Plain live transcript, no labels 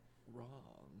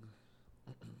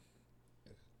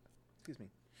excuse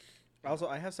me. Also,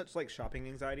 I have such like shopping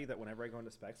anxiety that whenever I go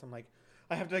into Specs, I'm like,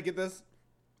 I have to get this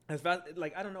as fast.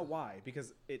 Like, I don't know why,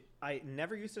 because I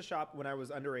never used to shop when I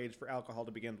was underage for alcohol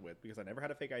to begin with, because I never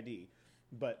had a fake ID.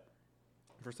 But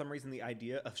for some reason, the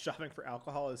idea of shopping for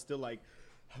alcohol is still like,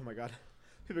 oh my god,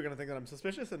 people are gonna think that I'm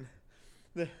suspicious and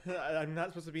I'm not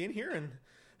supposed to be in here, and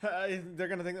they're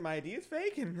gonna think that my ID is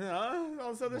fake and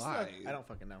all this other stuff. I don't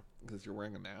fucking know. Because you're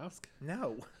wearing a mask?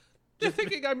 No. They're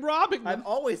thinking I'm robbing them. I've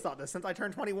always thought this since I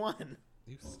turned 21.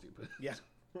 You stupid. Yeah.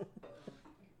 I think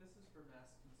this is for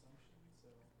mass consumption,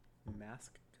 so...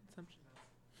 Mask consumption?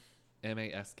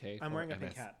 M-A-S-K. I'm wearing a M-S.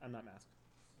 pink hat. I'm not masked.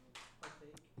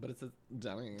 But it's a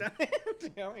dummy. Does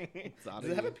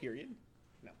it have a period?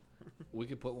 No. We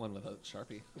could put one with a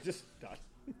Sharpie. Just dot.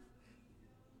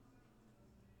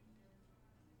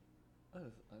 That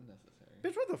is unnecessary.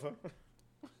 Bitch, what the fuck?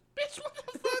 Bitch, what the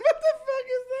fuck? What the fuck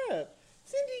is that?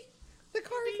 Cindy, the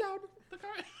car is loud. The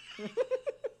car.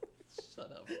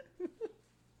 Shut up.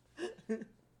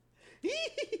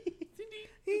 Cindy,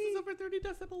 this is over 30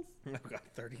 decibels. Oh god,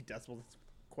 30 decibels. It's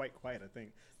quite quiet, I think.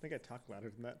 I think I talk louder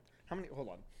than that. How many? Hold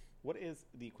on. What is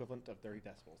the equivalent of 30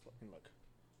 decibels? Let me look.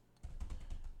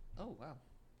 Oh, wow.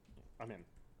 I'm in.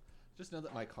 Just know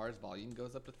that my car's volume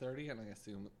goes up to 30, and I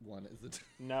assume 1 is a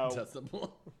No.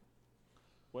 decibel.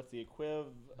 What's the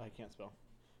I can't spell.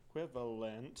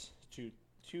 Equivalent to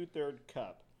 2/3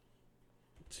 cup.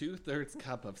 2/3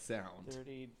 cup of sound.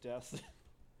 30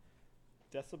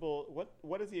 decibel.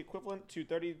 What is the equivalent to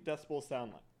 30 decibels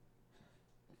sound like?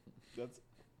 That's,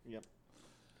 yep.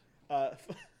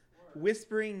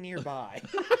 Whispering nearby.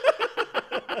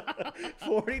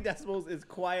 40 decibels is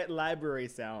quiet library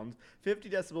sound. 50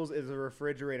 decibels is a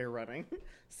refrigerator running.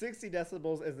 60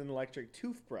 decibels is an electric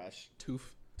toothbrush.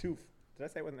 Tooth. Tooth. Did I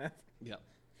say it with an F? Yeah.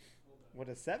 What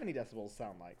does 70 decibels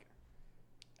sound like?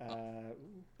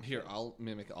 Here, I'll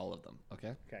mimic all of them,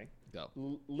 okay? Okay. Go.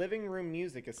 Living room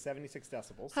music is 76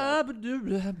 decibels.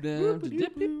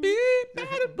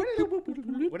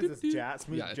 What is this, jazz?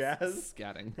 Smooth Yeah, jazz? it's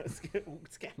scatting.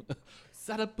 Scat.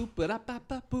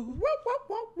 Sa-da-boop-ba-da-ba-ba-boo.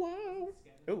 Whoa.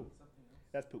 Ooh,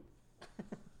 that's poop.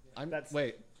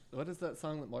 Wait, what is that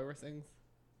song that Moira sings?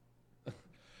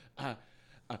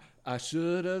 I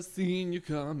should have seen you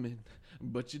coming,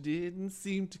 but you didn't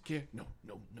seem to care. No.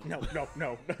 No.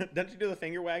 Don't you do the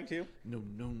finger wag too?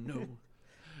 No.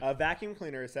 A vacuum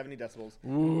cleaner is 70 decibels.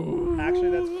 Ooh.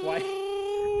 Actually, that's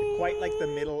quite like the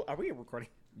middle. Are we recording?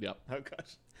 Yep. Oh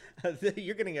gosh,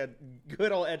 you're getting a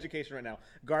good old education right now.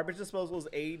 Garbage disposal is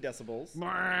 80 decibels.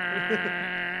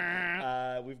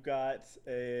 We've got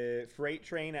a freight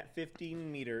train at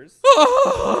 15 meters.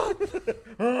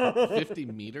 50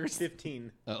 meters?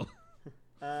 15. Oh.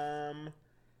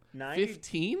 90,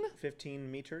 15?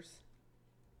 15 meters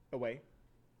away.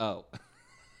 Oh.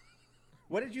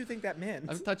 What did you think that meant?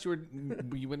 I thought you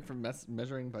went from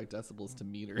measuring by decibels to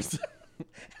meters.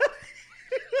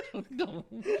 No.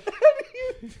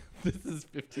 This is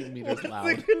 15 meters loud.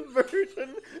 What's the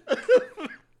conversion of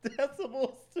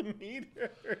decibels to meters?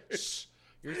 Shh.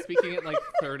 You're speaking at like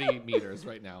 30 meters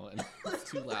right now, and it's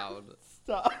too loud.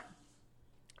 Stop.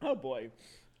 Oh boy.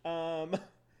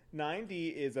 90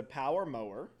 is a power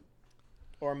mower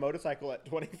or a motorcycle at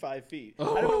 25 feet. I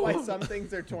don't know why some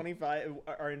things are 25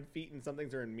 are in feet and some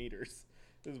things are in meters.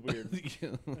 This is weird.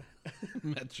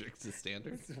 Metric to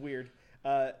standards. This is weird.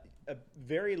 A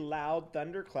very loud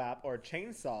thunderclap or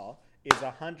chainsaw is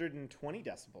 120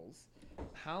 decibels.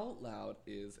 How loud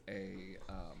is a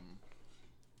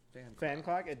Fan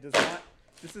clock? It does not.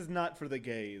 This is not for the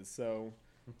gays, so.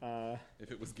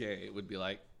 If it was gay, it would be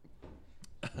like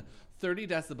 30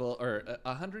 decibel or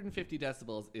 150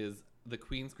 decibels is the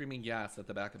Queen screaming yes at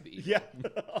the back of the Eagle. Yeah,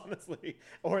 honestly.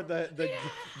 Or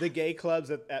the gay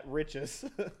clubs at Riches.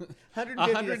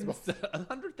 150 decibels.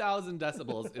 100,000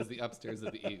 decibels is the upstairs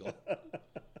of the Eagle.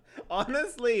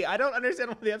 Honestly, I don't understand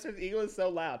why the upstairs Eagle is so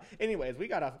loud. Anyways,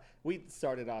 we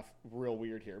started off real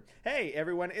weird here. Hey,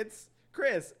 everyone, it's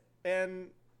Chris and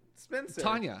Spencer.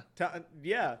 Tanya.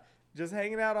 Yeah. Just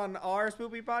hanging out on our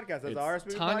Spoopy Podcast. That's It's our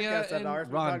Spoopy Tanya Podcast at and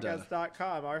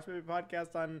ourspoopypodcast.com. Our Spoopy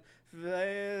Podcast on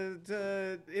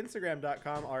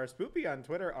Instagram.com. Our Spoopy on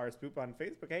Twitter. Our Spoop on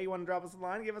Facebook. Hey, you want to drop us a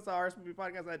line? Give us our Spoopy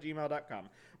Podcast at gmail.com.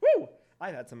 Woo!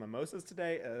 I had some mimosas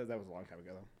today. That was a long time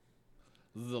ago, though.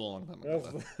 This is a long time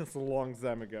ago. That's a long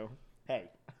time ago.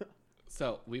 Hey.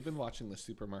 So, we've been watching the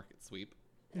supermarket sweep.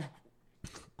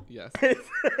 Yes.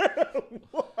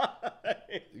 Why?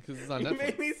 Because it's on You Netflix.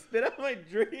 made me spit out my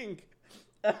drink.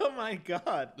 Oh my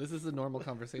god. This is a normal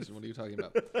conversation. What are you talking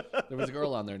about? There was a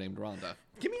girl on there named Rhonda.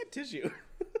 Give me a tissue.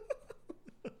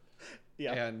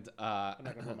 Yeah. And I'm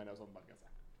not going to blow my nose on the podcast.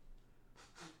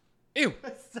 ew.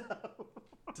 So,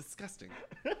 disgusting.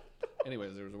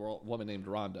 Anyways, there was a woman named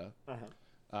Rhonda.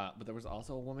 But there was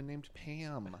also a woman named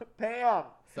Pam. Pam.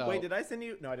 So- Wait, did I send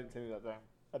you? No, I didn't send you that thing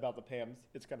about the Pams.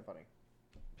 It's kind of funny.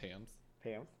 Pam's.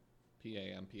 Pam.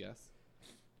 P-A-M-P-S.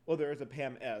 Well, there is a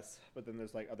Pam S, but then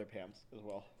there's like other Pams as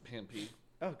well. Pam P.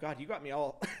 Oh God, you got me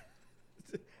all.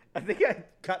 I think I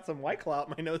got some White Claw out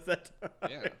my nose that time.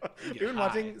 Yeah, you get You've been high.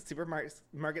 watching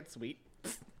Supermarket Sweet.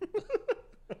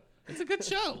 It's a good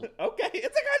show. Okay,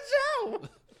 it's a good show.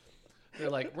 They're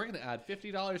like, we're going to add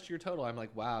 $50 to your total. I'm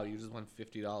like, wow, you just won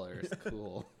 $50.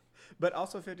 Cool. But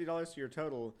also $50 to your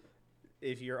total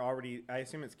if you're already. I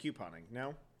assume it's couponing.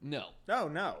 No. No. Oh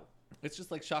no. It's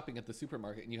just like shopping at the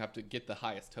supermarket and you have to get the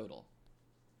highest total.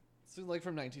 So like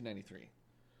from 1993.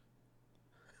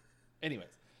 Anyways.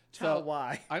 Tell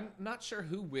why. I'm not sure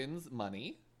who wins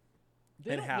money.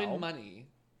 They And don't how? win money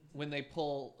when they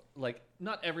pull, like,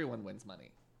 not everyone wins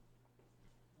money.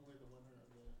 Only the winner of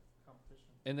the competition.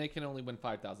 And they can only win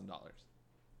 $5,000.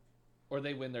 Or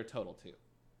they win their total too.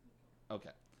 Okay.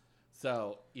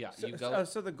 So, yeah, you go.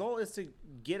 So the goal is to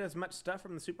get as much stuff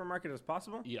from the supermarket as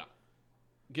possible. Yeah.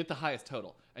 Get the highest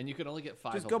total. And you can only get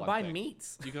 5 Just of go one buy thing.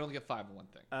 meats. You can only get 5 of one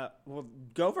thing. Well,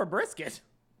 go for brisket.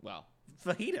 Well,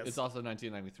 Fajitas. it's also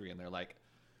 1993, and they're like,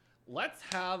 let's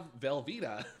have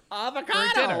Velveeta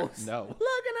Avocados. for dinner. No.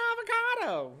 Look, an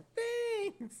avocado.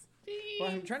 Thanks. Well,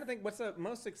 I'm trying to think what's the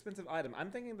most expensive item. I'm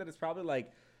thinking that it's probably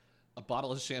like, A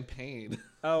bottle of champagne.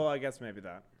 oh, I guess maybe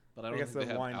that. But I don't guess think they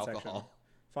the have wine alcohol. section.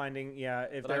 Finding, yeah,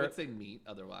 if But I they're, would say meat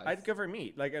otherwise. I'd go for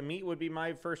meat. Like a meat would be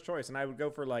my first choice, and I would go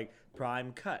for like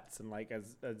prime cuts and like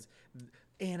as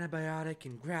antibiotic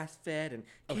and grass fed and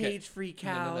Okay. cage free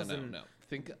cows No. and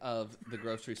Think of the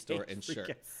grocery store and cage-free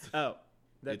shirts. cows. Oh,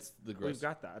 that's It's the we've grocery.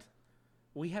 got that.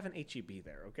 We have an HEB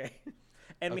there, okay,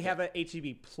 and we Okay. have a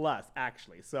HEB plus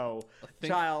actually. So,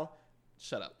 Think- child,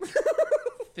 Shut up.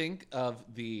 Think of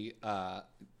the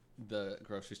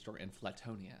grocery store in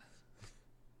Flatonia.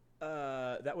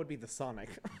 that would be the Sonic.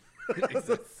 Exactly.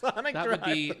 The Sonic That would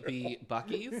be drive-thru. the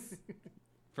Buc-ee's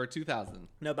for 2000.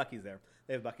 No Buc-ee's there.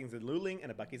 They have Buc-ee's in Luling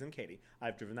and a Buc-ee's in Katy.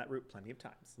 I've driven that route plenty of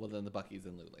times. Well, then the Buc-ee's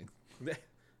in Luling.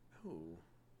 Ooh.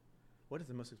 What is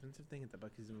the most expensive thing at the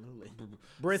Buc-ee's in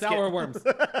Luling? Sour worms.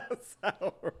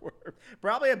 Sour worms.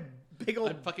 Probably a big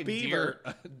old A fucking beaver.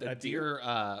 deer. A deer.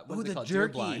 What Oh, is it the called?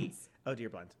 jerky. Deer blinds. Oh, deer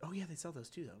blinds. Oh, yeah, they sell those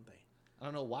too, don't they? I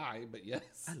don't know why, but yes.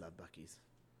 I love Buc-ee's.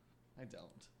 I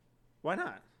don't. Why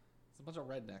not? It's a bunch of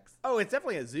rednecks. Oh, it's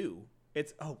definitely a zoo.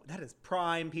 That is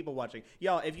prime people watching.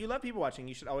 Y'all, if you love people watching,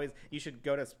 you should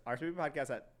go to RSPP Podcast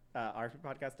at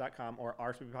rspppodcast.com or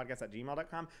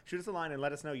rspppodcast@gmail.com. Shoot us a line and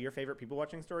let us know your favorite people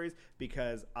watching stories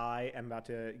because I am about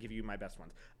to give you my best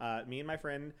ones. Me and my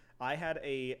friend, I had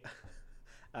a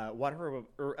water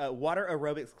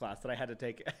aerobics class that I had to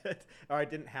take, or I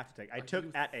didn't have to take. I took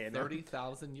at A&M.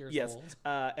 30,000 years Yes, old.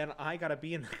 and I got a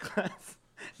B in the class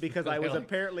because I was Really?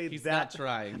 apparently He's that not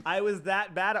trying. I was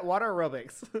that bad at water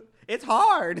aerobics. It's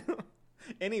hard.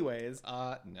 Anyways,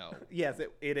 No. yes,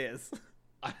 it is.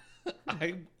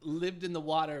 I lived in the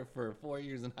water for 4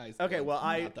 years in high school. Okay, well,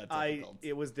 It's not that difficult.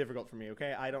 it was difficult for me.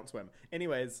 Okay, I don't swim.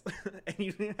 Anyways, and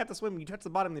you didn't have to swim. You touched the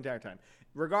bottom the entire time.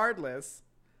 Regardless.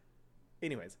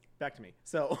 Anyways, back to me.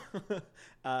 So,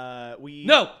 we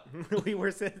we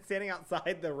were standing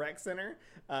outside the rec center,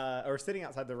 or sitting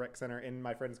outside the rec center in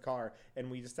my friend's car, and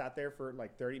we just sat there for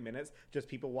like 30 minutes, just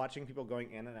people watching people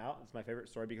going in and out. It's my favorite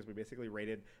story because we basically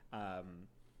rated how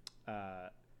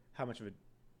much of a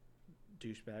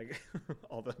douchebag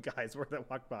all the guys were that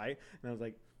walked by, and I was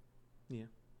like, yeah, it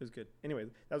was good. Anyways,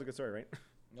 that was a good story, right?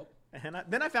 Nope. And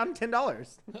then I found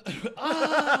 $10.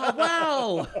 Oh,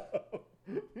 wow.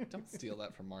 Don't steal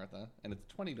that from Martha. And it's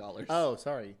 $20. Oh,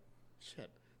 sorry. Shit.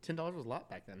 $10 was a lot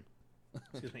back then.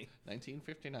 Excuse me.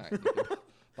 1959. You can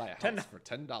buy a house for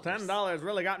 $10. $10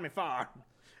 really got me far.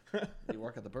 You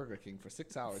work at the Burger King for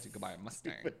 6 hours, you can buy a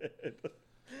Mustang.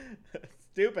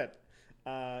 Stupid.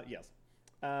 Yes.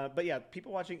 But yeah,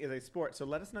 people watching is a sport. So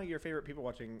let us know your favorite people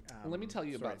watching. Let me tell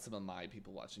you about stories. some of my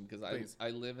people watching because Please. I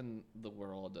live in the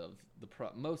world of the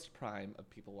most prime of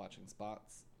people watching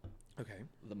spots. Okay.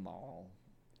 The mall.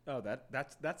 Oh,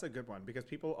 that's a good one because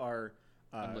people are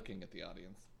I'm looking at the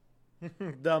audience.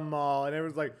 the mall, and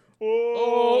everyone's like,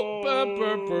 Oh, oh,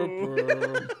 burr,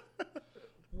 burr, burr.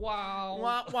 Wow.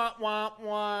 wah wah wah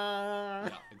wah. Yeah,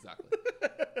 exactly.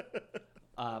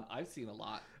 I've seen a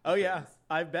lot. Oh of yeah, things.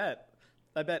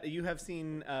 I bet you have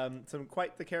seen some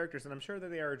quite the characters, and I'm sure that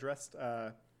they are dressed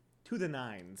to the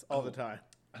nines all the time.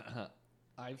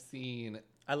 I've seen.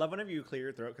 I love whenever you clear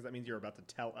your throat because that means you're about to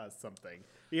tell us something.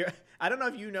 I don't know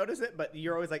if you notice it, but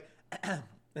you're always like,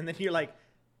 and then you're like,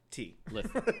 Tea.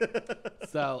 Listen.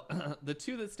 So the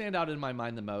two that stand out in my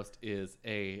mind the most is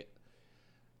a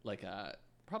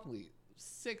probably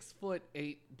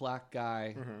 6'8" black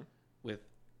guy with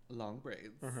long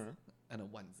braids and a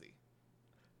onesie.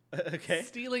 Okay.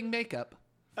 Stealing makeup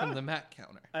from the MAC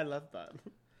counter. I love that. And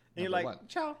you're Number like, one.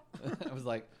 ciao. I was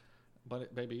like,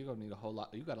 but baby, you're gonna need a whole lot.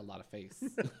 You got a lot of face.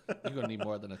 You're gonna need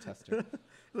more than a tester.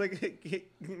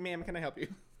 Like, ma'am, can I help you?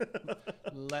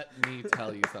 Let me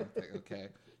tell you something, okay?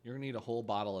 You're gonna need a whole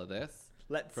bottle of this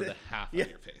for the half of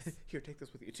your face. Here, take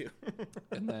this with you too.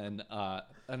 And then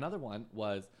another one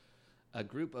was a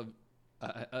group of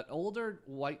an older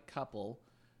white couple,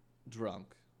 drunk,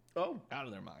 Oh, out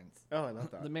of their minds. oh, I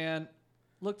love that. The man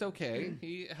looked okay.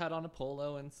 He had on a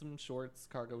polo and some shorts,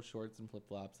 cargo shorts and flip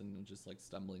flops, and just like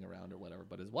stumbling around or whatever.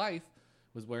 But his wife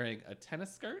was wearing a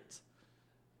tennis skirt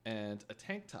and a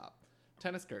tank top.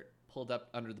 Tennis skirt pulled up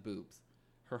under the boobs.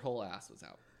 Her whole ass was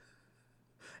out.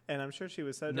 And I'm sure she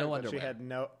was so No drunk that she underwear. had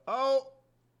no. Oh,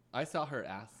 I saw her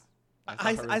ass.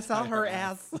 I saw her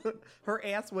ass. Her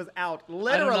ass was out. I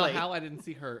Literally. don't know how I didn't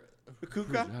see her.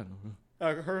 Kuka?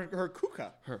 Her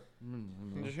kuka. Her.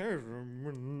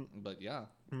 But yeah.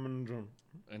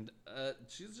 And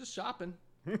she's just shopping.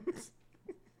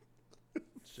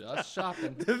 Just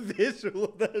shopping. The visual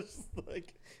of that is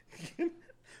like,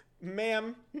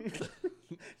 ma'am,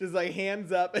 just like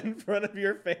hands up in front of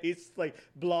your face, like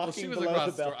blocking Well, she was below across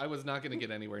the the store. belt. I was not going to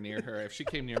get anywhere near her. If she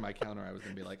came near my counter, I was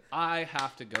going to be like, I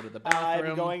have to go to the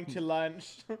bathroom. I'm going to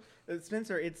lunch.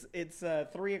 Spencer, it's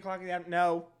 3 o'clock in the afternoon.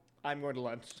 No, I'm going to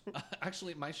lunch.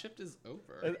 Actually, my shift is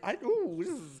over. This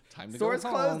is Time to stores go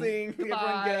home. closing. Everyone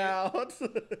Goodbye. get out.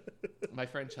 My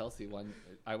friend Chelsea,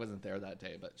 I wasn't there that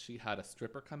day, but she had a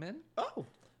stripper come in Oh,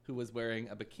 who was wearing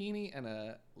a bikini and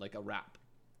a wrap,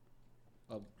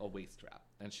 a waist wrap.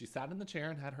 And she sat in the chair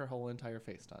and had her whole entire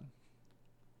face done.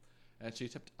 And she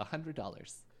tipped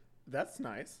 $100. that's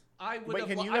nice. I would Wait, have.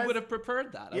 can you I guys- would have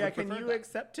preferred that. I Yeah, would can preferred you that.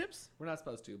 accept tips? We're not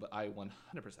supposed to, but I 100%.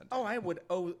 Oh, I would.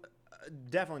 Oh,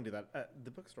 definitely do that. The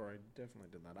bookstore, I definitely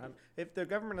did that. If the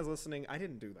government is listening, I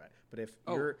didn't do that. But if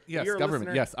you're, yes, you're a government.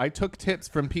 listener, Yes, I took tips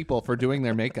from people for doing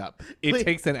their makeup. It Please-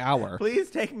 takes an hour. please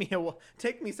take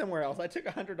me somewhere else. I took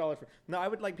 $100 for. No, I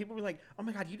would like people be like, oh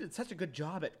my god, you did such a good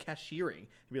job at cashiering.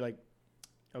 I'd be like,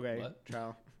 okay, What?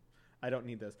 ciao. I don't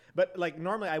need this. But like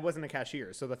normally I wasn't a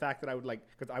cashier, so the fact that I would like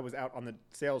because I was out on the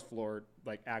sales floor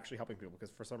like actually helping people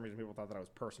because for some reason people thought that I was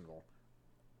personable.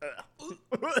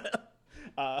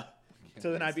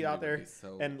 So then I'd be out there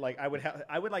and like I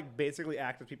would like basically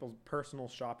act as people's personal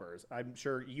shoppers. I'm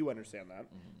sure you understand that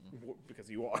because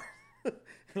you are.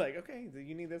 Like, okay, do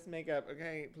you need this makeup?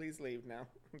 Okay, please leave now.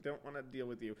 Don't want to deal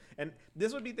with you. And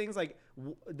this would be things like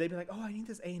they'd be like, oh, I need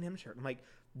this A&M shirt. I'm like,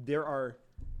 there are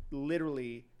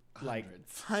literally like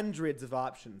hundreds of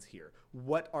options here.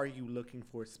 What are you looking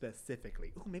for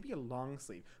specifically? Oh, maybe a long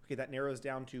sleeve. Okay, that narrows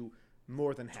down to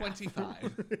more than half.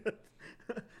 25. There's-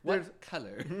 What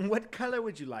color? What color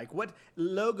would you like? What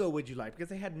logo would you like? Because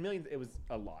they had millions. It was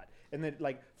a lot. And then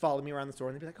like follow me around the store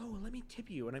and they'd be like, oh, well, let me tip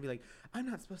you. And I'd be like, I'm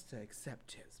not supposed to accept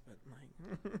tips, but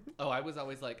like. Oh, I was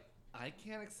always like, I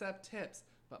can't accept tips,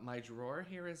 but my drawer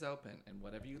here is open, and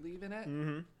whatever you leave in it,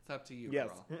 it's up to you, Yes.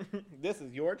 girl. This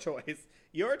is your choice.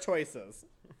 Your choices.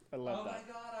 I love Oh my that.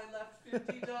 god, I left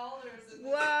 $50 in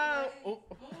this Wow. place.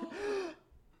 Oh.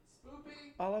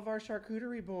 Spoopy. All of our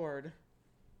charcuterie board.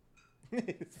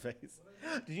 His face.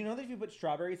 Did you know that if you put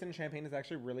strawberries in champagne, it's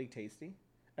actually really tasty?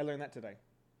 I learned that today.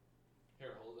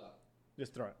 Here, hold up.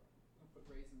 Just throw it. I'll put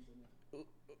raisins in it.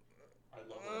 I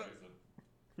love a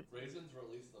raisin. Raisins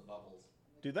release the bubbles.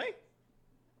 Do they?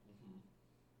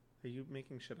 Are you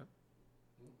making shit up?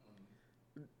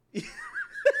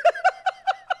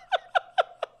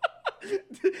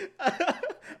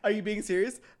 Are you being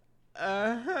serious?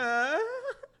 Uh-huh.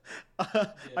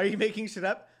 Are you making shit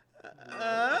up?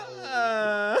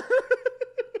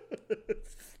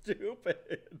 Stupid.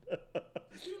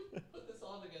 Did you put this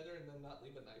all together and then not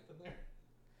leave a knife in there?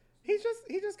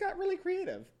 He just got really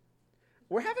creative.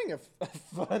 We're having a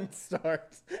fun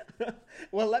start.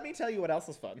 Well, let me tell you what else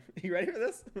is fun. You ready for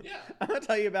this? Yeah. I'm going to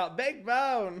tell you about Baked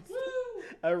Bones. Woo!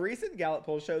 A recent Gallup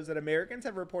poll shows that Americans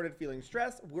have reported feeling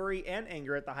stress, worry, and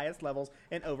anger at the highest levels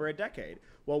in over a decade.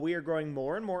 While we are growing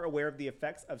more and more aware of the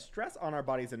effects of stress on our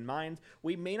bodies and minds,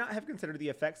 we may not have considered the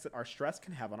effects that our stress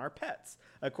can have on our pets.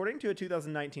 According to a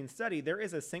 2019 study, there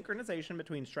is a synchronization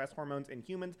between stress hormones in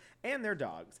humans and their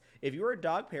dogs. If you're a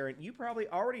dog parent, you probably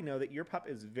already know that your pup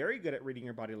is very good at reading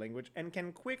your body language and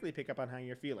can quickly pick up on how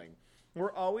you're feeling.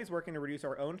 We're always working to reduce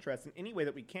our own stress in any way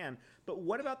that we can, but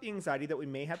what about the anxiety that we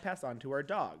may have passed on to our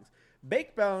dogs?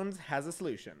 Baked Bones has a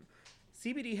solution.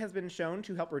 CBD has been shown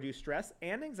to help reduce stress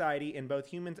and anxiety in both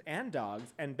humans and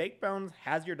dogs, and Baked Bones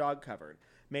has your dog covered.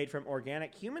 Made from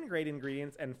organic human-grade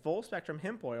ingredients and full-spectrum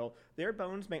hemp oil, their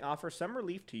bones may offer some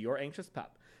relief to your anxious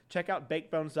pup. Check out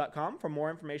bakedbones.com for more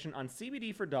information on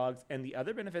CBD for dogs and the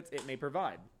other benefits it may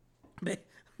provide.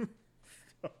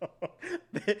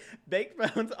 Baked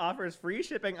Bones offers free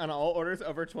shipping on all orders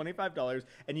over $25,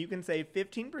 and you can save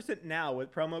 15% now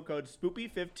with promo code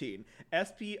SPOOPY15,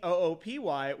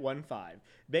 SPOOPY15.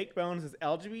 Baked Bones is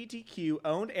LGBTQ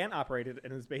owned and operated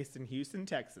and is based in Houston,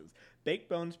 Texas. Baked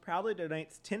Bones proudly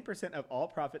donates 10% of all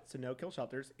profits to no-kill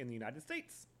shelters in the United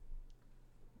States.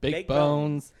 Baked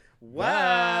Bones.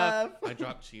 Wow. I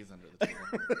dropped cheese under the table.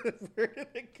 Where did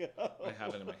it go? I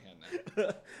have it in my hand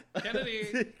now. Kennedy.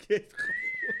 Here, Ken.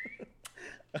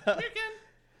 Ken,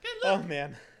 look. Oh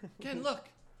man. Ken, look.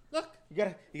 Look. You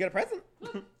got a present?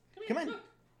 Look. Come here, in. Look.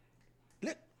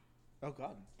 Look. Oh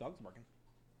god, dogs are barking.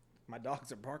 My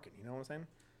dogs are barking, you know what I'm saying?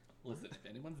 Listen, if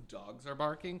anyone's dogs are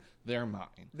barking, they're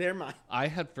mine. They're mine. I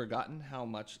had forgotten how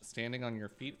much standing on your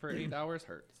feet for 8 hours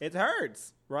hurts. It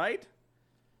hurts, right?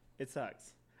 It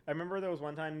sucks. I remember there was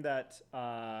one time that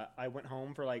I went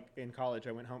home for in college.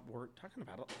 I went home. We're talking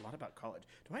about a lot about college.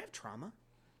 Do I have trauma?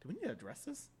 Do we need to address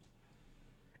this?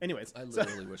 Anyways, I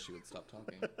literally wish you would stop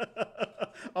talking.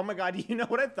 Oh my god, you know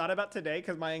what I thought about today?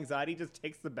 Because my anxiety just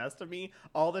takes the best of me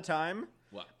all the time.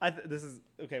 What? This is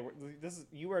okay.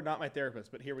 You are not my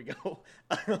therapist, but here we go.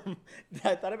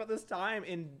 I thought about this time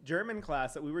in German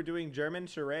class that we were doing German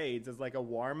charades as like a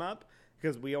warm up.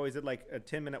 Because we always did like a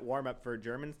 10-minute warm up for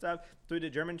German stuff. So we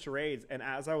did German charades. And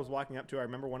as I was walking up to it, I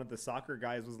remember one of the soccer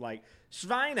guys was like,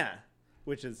 Schweine,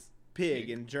 which is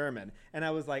pig in German. And I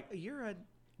was like, you're a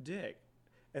dick.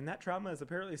 And that trauma is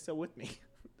apparently still with me.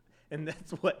 And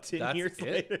that's what, 10 years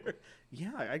later.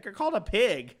 Yeah, I got called a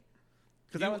pig.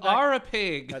 You are a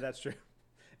pig. Oh, that's true.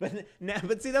 But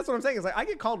see, that's what I'm saying. It's like I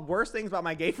get called worse things about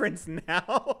my gay friends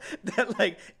now. That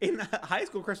like in high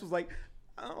school, Chris was like,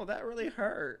 oh, that really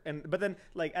hurt. But then,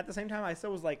 like, at the same time, I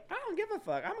still was like, I don't give a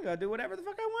fuck. I'm going to do whatever the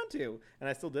fuck I want to. And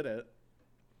I still did it.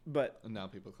 But And now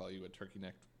people call you a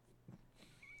turkey-necked.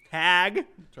 hag.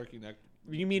 Turkey-necked.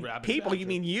 You mean rabid people, badger. you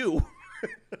mean you.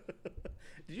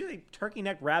 Did you say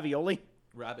turkey-necked ravioli?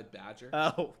 Rabid badger.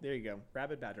 Oh, there you go.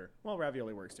 Rabid badger. Well,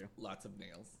 ravioli works too. Lots of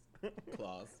nails.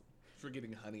 Claws. For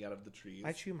getting honey out of the trees.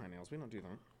 I chew my nails. We don't do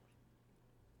that.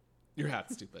 Your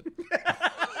hat's stupid.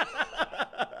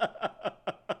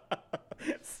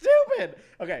 Stupid.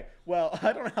 Okay. Well,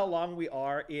 I don't know how long we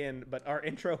are in, but our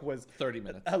intro was 30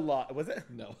 minutes. a lot. Was it?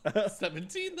 No.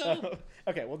 17 though.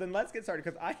 Okay. Well, then let's get started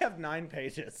because I have 9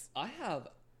 pages. I have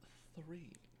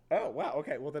 3. Oh, wow.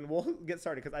 Okay. Well, then we'll get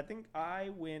started because I think I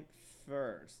went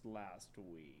first last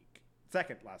week.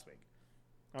 Second last week.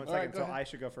 I went All right, second, go so ahead. I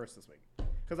should go first this week.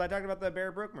 Because I talked about the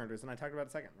Bear Brook murders and I talked about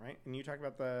it second, right? And you talked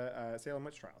about the Salem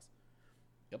witch trials.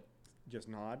 Yep. Just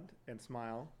nod and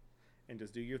smile and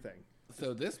just do your thing.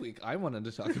 So this week I wanted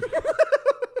to talk about.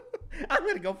 I'm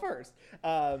going to go first.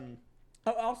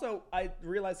 Also, I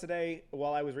realized today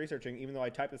while I was researching, even though I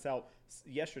typed this out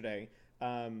yesterday,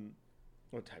 typed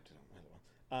it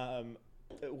out.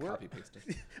 Copy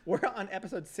pasted. We're on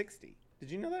episode 60. Did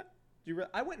you know that?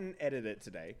 I went and edited it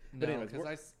today. No, But anyways, because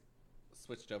I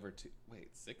switched over to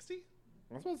 60.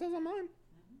 that's what it says on mine.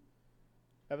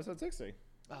 Episode 60.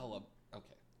 Oh,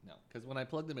 okay. No, because when I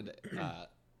plugged them into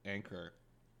Anchor,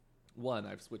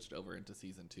 I've switched over into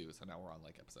season 2, so now we're on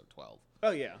like episode 12.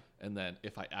 Oh, yeah. And then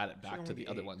if I add it back Should to only the be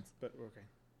other 8, ones, But okay.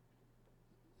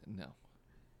 no,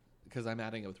 because I'm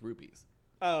adding it with rupees.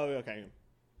 Oh, okay.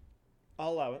 I'll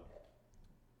allow it.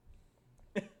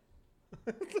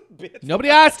 Bitch. Nobody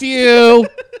asked you.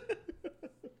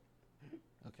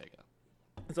 Okay, go.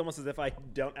 It's almost as if I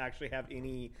don't actually have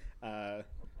any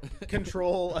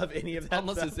control of any of that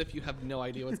Almost stuff. as if you have no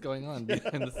idea what's going on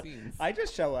behind the scenes. I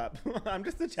just show up. I'm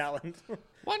just a talent.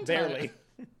 One Barely.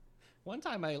 One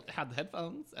time I had the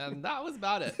headphones, and that was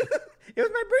about it. It was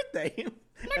my birthday.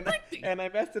 birthday. And I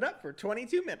messed it up for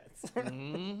 22 minutes.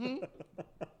 Mm-hmm.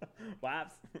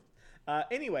 Laughs.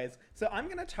 Anyways, so I'm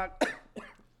going to talk...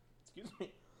 Excuse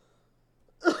me.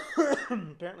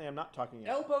 Apparently I'm not talking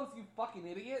yet. Elbows, you fucking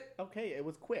idiot. Okay, it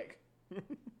was quick.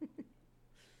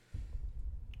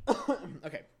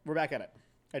 Okay, we're back at it.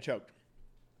 I choked.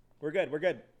 We're good.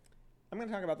 I'm going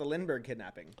to talk about the Lindbergh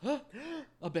kidnapping.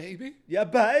 A baby? Yeah,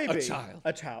 baby. A child.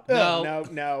 A child. No.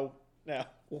 No.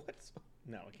 What?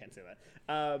 No, I can't say that.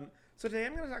 So today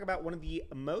I'm going to talk about one of the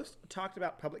most talked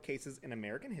about public cases in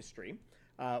American history.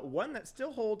 One that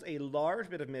still holds a large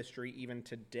bit of mystery even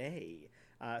today.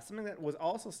 Something that was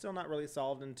also still not really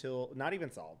solved until, not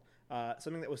even solved.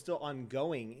 Something that was still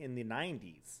ongoing in the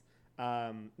 90s.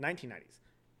 1990s.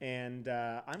 And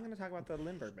I'm going to talk about the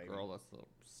Lindbergh baby. Girl, that's a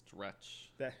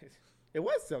stretch. That, it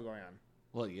was still going on.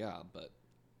 Well, yeah, but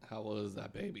how old is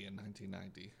that baby in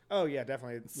 1990? Oh, yeah,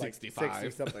 definitely. Like 65.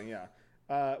 60 something, yeah.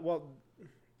 Okay,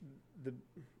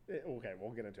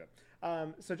 we'll get into it.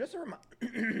 So just a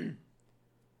reminder.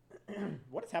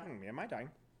 What is happening to me? Am I dying?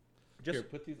 Here,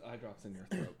 put these eye drops in your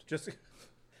throat.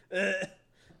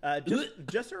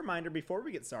 Just a reminder before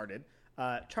we get started.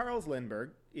 Charles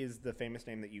Lindbergh is the famous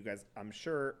name that you guys, I'm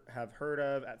sure, have heard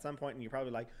of at some point, and you're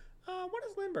probably like, what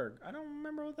is Lindbergh? I don't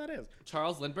remember what that is.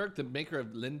 Charles Lindbergh, the maker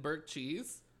of Lindbergh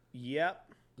cheese?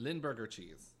 Yep. Lindbergher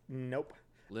cheese. Nope.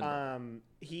 Lindbergh.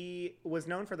 He was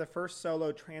known for the first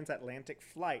solo transatlantic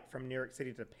flight from New York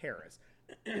City to Paris.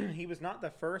 He was not the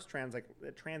first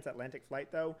transatlantic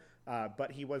flight, though,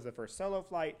 but he was the first solo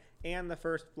flight and the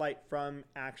first flight from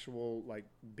actual, like,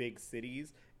 big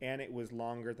cities, and it was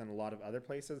longer than a lot of other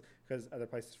places, because other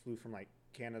places flew from, like,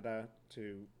 Canada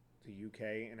to UK,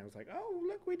 and it was like, oh,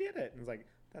 look, we did it. And it's like,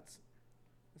 that's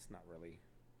not really,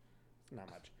 it's not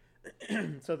much.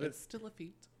 So It's still a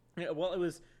feat. yeah, well, it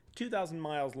was 2,000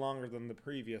 miles longer than the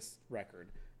previous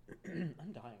record.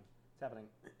 I'm dying. It's happening.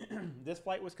 This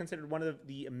flight was considered one of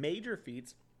the major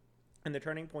feats and the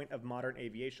turning point of modern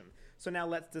aviation. So now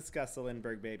let's discuss the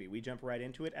Lindbergh baby. We jump right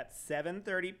into it at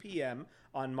 7:30 p.m.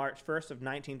 on March 1st of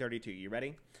 1932. You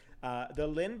ready? The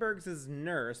Lindberghs'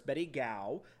 nurse, Betty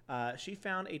Gow, she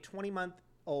found that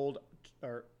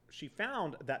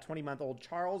 20-month-old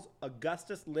Charles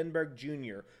Augustus Lindbergh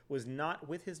Jr. was not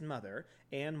with his mother,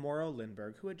 Anne Morrow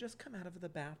Lindbergh, who had just come out of the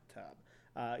bathtub.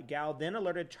 Gow then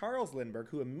alerted Charles Lindbergh,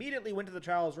 who immediately went to the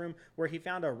child's room, where he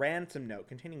found a ransom note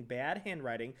containing bad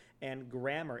handwriting and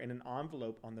grammar in an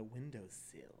envelope on the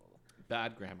windowsill.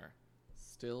 Bad grammar.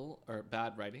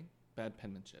 Bad writing? Bad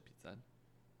penmanship, he said.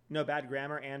 No, bad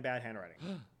grammar and bad handwriting.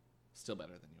 Still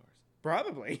better than yours.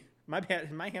 Probably. My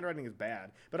handwriting is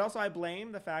bad. But also I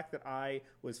blame the fact that I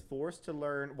was forced to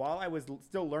learn, while I was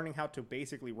still learning how to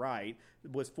basically write,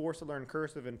 was forced to learn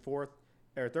cursive in third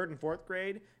and fourth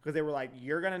grade, because they were like,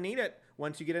 you're going to need it.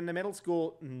 Once you get into middle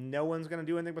school, no one's going to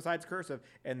do anything besides cursive.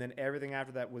 And then everything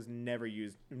after that was never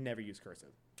used cursive.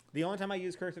 The only time I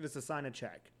use cursive is to sign a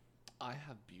check. I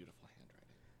have beautiful handwriting.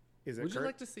 Is it Would you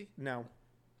like to see? No.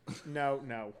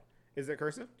 No. Is it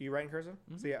cursive? Do you write in cursive?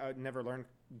 Mm-hmm. See, I never learned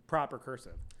proper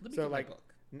cursive. Let me So get like, my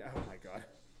book. oh my God.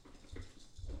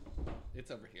 It's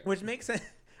over here. Which makes sense.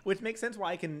 Which makes sense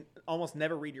why I can almost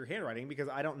never read your handwriting, because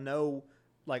I don't know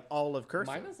like all of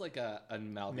cursive. Mine is like an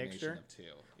amalgamation Mixture? of two.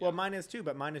 Well, mine is too,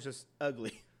 but mine is just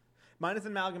ugly. Mine is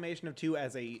an amalgamation of two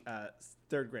as a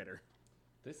third grader.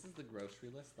 This is the grocery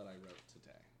list that I wrote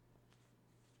today.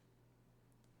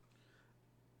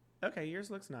 Okay, yours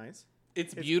looks nice.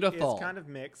 It's beautiful. It's kind of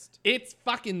mixed. It's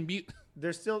fucking beautiful.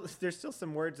 There's still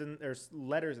some words and there's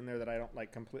letters in there that I don't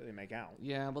like completely make out.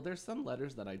 Yeah, well, there's some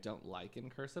letters that I don't like in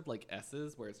cursive, like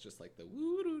S's, where it's just like the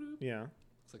woo-doo-doo. Yeah.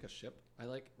 It's like a ship. I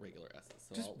like regular S's,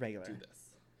 so Just I'll regular. do this.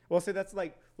 Well, see, that's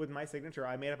like with my signature,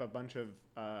 I made up a bunch of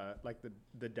like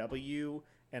the W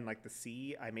and like the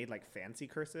C. I made like fancy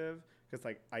cursive because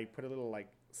like I put a little like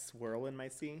swirl in my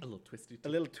C. A little twisty. A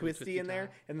little twisty in there.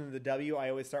 tie. And then the W, I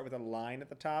always start with a line at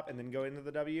the top and then go into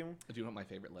the W. Do you know what my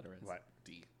favorite letter is? What?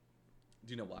 D.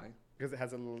 Do you know why? Because it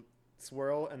has a little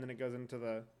swirl and then it goes into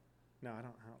the. No, I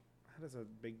don't. How does a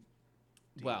big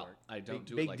D Well, work? I don't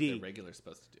do big it like D. the regular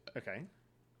supposed to do it. Okay.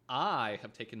 I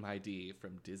have taken my D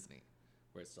from Disney,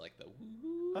 where it's like the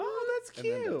woo. Oh, that's and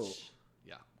then the cute.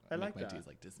 yeah, I make like my that. D's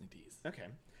like Disney D's. Okay.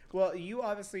 Well, you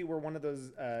obviously were one of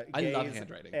those I gays love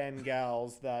handwriting. and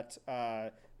gals that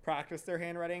practice their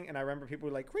handwriting. And I remember people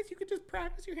were like, Chris, you could just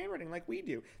practice your handwriting like we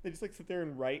do. They just like sit there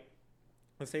and write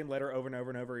the same letter over and over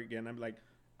and over again. I'm like,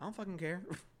 I don't fucking care.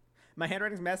 My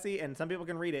handwriting's messy and some people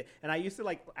can read it. And I used to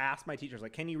like ask my teachers,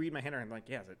 like, can you read my handwriting? I'm like,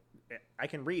 yes, I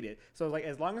can read it. So I was like,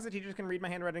 as long as the teachers can read my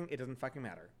handwriting, it doesn't fucking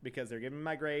matter because they're giving me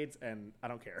my grades and I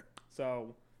don't care.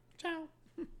 So, ciao.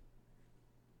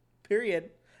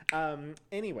 Period.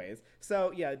 Anyways,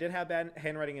 so yeah, it did have bad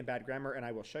handwriting and bad grammar, and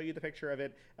I will show you the picture of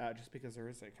it just because there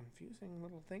is a confusing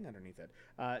little thing underneath it.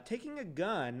 Taking a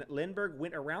gun, Lindbergh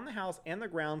went around the house and the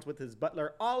grounds with his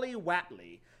butler, Ollie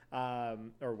Watley, or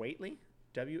Waitley,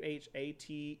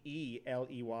 Whatley.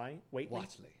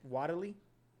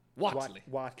 Watley.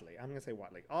 Watley. I'm going to say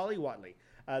Watley. Ollie Watley.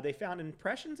 They found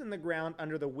impressions in the ground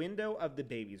under the window of the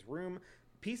baby's room,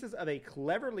 pieces of a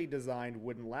cleverly designed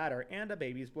wooden ladder, and a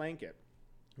baby's blanket.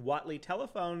 Watley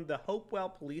telephoned the Hopewell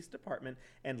Police Department,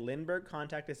 and Lindbergh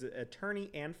contacted his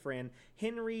attorney and friend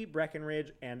Henry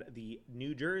Breckenridge and the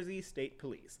New Jersey State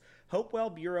Police. Hopewell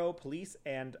Bureau Police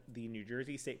and the New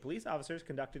Jersey State Police officers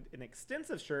conducted an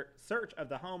extensive search of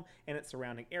the home and its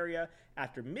surrounding area.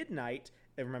 After midnight,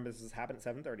 and remember this has happened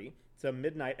at 7:30, so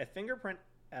midnight, a fingerprint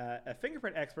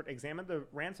expert examined the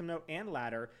ransom note and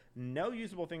ladder. No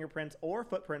usable fingerprints or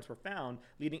footprints were found,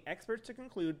 leading experts to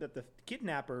conclude that the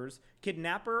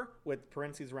kidnapper, with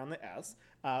parentheses around the S,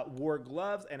 wore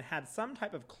gloves and had some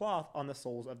type of cloth on the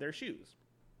soles of their shoes.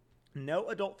 No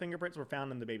adult fingerprints were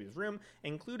found in the baby's room,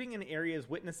 including in areas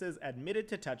witnesses admitted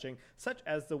to touching, such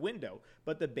as the window,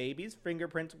 but the baby's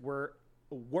fingerprints were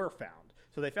found.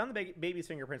 So they found the baby's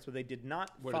fingerprints, but they did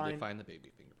not Where did they find the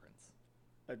baby fingerprints?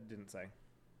 I didn't say.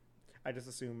 I just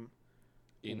assume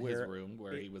in his room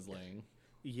where he was laying.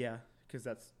 Yeah, because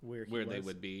that's where they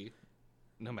would be,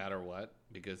 no matter what,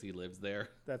 because he lives there.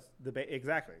 That's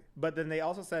exactly. But then they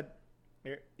also said,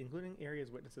 including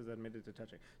areas witnesses admitted to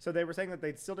touching. So they were saying that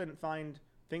they still didn't find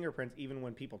fingerprints even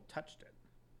when people touched it.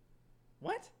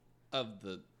 What? Of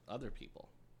the other people.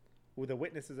 Well, the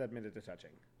witnesses admitted to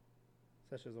touching,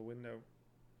 such as a window.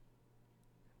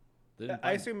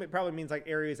 I assume it probably means like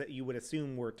areas that you would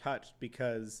assume were touched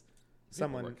because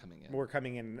someone were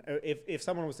coming in. If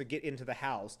someone was to get into the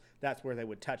house, that's where they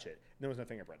would touch it. There was no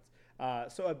fingerprints.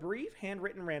 So a brief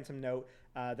handwritten ransom note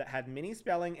that had many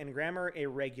spelling and grammar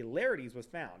irregularities was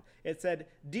found. It said,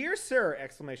 "Dear Sir!" !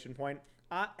 Have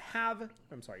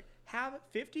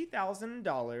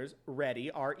 $50,000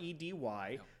 ready. REDY.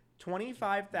 No.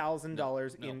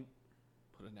 $25,000 in.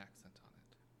 Put an accent on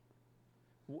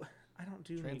it. I don't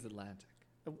do transatlantic.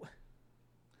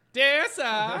 Dear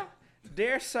Sir.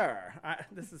 Dear Sir,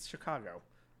 this is Chicago.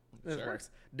 This Sure. works.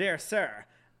 Dear Sir,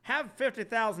 have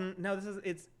 50,000. No,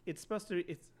 it's supposed to.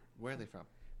 Where are they from?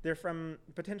 They're from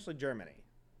potentially Germany.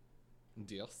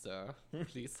 Dear Sir,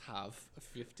 please have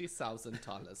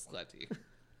 $50,000 ready.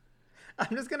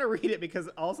 I'm just gonna read it because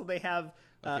also they have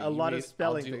a lot of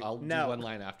spelling. I'll do one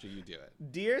line after you do it.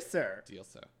 Dear Sir,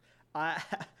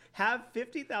 have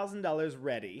 $50,000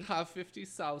 ready. Have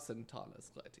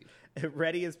 $50,000 ready.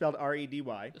 Ready is spelled REDY.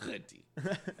 Ready.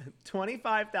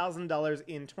 $25,000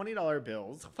 in $20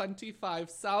 bills.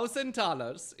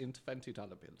 $25,000 in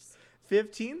 $20 bills.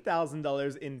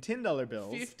 $15,000 in $10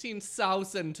 bills.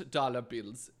 $15,000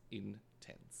 bills in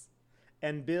tens.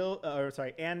 And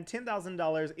and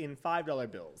 $10,000 in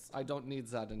 $5 bills. I don't need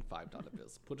that in $5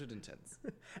 bills. Put it in tens.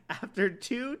 After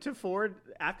 2 to 4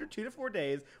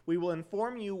 days, we will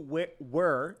inform you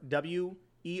WERE.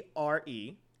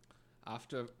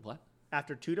 After what?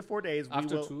 After 2 to 4 days,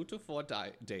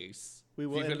 we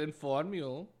will inform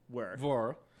you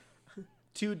WERE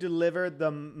to deliver the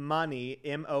money.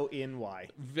 MONY.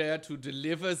 Where to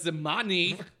deliver the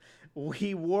money?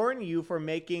 We warn you for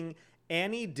making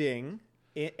anything.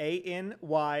 ANYDING.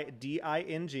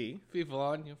 We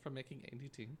warn you for making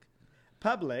anything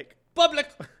public,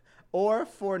 or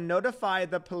for notify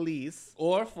the police,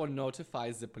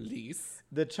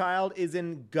 the child is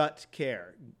in gut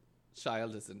care.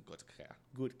 Child is in good care.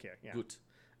 Good care, yeah. Good.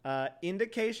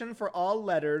 Indication for all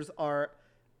letters are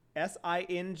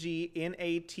SINGNATUR.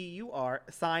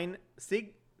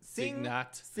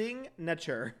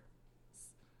 Signature.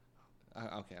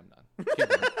 Okay, I'm done. Keep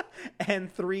going. And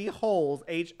 3 holes.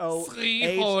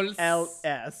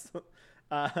 HOHLS.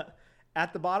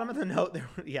 At the bottom of the note,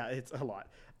 it's a lot.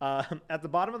 At the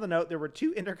bottom of the note, there were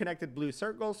 2 interconnected blue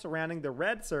circles surrounding the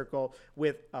red circle,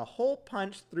 with a hole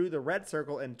punched through the red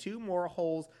circle and 2 more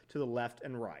holes to the left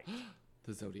and right.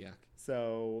 The Zodiac.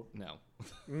 So no.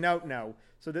 No.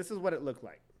 So this is what it looked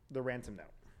like. The ransom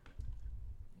note.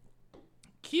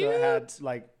 Cute. So it had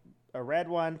like a red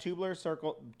one, 2 blue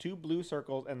circles,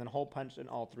 and then hole punched in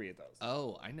all 3 of those.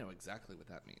 Oh, I know exactly what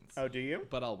that means. Oh, do you?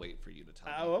 But I'll wait for you to tell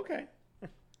me. Oh, okay.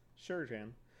 Sure,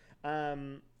 Jan.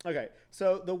 Okay,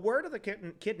 so the word of the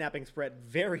kidnapping spread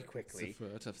very quickly. The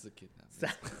word of the kidnapping.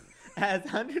 As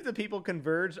hundreds of people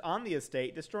converged on the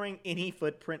estate, destroying any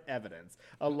footprint evidence,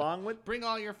 along with... Bring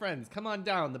all your friends. Come on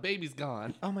down. The baby's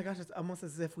gone. Oh my gosh, it's almost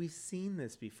as if we've seen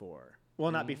this before.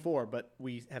 Well, not before, but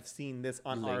we have seen this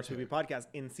on RSVP Podcast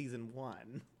in season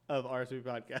 1 of RSVP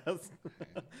Podcast.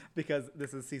 Because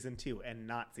this is season 2 and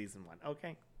not season 1.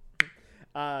 Okay.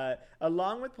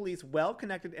 Along with police,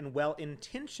 well-connected and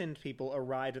well-intentioned people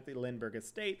arrived at the Lindbergh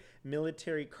estate.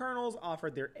 Military colonels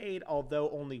offered their aid, although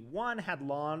only one had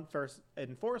law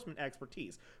enforcement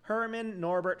expertise. Herman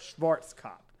Norbert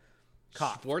Schwarzkopf.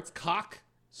 Schwarzkopf.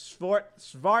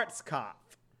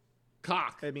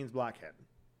 Cock. It means blackhead.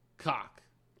 Cock.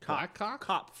 Black cock?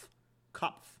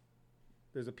 Kopf.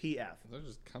 There's a PF. They're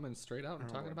just coming straight out and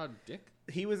Oh, talking Lord. about dick.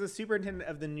 He was a superintendent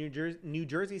of the New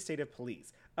Jersey State of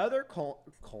Police. Other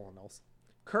colonels,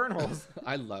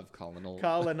 I love Colonel.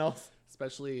 colonels.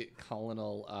 Especially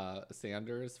Colonel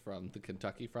Sanders from the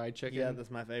Kentucky Fried Chicken. Yeah,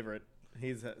 that's my favorite.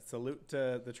 He's a salute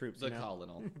to the troops. the you know?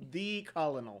 Colonel. The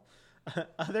colonel.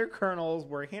 Other colonels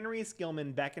were Henry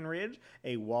Skillman Beckenridge,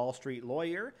 a Wall Street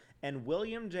lawyer, and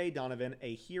William J. Donovan,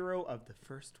 a hero of the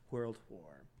First World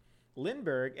War.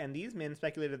 Lindbergh and these men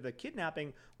speculated the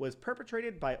kidnapping was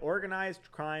perpetrated by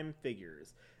organized crime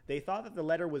figures. They thought that the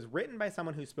letter was written by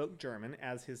someone who spoke German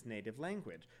as his native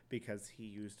language because he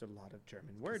used a lot of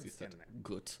German words He in said there.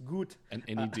 good. Gut. And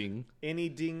any ding. Any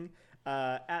ding.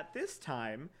 At this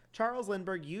time, Charles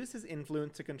Lindbergh used his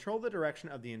influence to control the direction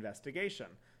of the investigation.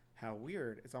 How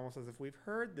weird. It's almost as if we've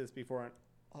heard this before on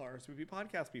our SPP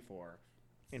podcast before.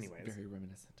 Anyways. Very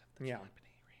reminiscent of the Yeah. John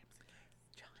Benet Ramsey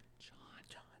case.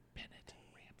 John Bennett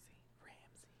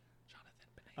Ramsey. Jonathan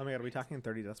Benet. Oh my god, are we talking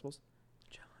 30 decibels?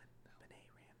 John Benet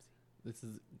Ramsey. This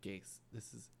is gays.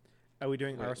 This is Are we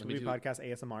doing Wait, our let me SPP do podcast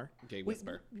ASMR? gay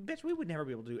whisper. Bitch, we would never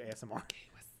be able to do ASMR. Gay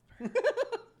whisper.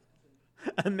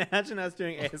 Imagine us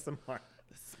doing ASMR.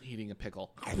 This is me eating a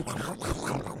pickle.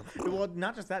 Well,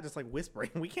 not just that, just like whispering.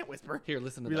 We can't whisper. Here,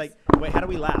 listen to Be this. like, wait, how do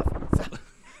we laugh?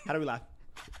 How do we laugh?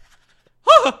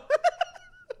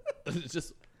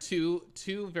 Just two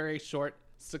very short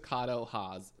staccato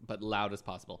ha's, but loud as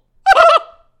possible.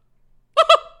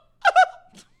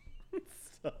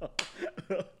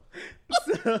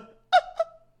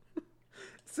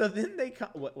 So then they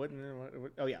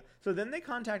So then they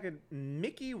contacted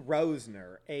Mickey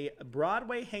Rosner, a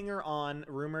Broadway hanger-on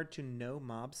rumored to know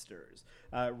mobsters.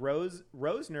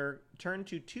 Rosner turned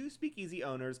to two speakeasy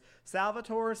owners,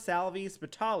 Salvatore Salvi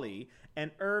Spitali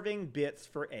and Irving Bitts,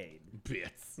 for aid.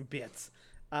 Bits.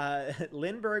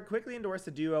 Lindbergh quickly endorsed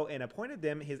the duo and appointed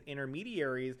them his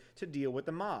intermediaries to deal with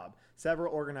the mob.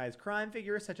 Several organized crime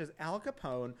figures such as Al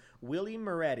Capone, Willie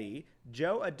Moretti,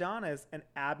 Joe Adonis, and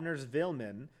Abner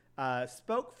Zvillman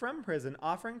spoke from prison,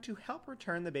 offering to help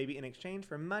return the baby in exchange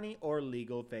for money or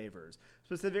legal favors.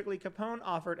 Specifically, Capone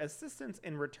offered assistance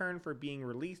in return for being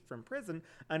released from prison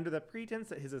under the pretense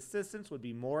that his assistance would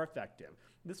be more effective.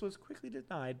 This was quickly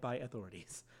denied by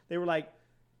authorities. They were like,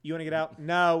 "You want to get out?"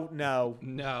 No.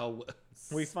 No.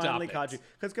 We Stop finally it. caught you.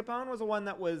 Because Capone was the one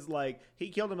that was like, he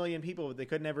killed 1 million people, but they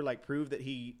could never like prove that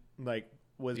he like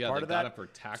was Yeah, part they of got that.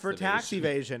 him for tax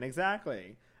evasion,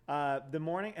 exactly. The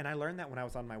morning, and I learned that when I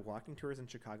was on my walking tours in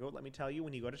Chicago. Let me tell you,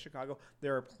 when you go to Chicago,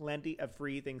 there are plenty of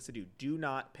free things to do. Do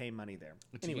not pay money there.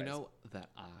 Do you know that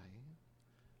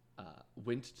I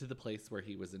went to the place where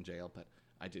he was in jail, but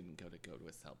I didn't go to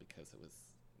his cell because it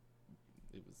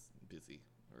was busy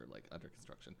or like under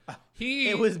construction. He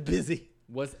it was busy.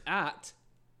 was at.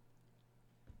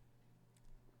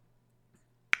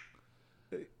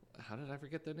 How did I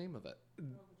forget the name of it?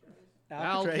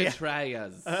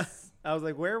 Alcatraz. Alcatraz. I was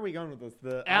like, where are we going with this?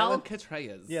 The island?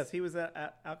 Alcatraz. Yes, he was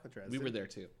at Alcatraz. We were there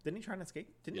too. Didn't he try and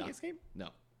escape? Didn't Yeah. he escape? No,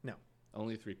 No,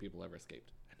 only 3 people ever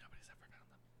escaped, and nobody's ever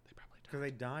found them. They probably died. because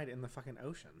they died in the fucking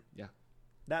ocean. Yeah.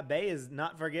 That bay is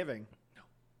not forgiving. No,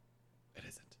 it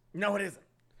isn't. No, it isn't.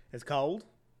 It's cold.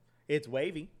 It's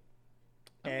wavy.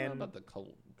 I don't know And about the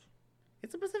cold.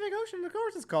 it's the Pacific Ocean. Of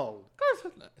course it's cold. Of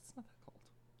course, it's not that cold.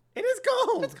 It is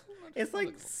cold. It's cold. It's not like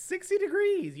that cold. 60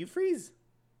 degrees. You freeze.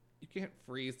 You can't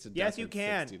freeze to death. Yes, you at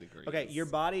can. 60 degrees. Okay, your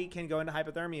body can go into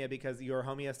hypothermia because your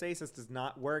homeostasis does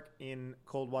not work in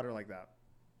cold water like that.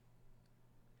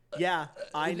 Yeah,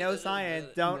 I know science.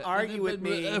 Don't argue with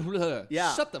me.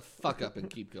 Yeah. Shut the fuck up and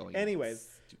keep going. Anyways,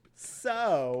 Stupid.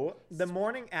 so the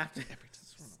morning after Every time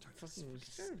you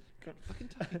start fucking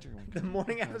talking to her. the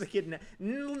morning after the kidnap,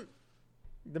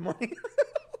 the morning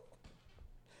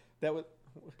that was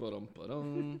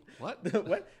What?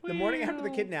 what? The morning after the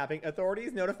kidnapping,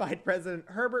 authorities notified President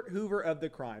Herbert Hoover of the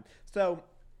crime. So,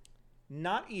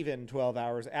 not even 12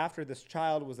 hours after this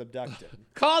child was abducted.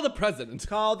 Call the president.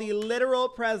 Call the literal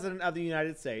president of the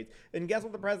United States. And guess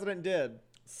what the president did?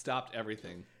 Stopped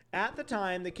everything. At the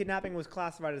time, the kidnapping was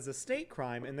classified as a state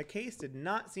crime, and the case did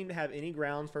not seem to have any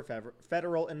grounds for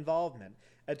federal involvement.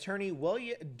 Attorney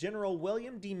General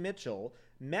William D. Mitchell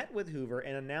met with Hoover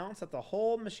and announced that the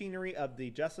whole machinery of the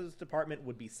Justice Department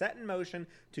would be set in motion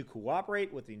to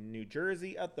cooperate with the New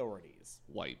Jersey authorities.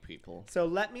 White people. So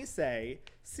let me say,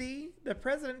 see, the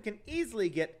president can easily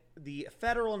get the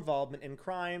federal involvement in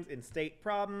crimes and state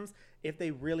problems if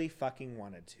they really fucking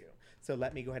wanted to. So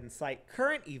let me go ahead and cite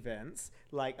current events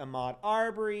like Ahmaud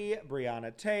Arbery,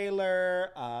 Breonna Taylor,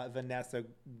 Vanessa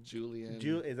Julian.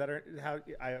 Is that her? How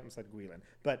I almost said Guilin,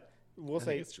 but we'll I say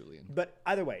think it's Julian. But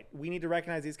either way, we need to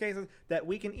recognize these cases that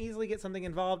we can easily get something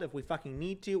involved if we fucking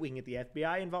need to. We can get the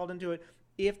FBI involved into it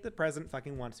if the president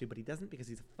fucking wants to, but he doesn't because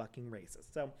he's a fucking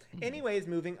racist. So, anyways,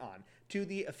 moving on to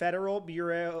the Federal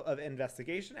Bureau of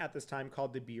Investigation, at this time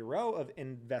called the Bureau of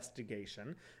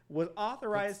Investigation, was What's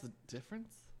authorized the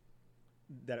difference?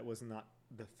 that it was not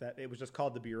the Fed. It was just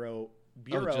called the Bureau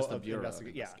just the of Bureau of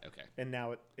Investigation. Yeah. Investi- okay. And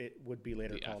now it would be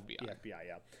later The called FBI. the FBI.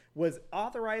 Yeah. Was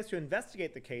authorized to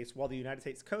investigate the case while the United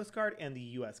States Coast Guard and the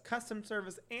U.S. Customs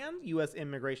Service and U.S.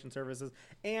 Immigration Services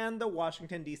and the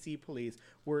Washington, D.C. police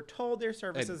were told their And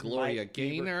services Gloria might be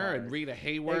Gaynor required. and Rita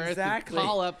Hayworth. Exactly. And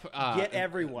call up. Get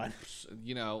everyone.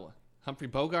 Humphrey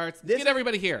Bogarts. This Get is-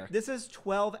 everybody here. This is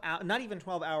 12 hours, not even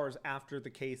 12 hours after the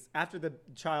case, after the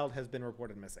child has been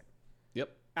reported missing. Yep.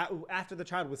 After the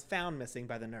child was found missing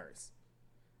by the nurse.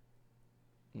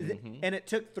 Mhm. And it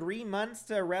took 3 months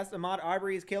to arrest Ahmaud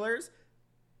Arbery's killers?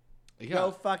 Yeah.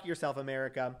 Go fuck yourself,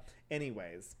 America.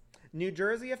 Anyways, New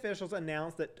Jersey officials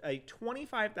announced that a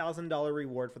 $25,000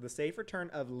 reward for the safe return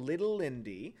of little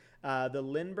Lindy. The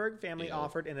Lindbergh family Ew.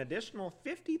 offered an additional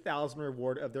 $50,000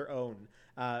 reward of their own.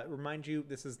 Remind you,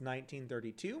 this is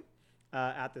 1932.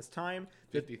 At this time,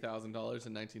 $50,000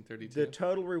 in 1932. the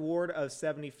total reward of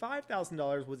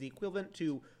 $75,000 was equivalent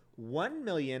to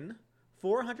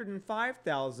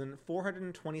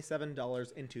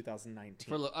 $1,405,427 in 2019.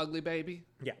 For a little ugly baby.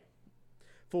 Yeah,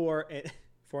 for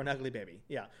an ugly baby.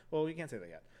 Yeah. Well, we can't say that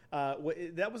yet.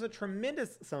 That was a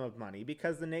tremendous sum of money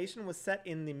because the nation was set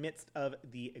in the midst of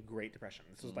the Great Depression.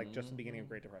 This was like just the beginning of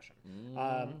Great Depression.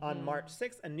 On March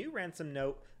 6th, a new ransom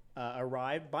note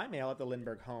arrived by mail at the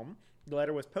Lindbergh home. The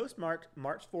letter was postmarked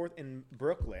March 4th in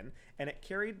Brooklyn, and it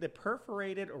carried the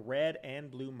perforated red and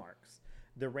blue marks.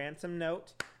 The ransom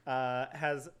note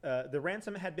the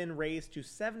ransom had been raised to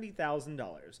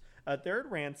 $70,000. A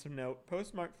third ransom note,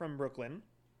 postmarked from Brooklyn,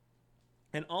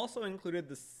 and also included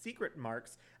the secret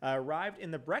marks, arrived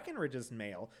in the Breckenridge's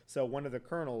mail. So one of the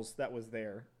colonels that was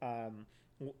there. I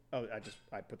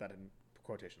put that in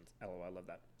quotations. LOL, I love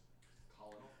that.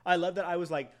 I love that. I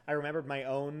was like, I remembered my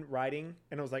own writing,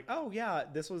 and I was like, oh yeah,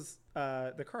 this was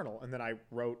the colonel, and then I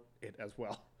wrote it as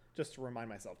well, just to remind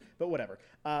myself. But whatever.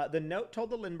 The note told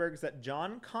the Lindberghs that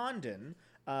John Condon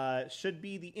should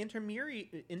be the intermediary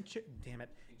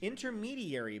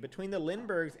between the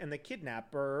Lindberghs and the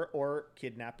kidnapper or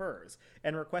kidnappers,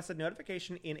 and requested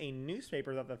notification in a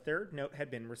newspaper that the third note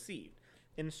had been received.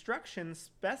 Instructions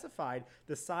specified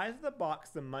the size of the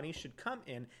box the money should come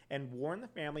in and warned the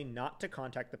family not to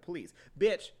contact the police.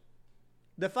 Bitch,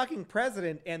 the fucking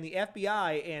president and the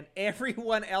FBI and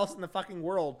everyone else in the fucking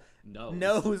world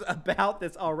knows about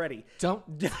this already.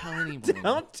 Don't tell anyone.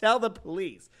 Don't tell the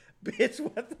police. Bitch,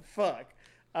 what the fuck?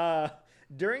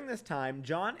 During this time,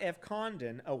 John F.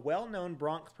 Condon, a well-known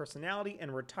Bronx personality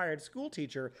and retired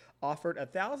schoolteacher, offered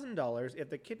 $1,000 if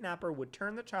the kidnapper would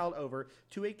turn the child over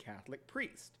to a Catholic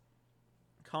priest.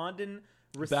 Condon...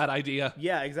 Bad idea.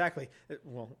 Yeah, exactly.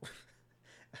 Well,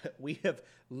 we have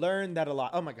learned that a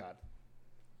lot. Oh, my God.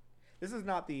 This is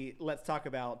not the Let's Talk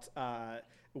About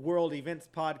World Events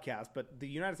podcast, but the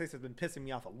United States has been pissing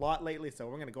me off a lot lately, so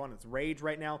we're going to go on its rage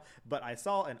right now. But I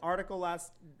saw an article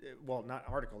not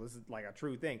article, this is like a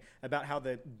true thing, about how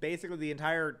basically the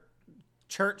entire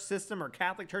church system or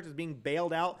Catholic church is being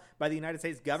bailed out by the United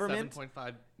States government.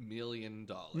 $7.5 million.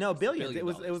 No, billions. It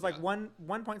was like yeah. one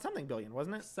point something billion,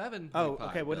 wasn't it? 7. Oh,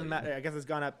 okay. What doesn't matter? I guess it's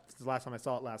gone up since the last time I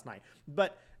saw it last night.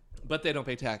 But they don't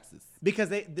pay taxes. because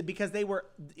they were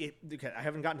I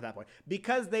haven't gotten to that point.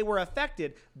 Because they were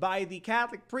affected by the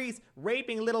Catholic priests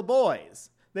raping little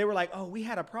boys. They were like, "Oh, we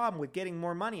had a problem with getting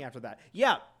more money after that."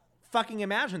 Yeah, fucking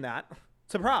imagine that.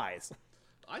 Surprise.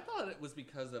 I thought it was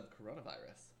because of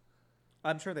coronavirus.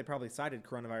 I'm sure they probably cited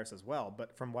coronavirus as well,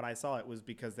 but from what I saw, it was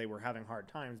because they were having hard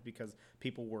times because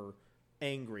people were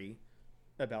angry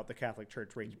about the Catholic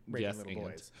Church raping Yes, little and.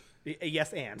 boys.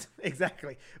 Yes, and.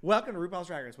 Exactly. Welcome to RuPaul's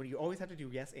Drag Race, when you always have to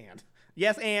do yes, and.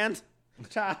 Yes, and.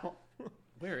 Ciao.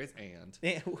 Where is and?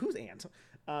 Who's and?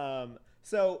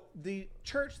 So the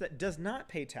church that does not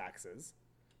pay taxes,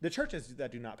 the churches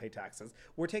that do not pay taxes,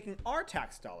 we're taking our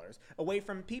tax dollars away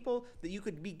from people that you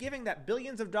could be giving that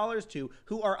billions of dollars to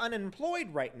who are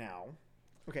unemployed right now.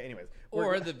 Okay, anyways.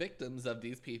 Or the victims of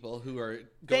these people who are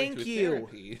going through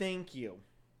therapy. Thank you.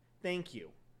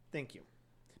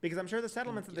 Because I'm sure the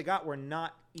settlements that they got were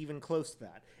not even close to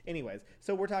that. Anyways,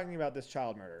 so we're talking about this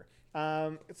child murder.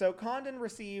 So Condon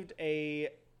received a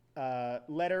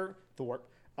letter,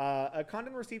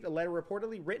 Condon received a letter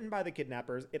reportedly written by the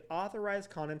kidnappers. It authorized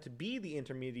Condon to be the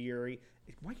intermediary.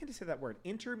 Why can't I say that word?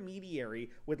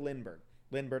 Intermediary with Lindbergh.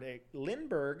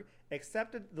 Lindbergh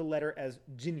accepted the letter as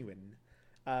genuine.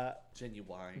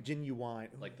 Genuine. Genuine.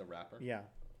 Like the rapper? Yeah.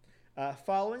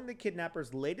 Following the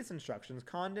kidnapper's latest instructions,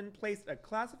 Condon placed a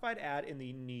classified ad in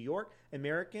the New York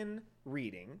American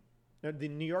reading,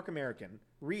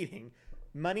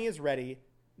 "Money is ready,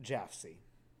 Jaffsy."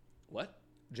 What?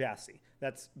 Jaffsy.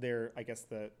 That's their, I guess,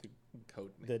 the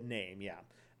Code name. the name, yeah.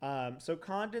 So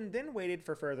Condon then waited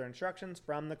for further instructions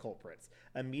from the culprits.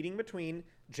 A meeting between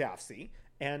Jaffsy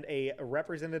and a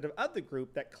representative of the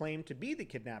group that claimed to be the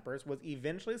kidnappers was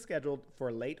eventually scheduled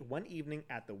for late one evening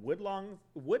at the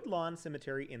Woodlawn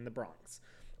Cemetery in the Bronx.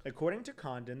 According to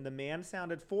Condon, the man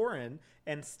sounded foreign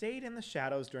and stayed in the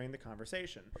shadows during the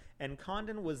conversation, and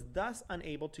Condon was thus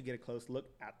unable to get a close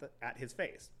look at his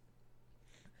face.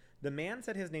 The man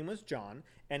said his name was John,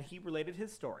 and he related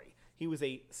his story. He was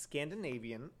a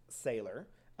Scandinavian sailor,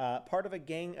 part of a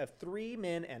gang of 3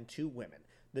 men and 2 women.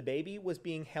 The baby was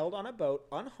being held on a boat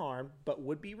unharmed, but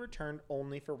would be returned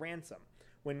only for ransom.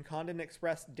 When Condon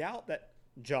expressed doubt that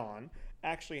John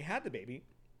actually had the baby,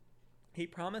 he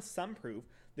promised some proof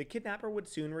the kidnapper would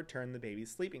soon return the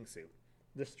baby's sleeping suit.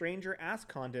 The stranger asked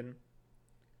Condon,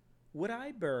 "Would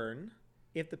I burn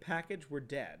if the package were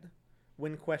dead?"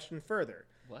 When questioned further,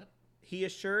 What? he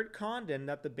assured Condon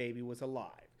that the baby was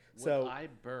alive. Would I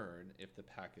burn if the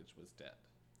package was dead?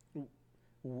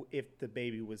 If the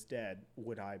baby was dead,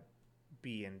 would I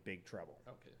be in big trouble?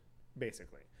 Okay.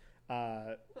 Basically.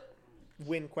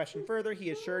 When questioned further,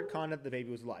 he assured Condon that the baby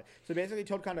was alive. So basically he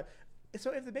told Condon,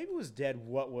 so if the baby was dead,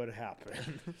 what would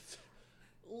happen?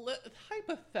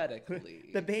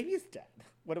 Hypothetically. The baby's dead.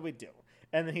 What do we do?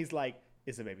 And then he's like,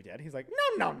 is the baby dead? He's like,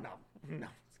 no,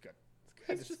 it's good.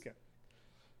 It's good.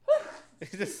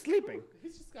 He's just sleeping.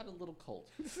 He's just got a little cold.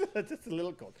 Just a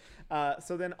little cold.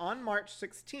 So then on March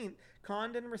 16th,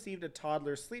 Condon received a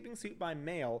toddler's sleeping suit by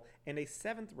mail and a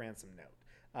 7th ransom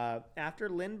note. After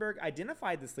Lindbergh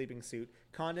identified the sleeping suit,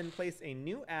 Condon placed a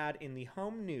new ad in the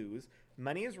Home News: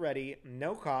 "Money is ready,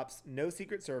 no cops, no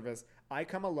Secret Service, I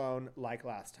come alone like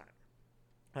last time."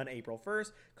 On April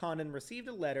 1st, Condon received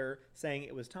a letter saying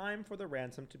it was time for the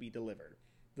ransom to be delivered.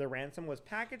 The ransom was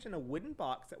packaged in a wooden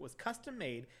box that was custom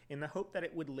made in the hope that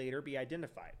it would later be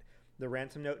identified. The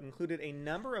ransom note included a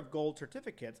number of gold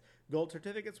certificates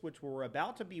which were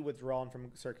about to be withdrawn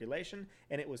from circulation,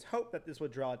 and it was hoped that this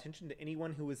would draw attention to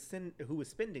anyone who was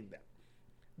spending them.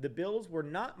 The bills were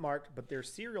not marked, but their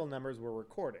serial numbers were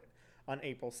recorded. On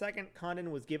April 2nd,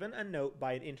 Condon was given a note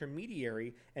by an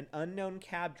intermediary, an unknown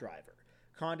cab driver.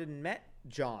 Condon met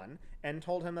John and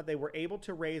told him that they were able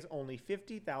to raise only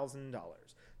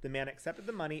 $50,000. The man accepted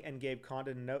the money and gave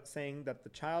Condon a note saying that the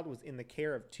child was in the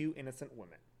care of 2 innocent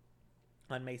women.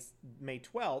 On May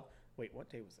 12th, wait, what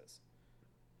day was this?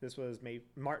 This was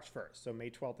March 1st, so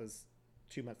May 12th is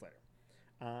 2 months later.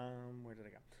 Where did I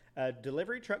go? A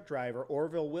delivery truck driver,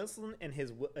 Orville Wilson, and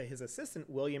his assistant,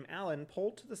 William Allen,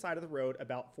 pulled to the side of the road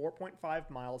about 4.5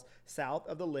 miles south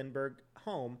of the Lindbergh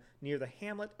home near the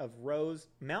hamlet of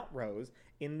Mount Rose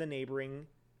in the neighboring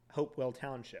Hopewell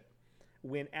Township.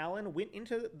 When Allen went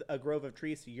into a grove of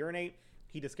trees to urinate,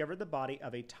 he discovered the body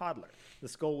of a toddler. The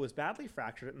skull was badly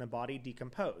fractured and the body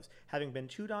decomposed. Having been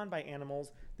chewed on by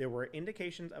animals, there were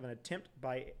indications of an attempt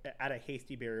at a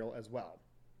hasty burial as well.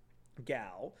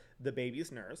 Gal, the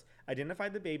baby's nurse,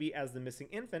 identified the baby as the missing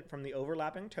infant from the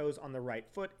overlapping toes on the right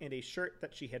foot and a shirt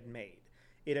that she had made.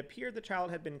 It appeared the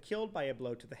child had been killed by a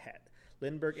blow to the head.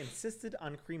 Lindbergh insisted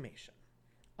on cremation.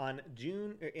 Cremation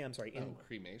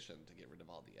to get rid of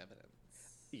all the evidence.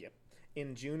 Yep.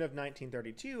 In June of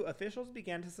 1932, officials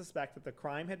began to suspect that the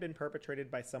crime had been perpetrated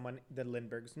by someone the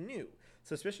Lindberghs knew.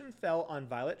 Suspicion fell on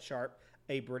Violet Sharp,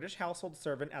 a British household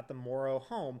servant at the Morrow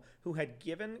home, who had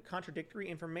given contradictory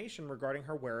information regarding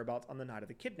her whereabouts on the night of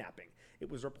the kidnapping. It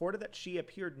was reported that she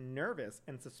appeared nervous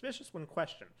and suspicious when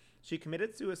questioned. She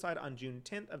committed suicide on June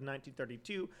 10th of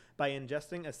 1932 by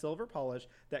ingesting a silver polish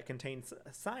that contained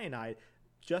cyanide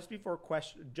just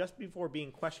before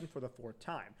being questioned for the 4th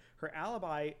time. Her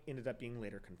alibi ended up being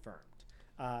later confirmed.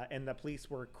 And the police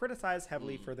were criticized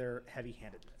heavily for their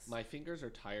heavy-handedness. My fingers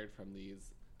are tired from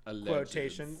these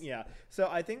quotation. Yeah. So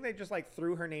I think they just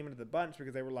threw her name into the bunch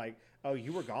because they were like, oh,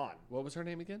 you were gone. What was her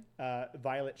name again?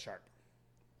 Violet Sharp.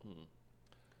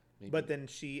 Maybe. But then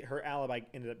her alibi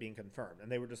ended up being confirmed.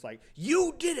 And they were just like,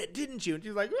 you did it, didn't you? And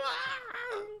she's like,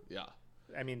 ah! Yeah.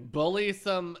 I mean, bully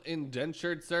some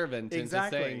indentured servant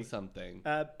exactly. into saying something.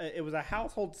 It was a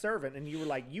household servant, and you were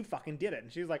like, you fucking did it. And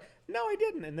she was like, no, I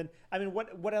didn't. And then, I mean,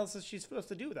 what else is she supposed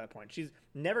to do at that point? She's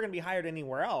never going to be hired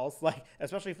anywhere else,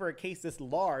 especially for a case this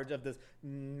large of this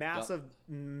massive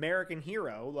American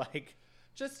hero.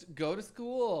 Just go to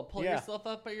school. Pull yourself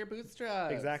up by your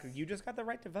bootstraps. Exactly. You just got the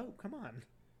right to vote. Come on.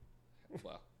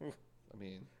 Well, I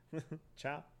mean,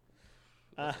 Chop.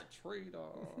 That's a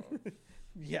trade-off.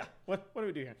 Yeah. What do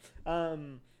we do here?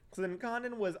 So then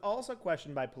Condon was also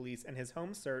questioned by police and his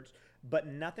home searched, but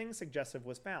nothing suggestive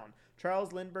was found.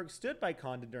 Charles Lindbergh stood by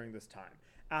Condon during this time.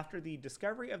 After the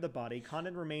discovery of the body,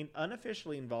 Condon remained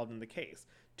unofficially involved in the case.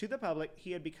 To the public,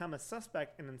 he had become a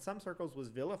suspect and in some circles was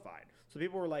vilified. So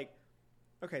people were like,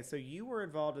 okay, so you were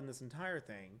involved in this entire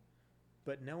thing,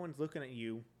 but no one's looking at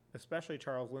you, especially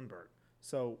Charles Lindbergh.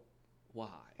 So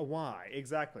why?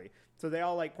 Exactly. So they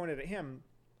all like pointed at him.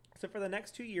 So for the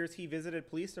next 2 years, he visited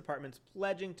police departments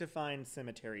pledging to find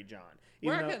Cemetery John.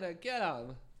 We're gonna get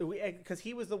him. Because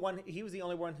he was the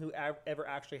only one who ever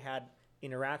actually had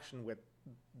interaction with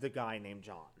the guy named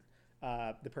John,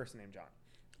 the person named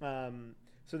John.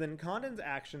 So then Condon's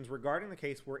actions regarding the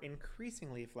case were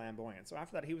increasingly flamboyant. So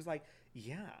after that, he was like,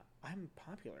 yeah, I'm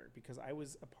popular because I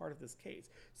was a part of this case.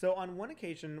 So on one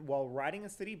occasion, while riding a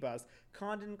city bus,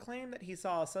 Condon claimed that he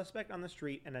saw a suspect on the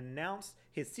street and announced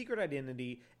his secret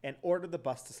identity and ordered the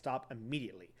bus to stop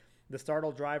immediately. The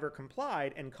startled driver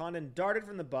complied, and Condon darted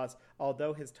from the bus,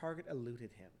 although his target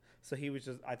eluded him. So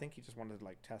I think he just wanted to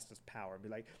like test his power and be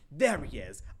like, there he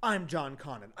is. I'm John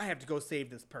Condon. I have to go save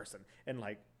this person. And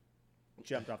like,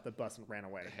 jumped off the bus and ran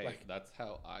away. Hey, like, that's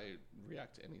how I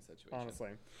react to any situation. honestly.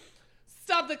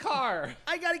 Stop the car!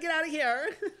 I gotta get out of here.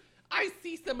 I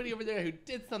see somebody over there who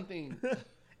did something.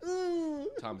 Ooh.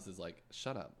 Thomas is like,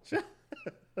 shut up.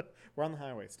 We're on the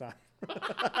highway. Stop.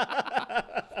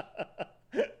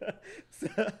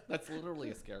 That's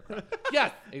literally a scarecrow.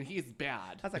 Yes, and he's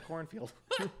bad. That's a cornfield.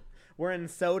 We're in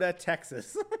Soda,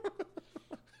 Texas.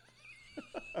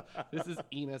 This is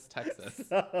Enos, Texas.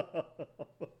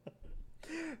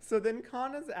 So then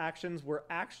Condon's actions were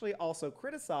actually also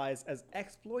criticized as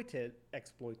exploitative.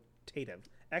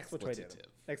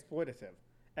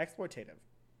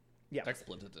 Yeah.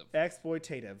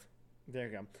 Exploitative. There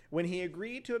you go. When he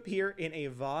agreed to appear in a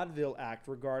vaudeville act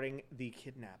regarding the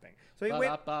kidnapping. So he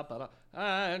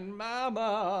And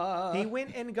mama. he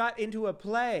went and got into a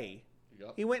play.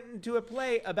 Yep. He went into a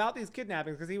play about these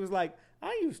kidnappings because he was like,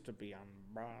 I used to be on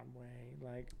Broadway.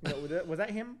 Like, no, was that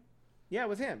him? Yeah, it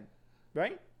was him.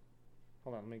 Right?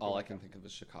 Hold on. Let me All I can think of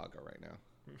is Chicago right now.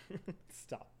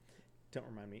 Stop. Don't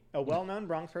remind me. A well-known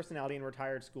Bronx personality and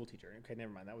retired school teacher. Okay,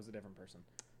 never mind. That was a different person.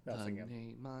 The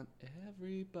name on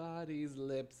everybody's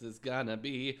lips is gonna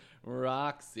be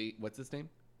Roxy. What's his name?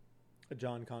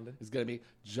 John Condon. It's gonna be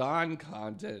John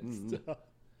Condon.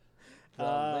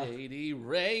 The lady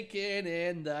raking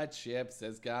in the chips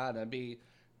is gonna be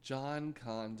John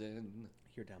Condon.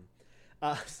 You're dumb.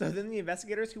 So then the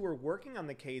investigators who were working on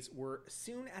the case were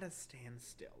soon at a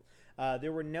standstill.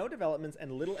 There were no developments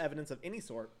and little evidence of any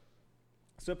sort.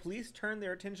 So police turned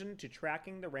their attention to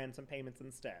tracking the ransom payments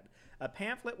instead. A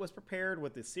pamphlet was prepared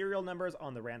with the serial numbers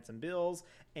on the ransom bills,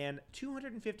 and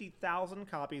 250,000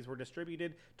 copies were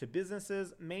distributed to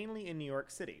businesses, mainly in New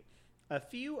York City. A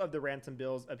few of the ransom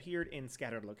bills appeared in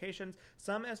scattered locations,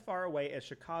 some as far away as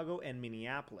Chicago and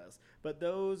Minneapolis, but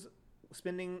those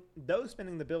spending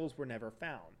the bills were never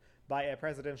found. By a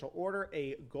presidential order,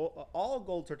 all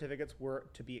gold certificates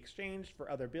were to be exchanged for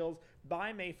other bills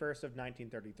by May 1st of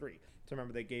 1933. So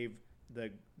remember, they gave the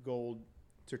gold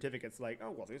certificates like, oh,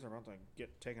 well, these are about to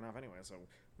get taken off anyway, so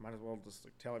might as well just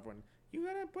tell everyone, you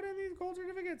gotta put in these gold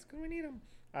certificates because we need them.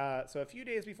 So a few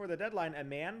days before the deadline, a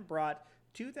man brought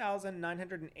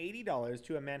 $2,980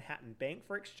 to a Manhattan bank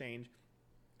for exchange.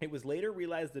 It was later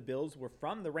realized the bills were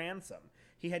from the ransom.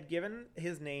 He had given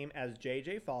his name as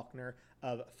J.J. Faulkner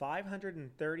of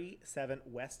 537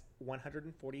 West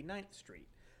 149th Street.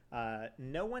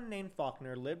 No one named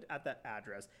Faulkner lived at that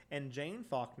address, and Jane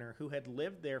Faulkner, who had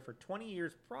lived there for 20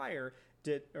 years prior,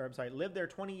 lived there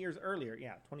 20 years earlier,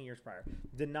 20 years prior,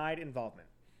 denied involvement.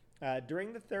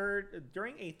 During a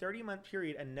 30-month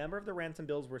period, a number of the ransom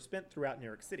bills were spent throughout New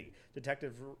York City.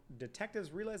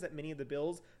 Detectives realized that many of the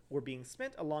bills were being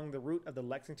spent along the route of the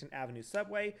Lexington Avenue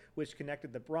subway, which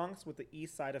connected the Bronx with the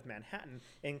east side of Manhattan,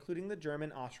 including the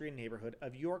German-Austrian neighborhood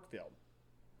of Yorkville.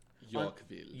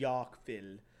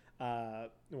 Yorkville.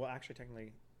 Well, actually,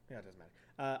 technically, yeah, it doesn't matter.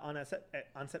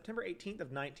 On September 18th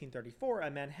of 1934, a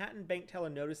Manhattan bank teller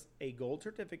noticed a gold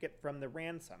certificate from the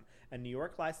ransom. A New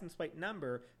York license plate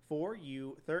number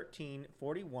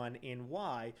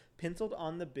 4U1341NY penciled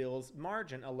on the bill's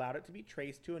margin allowed it to be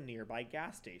traced to a nearby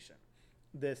gas station.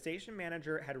 The station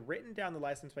manager had written down the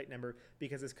license plate number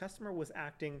because his customer was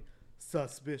acting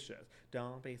suspicious.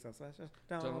 Don't be suspicious.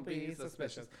 Don't be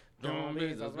suspicious. Don't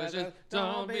be suspicious.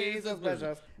 Don't be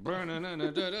suspicious.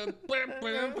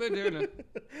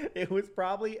 It was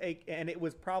probably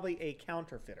a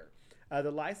counterfeiter.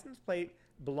 The license plate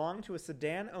belonged to a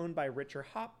sedan owned by Richard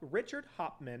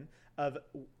Hopman of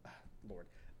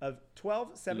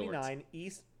 1279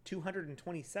 East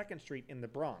 222nd Street in the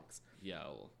Bronx.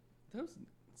 Yo, those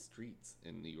streets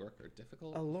in New York are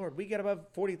difficult. Oh Lord, we get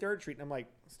above 43rd Street, and I'm like,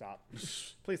 stop,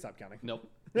 please stop counting. Nope.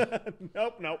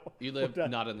 Nope. You live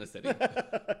not in the city.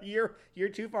 You're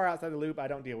too far outside the loop. I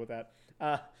don't deal with that.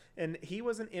 And he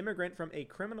was an immigrant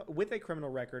with a criminal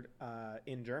record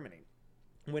in Germany.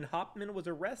 When Hopman was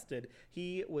arrested,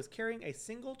 he was carrying a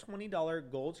single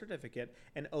 $20 gold certificate,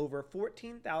 and over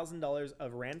 $14,000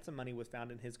 of ransom money was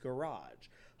found in his garage.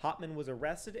 Hopman was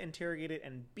arrested, interrogated,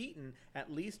 and beaten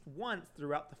at least once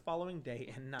throughout the following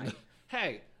day and night.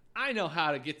 Hey, I know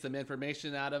how to get some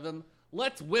information out of him.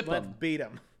 Let's whip Let's him. beat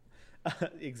him.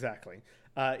 Exactly.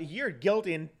 You're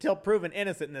guilty until proven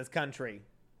innocent in this country,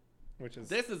 which is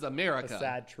This is a America.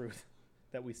 sad truth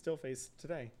that we still face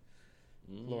today.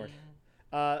 Lord.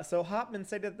 So Hopman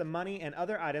said that the money and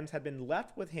other items had been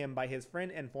left with him by his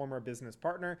friend and former business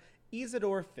partner,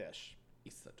 Isidore Fish.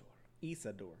 Isidore. It's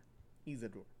a door.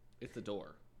 It's a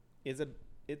door?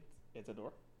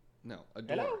 No, a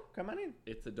door. Hello? Come on in.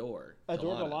 It's a door.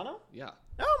 Adore Delano? Yeah.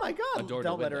 Oh my God! Adore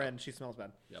Don't let her window. in. She smells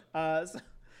bad. Yep.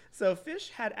 So Fish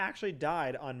had actually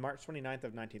died on March 29th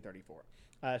of 1934,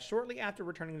 shortly after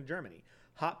returning to Germany.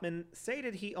 Hopman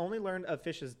stated he only learned of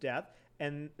Fish's death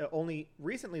and only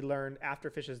recently learned after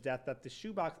Fish's death that the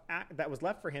shoebox that was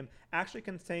left for him actually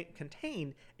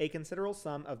contained a considerable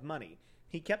sum of money.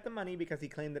 He kept the money because he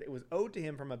claimed that it was owed to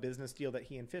him from a business deal that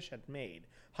he and Fish had made.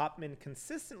 Hopman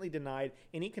consistently denied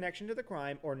any connection to the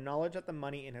crime or knowledge that the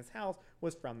money in his house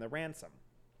was from the ransom.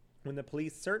 When the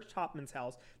police searched Hopman's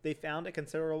house, they found a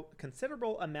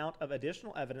considerable amount of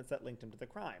additional evidence that linked him to the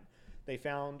crime. They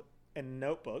found a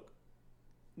notebook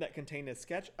that contained a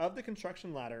sketch of the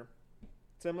construction ladder,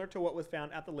 similar to what was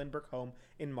found at the Lindbergh home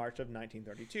in March of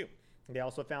 1932. They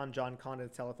also found John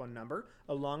Condon's telephone number,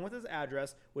 along with his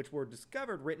address, which were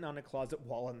discovered written on a closet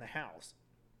wall in the house.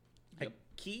 Yep.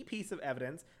 A key piece of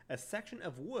evidence, a section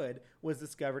of wood, was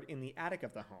discovered in the attic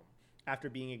of the home. After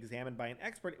being examined by an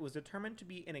expert, it was determined to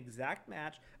be an exact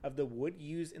match of the wood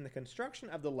used in the construction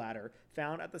of the ladder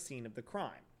found at the scene of the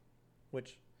crime,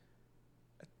 which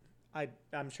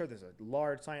I'm sure there's a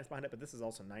large science behind it, but this is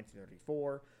also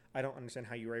 1934. I don't understand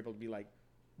how you were able to be like,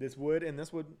 this wood and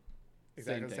this wood,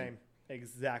 exactly the same.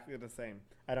 Exactly the same.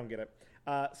 I don't get it.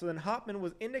 So then Hopman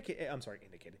was indicted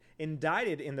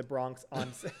in the Bronx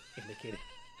on... indicated.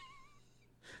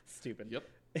 Stupid. Yep.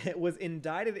 It was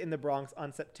indicted in the Bronx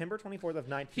on September 24th of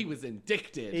 19... He was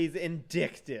indicted. He's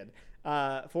indicted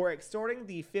for extorting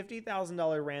the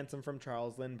 $50,000 ransom from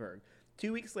Charles Lindbergh.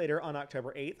 2 weeks later, on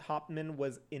October 8th, Hopman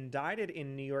was indicted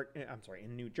in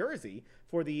New Jersey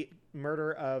for the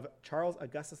murder of Charles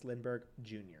Augustus Lindbergh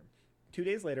Jr. 2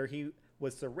 days later, he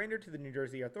was surrendered to the New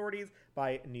Jersey authorities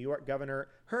by New York Governor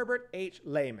Herbert H.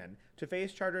 Lehman to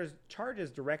face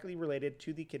charges directly related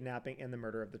to the kidnapping and the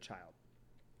murder of the child.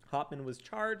 Hopman was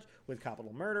charged with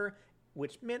capital murder,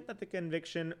 which meant that the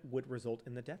conviction would result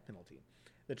in the death penalty.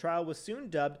 The trial was soon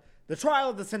dubbed the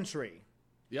trial of the century.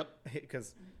 Yep.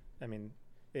 Because, I mean,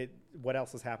 what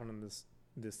else has happened in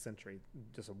this century?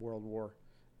 Just a world war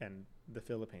and the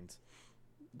Philippines.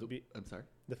 I'm sorry?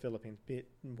 The Philippines.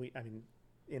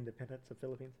 Independence of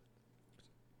Philippines.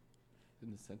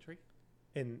 In this century?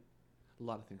 In A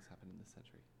lot of things happened in this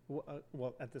century.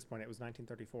 well, at this point, it was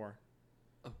 1934.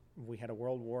 Oh. We had a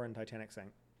world war and Titanic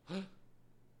sank.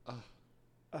 Oh.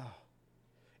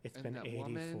 It's And been that 84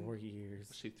 woman, years.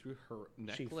 She threw her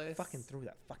She necklace. fucking threw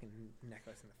that fucking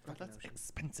necklace in the Oh, fucking that's ocean.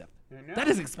 expensive. I know. That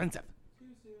is expensive. Too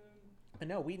soon. I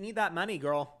know. We need that money,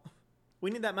 girl.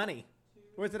 We need that money.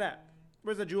 Where's it at?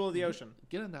 Where's the jewel of the ocean?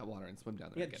 Get in that water and swim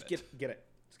down there Yeah, and just get it. get it.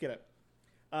 Just get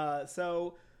it.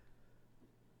 So,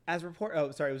 it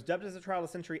was dubbed as the trial of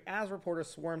the century as reporters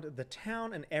swarmed the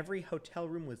town and every hotel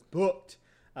room was booked.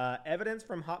 Evidence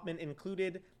from Hopman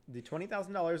included the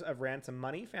 $20,000 of ransom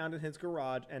money found in his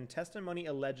garage and testimony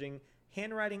alleging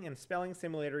handwriting and spelling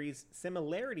similarities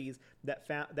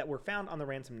that were found on the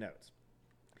ransom notes.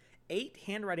 8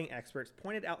 handwriting experts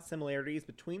pointed out similarities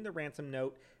between the ransom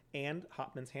note and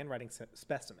Hopman's handwriting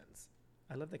specimens.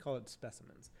 I love they call it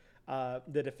specimens.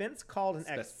 The defense called an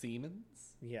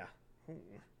Specimens? Yeah.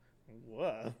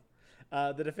 Whoa.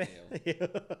 The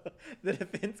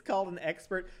defense called an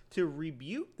expert to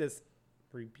rebuke this.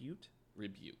 Rebuke?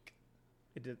 Rebuke.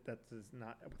 That is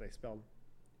not what they spelled.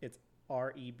 It's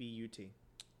REBUT.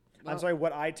 Well, I'm sorry,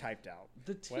 what I typed out.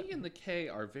 The T What? and the K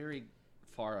are very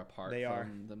far apart They from are.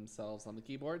 themselves on the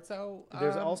keyboard. So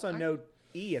There's also no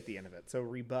E at the end of it, so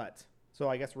rebut. So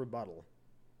I guess rebuttal.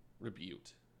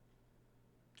 Rebute.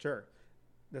 Sure.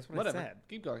 That's what Whatever. I said.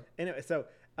 Keep going. Anyway, so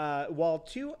while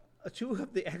two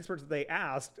of the experts they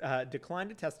asked declined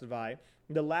to testify,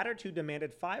 the latter two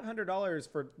demanded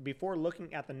 $500 before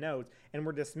looking at the notes and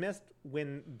were dismissed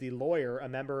when the lawyer,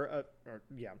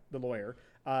 the lawyer,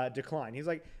 declined. He's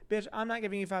like, "Bitch, I'm not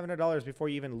giving you $500 before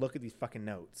you even look at these fucking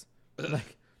notes."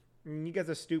 Like, you guys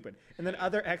are stupid. And then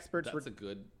other experts That's a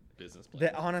good business plan.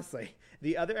 that honestly,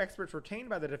 the other experts retained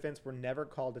by the defense were never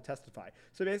called to testify.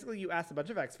 So basically, you asked a bunch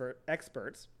of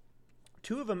experts.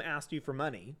 Two of them asked you for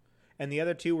money, and the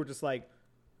other two were just like,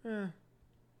 I'm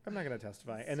not going to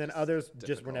testify. And then others just were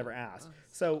difficult. never asked.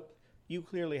 So you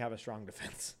clearly have a strong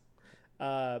defense.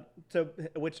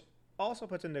 Which also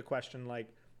puts into question, like,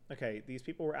 okay, these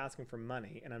people were asking for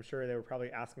money, and I'm sure they were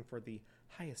probably asking for the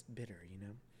highest bidder,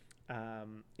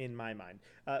 in my mind.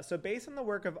 So based on the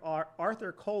work of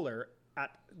Arthur Kohler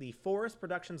at the Forest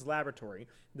Productions Laboratory,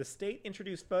 the state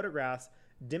introduced photographs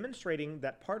demonstrating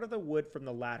that part of the wood from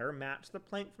the ladder matched the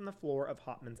plank from the floor of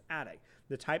Hopman's attic.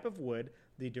 The type of wood,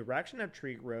 the direction of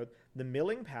tree growth, the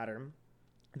milling pattern,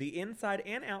 the inside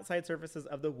and outside surfaces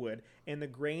of the wood, and the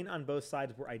grain on both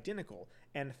sides were identical,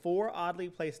 and 4 oddly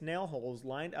placed nail holes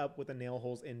lined up with the nail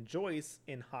holes in joists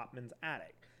in Hopman's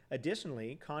attic.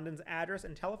 Additionally, Condon's address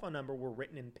and telephone number were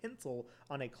written in pencil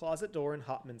on a closet door in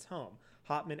Hopman's home.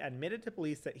 Hopman admitted to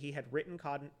police that he had written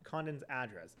Condon's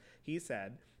address. He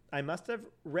said, "I must have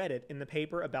read it in the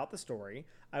paper about the story.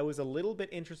 I was a little bit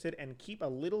interested and keep a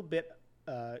little bit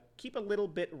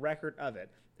record of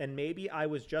it. And maybe I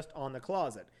was just on the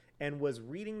closet and was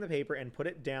reading the paper and put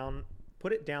it down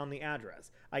the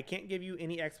address. I can't give you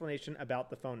any explanation about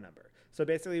the phone number." So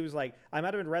basically he was like, I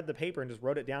might have read the paper and just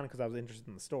wrote it down because I was interested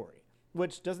in the story,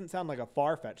 which doesn't sound like a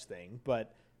far-fetched thing,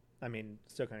 but I mean,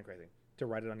 still kind of crazy to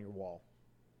write it on your wall.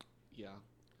 Yeah.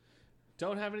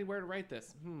 Don't have anywhere to write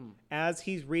this. As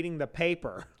he's reading the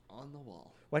paper. On the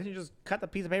wall. Why didn't you just cut the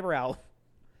piece of paper out?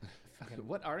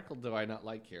 What article do I not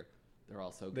like here? They're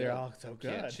all so good. They're all so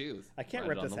good. Can't choose. I can't Write it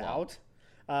rip on this the wall. out.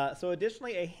 So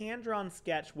additionally, a hand-drawn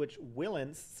sketch, which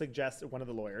Willens suggested, one of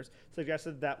the lawyers,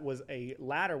 suggested that was a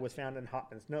ladder was found in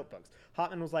Hopman's notebooks.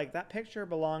 Hopman was like, that picture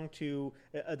belonged to,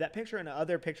 that picture and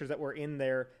other pictures that were in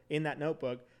that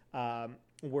notebook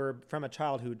were from a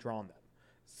child who had drawn them.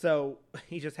 So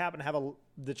he just happened to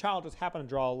the child just happened to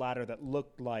draw a ladder that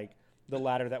looked like the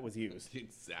ladder that was used. The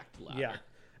exact ladder. Yeah.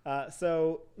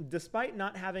 So despite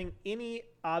not having any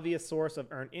obvious source of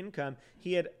earned income,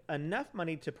 he had enough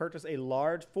money to purchase a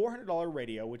large $400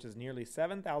 radio, which is nearly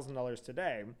 $7,000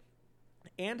 today,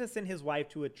 and to send his wife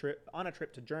on a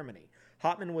trip to Germany.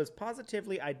 Hopman was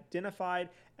positively identified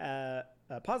as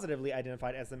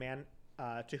the man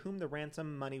to whom the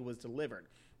ransom money was delivered.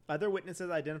 Other witnesses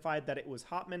identified that it was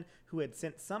Hopman who had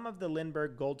sent some of the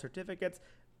Lindbergh gold certificates,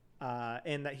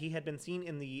 and that he had been seen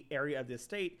in the area of the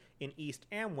estate in East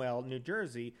Amwell, New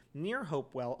Jersey, near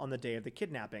Hopewell on the day of the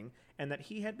kidnapping, and that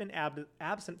he had been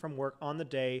absent from work on the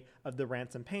day of the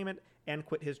ransom payment and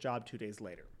quit his job 2 days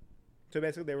later. So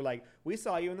basically they were like, we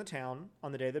saw you in the town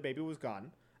on the day the baby was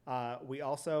gone. We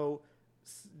also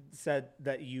said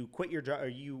that you quit your job, or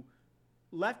you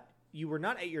were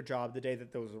not at your job the day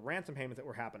that there was ransom payments that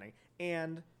were happening,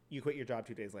 and you quit your job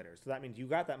 2 days later. So that means you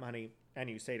got that money and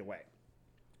you stayed away.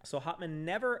 So Hopman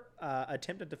never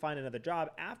attempted to find another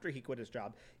job after he quit his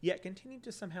job, yet continued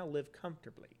to somehow live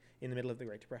comfortably in the middle of the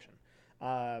Great Depression.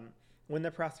 When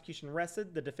the prosecution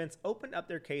rested, the defense opened up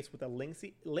their case with a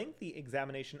lengthy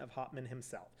examination of Hopman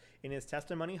himself. In his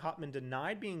testimony, Hopman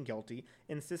denied being guilty,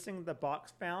 insisting that the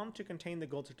box found to contain the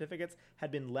gold certificates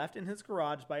had been left in his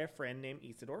garage by a friend named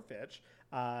Isidore Fitch,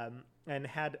 and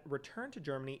had returned to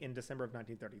Germany in December of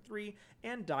 1933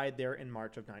 and died there in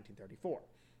March of 1934.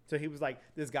 So he was like,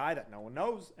 this guy that no one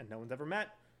knows and no one's ever met,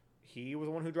 he was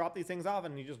the one who dropped these things off,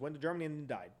 and he just went to Germany and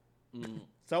died.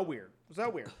 So weird.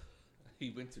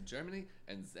 He went to Germany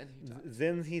and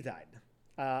then he died.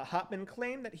 Hopman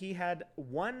claimed that he had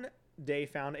one day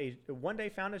found a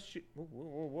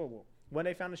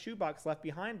shoebox left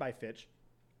behind by Fitch,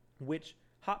 which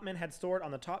Hopman had stored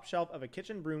on the top shelf of a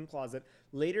kitchen broom closet,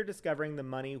 later discovering the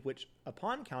money, which,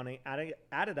 upon counting,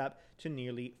 added up to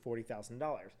nearly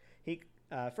 $40,000. He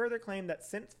further claimed that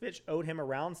since Fitch owed him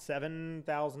around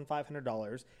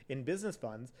 $7,500 in business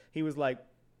funds, he was like,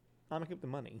 I'm going to keep the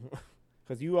money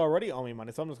because you already owe me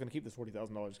money, so I'm just going to keep this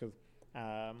 $40,000 because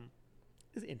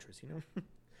it's interest,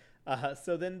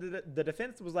 So then the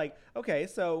defense was like, okay,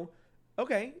 so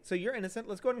you're innocent.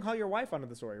 Let's go ahead and call your wife onto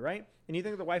the story, right? And you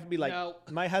think the wife would be like, No.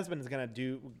 my husband is going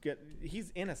to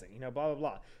he's innocent, blah, blah,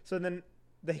 blah. So then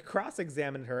they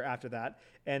cross-examined her after that,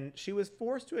 and she was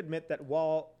forced to admit that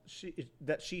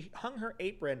she hung her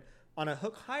apron on a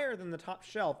hook higher than the top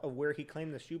shelf of where he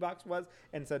claimed the shoebox was,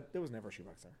 and said there was never a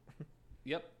shoebox there.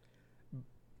 Yep.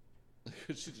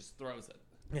 She just throws it.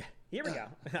 Yeah, here we go.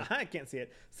 I can't see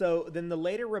it. So then the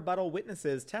later rebuttal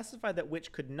witnesses testified that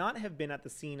Witch could not have been at the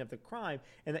scene of the crime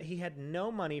and that he had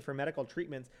no money for medical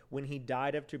treatments when he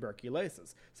died of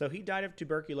tuberculosis. So he died of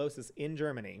tuberculosis in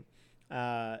Germany.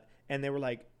 And they were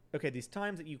like, okay, these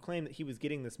times that you claim that he was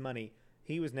getting this money,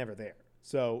 he was never there.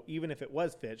 So even if it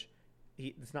was Fitch,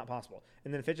 it's not possible.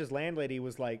 And then Fitch's landlady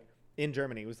was like, in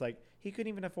Germany, was like, he couldn't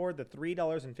even afford the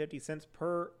 $3.50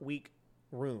 per week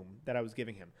room that I was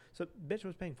giving him. So bitch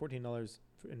was paying $14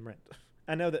 in rent.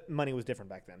 I know that money was different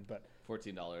back then, but $14,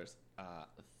 300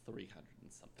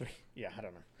 and something. yeah, I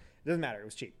don't know. It doesn't matter. It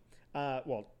was cheap.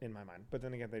 Well, in my mind. But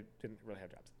then again, they didn't really have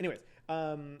jobs. Anyways,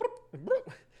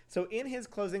 so in his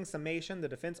closing summation, the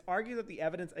defense argued that the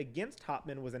evidence against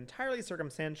Hopman was entirely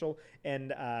circumstantial,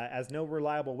 and as no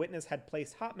reliable witness had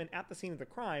placed Hopman at the scene of the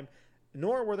crime,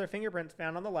 nor were there fingerprints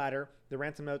found on the ladder, the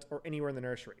ransom notes, or anywhere in the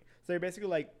nursery. So they're basically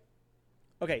like,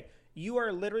 okay, you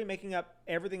are literally making up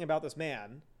everything about this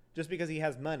man just because he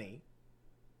has money,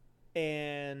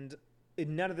 and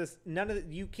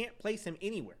you can't place him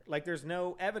anywhere. Like, there's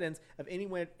no evidence of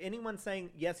anyone saying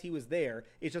yes, he was there.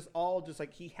 It's just all just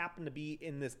like he happened to be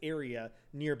in this area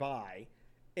nearby,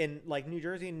 and like New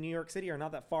Jersey and New York City are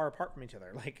not that far apart from each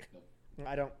other. Like,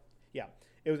 nope. Yeah,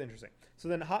 it was interesting. So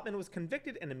then Hopman was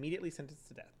convicted and immediately sentenced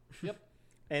to death. Yep.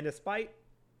 And despite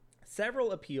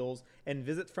several appeals and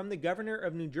visits from the governor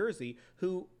of New Jersey,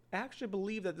 who actually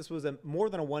believed that this was more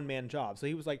than a one-man job. So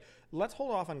he was like, let's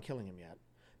hold off on killing him yet,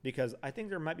 because I think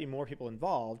there might be more people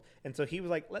involved. And so he was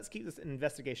like, let's keep this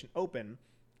investigation open.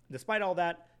 Despite all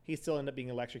that, he still ended up being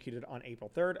electrocuted on April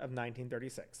 3rd of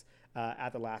 1936.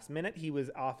 At the last minute, he was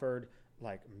offered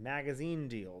like magazine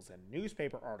deals and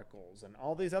newspaper articles and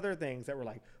all these other things that were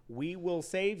like, we will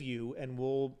save you and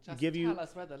we'll Just give you, tell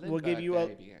us where the we'll give Lindbergh you a,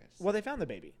 baby is. well, they found the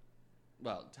baby.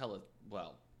 Well, tell us.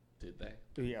 Well, did they?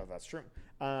 Yeah, that's true.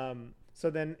 So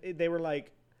then they were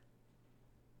like,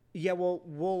 yeah, well,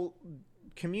 we'll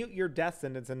commute your death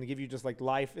sentence and give you just like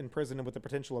life in prison with the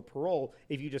potential of parole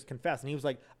if you just confess. And he was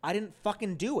like, I didn't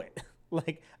fucking do it.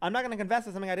 Like, I'm not going to confess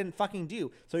to something I didn't fucking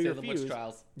do. So he Salem refused. witch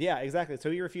trials. Yeah, exactly. So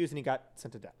he refused and he got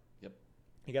sent to death. Yep.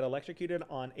 He got electrocuted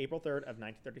on April 3rd of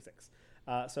 1936.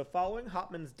 So following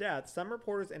Hopman's death, some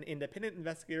reporters and independent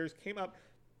investigators came up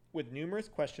with numerous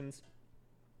questions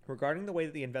regarding the way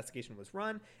that the investigation was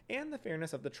run and the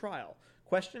fairness of the trial.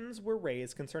 Questions were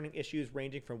raised concerning issues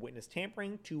ranging from witness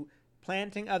tampering to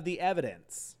planting of the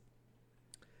evidence.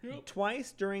 Yep.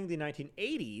 Twice during the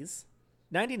 1980s,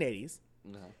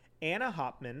 No. Anna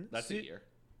Hopman... That's a year.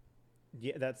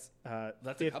 Yeah, that's a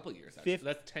couple years, actually.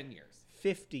 That's 10 years.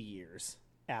 50 years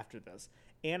after this.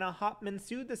 Anna Hopman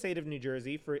sued the state of New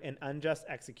Jersey for an unjust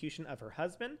execution of her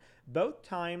husband. Both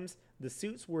times, the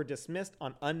suits were dismissed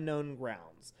on unknown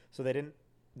grounds. So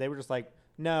they were just like,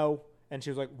 no. And she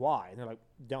was like, why? And they're like,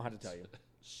 don't have to tell you.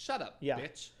 Shut up, Yeah.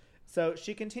 bitch. So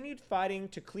she continued fighting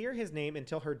to clear his name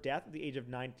until her death at the age of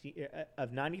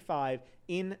 95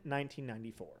 in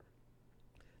 1994.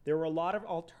 There were a lot of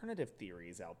alternative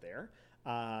theories out there,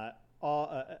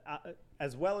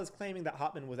 as well as claiming that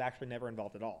Hopman was actually never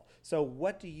involved at all. So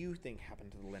what do you think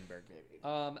happened to the Lindbergh baby?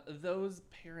 Those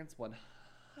parents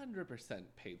 100%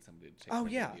 paid somebody to take Oh,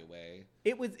 their yeah. baby away.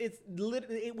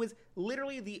 It was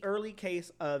literally the early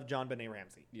case of John Benet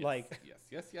Ramsey. Yes, Like,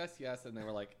 yes. And they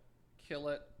were like, kill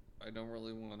it. I don't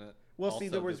really want it. well, Also, see,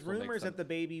 there was this will make rumors some- that the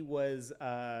baby was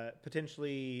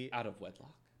potentially out of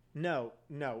wedlock. no,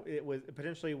 it was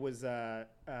potentially was had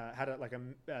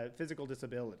a physical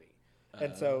disability,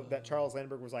 and so that Charles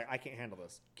Lindbergh was like, I can't handle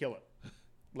this, kill it,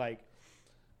 like,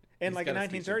 and He's like in got a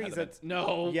speech 1930s, impediment. that's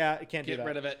No. yeah, it can't do Get that.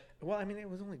 rid of it. Well, I mean, it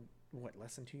was only what,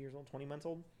 less than 2 years old, 20 months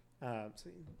old. So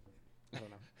I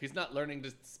don't know. He's not learning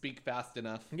to speak fast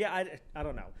enough. Yeah, I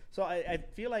don't know. So I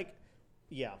feel like,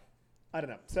 yeah, I don't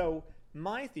know. So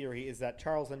my theory is that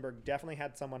Charles Lindbergh definitely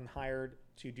had someone hired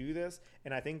to do this,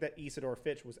 and I think that Isidore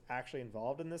Fitch was actually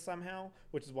involved in this somehow,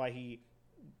 which is why he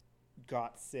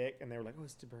got sick, and they were like, oh,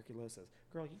 it's tuberculosis.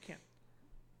 Girl,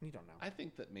 you don't know. I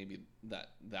think that maybe that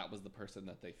was the person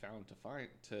that they found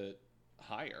to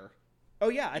hire. Oh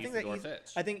yeah, I think Isidore that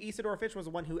Fitch. I think Isidore Fitch was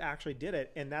the one who actually did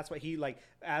it, and that's what he like.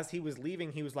 As he was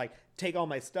leaving, he was like, "Take all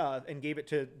my stuff," and gave it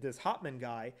to this Hopman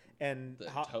guy, and That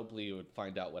hopefully would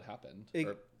find out what happened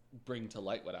or bring to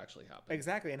light what actually happened.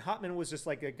 exactly. And Hopman was just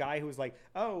like a guy who was like,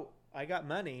 "Oh, I got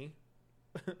money.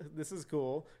 This is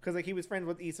cool," because like he was friends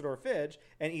with Isidore Fitch,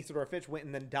 and Isidore Fitch went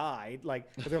and then died.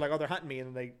 Like, 'cause they're like, "Oh, they're hunting me," and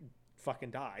then they fucking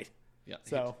died. Yeah.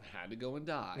 So he had to go and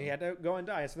die. he had to go and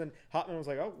die. So then Hopman was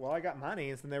like, "Oh, well, I got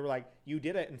money." And so they were like, "You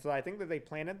did it." And so I think that they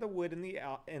planted the wood in the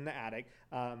attic.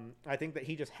 I think that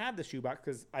he just had the shoebox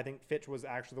because I think Fitch was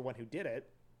actually the one who did it.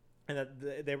 And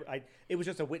that it was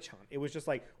just a witch hunt. It was just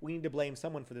like, we need to blame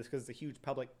someone for this because it's a huge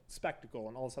public spectacle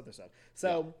and all this other stuff.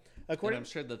 So, And according, I'm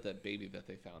sure that that baby that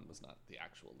they found was not the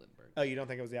actual Lindbergh. oh, you don't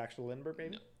think it was the actual Lindbergh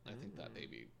baby? No, I think that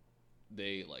baby,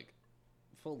 they like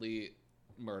fully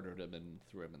murdered him and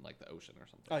threw him in like the ocean or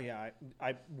something. Oh yeah,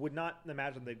 I would not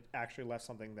imagine they actually left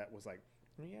something that was like,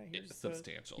 yeah, here's It's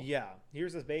substantial. Yeah,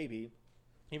 here's this baby,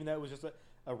 even though it was just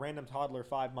a random toddler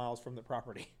 5 miles from the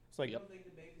property. It's like, You don't think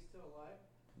the baby's still alive?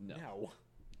 No.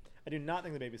 I do not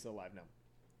think the baby's still alive. No.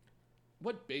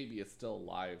 What baby is still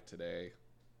alive today?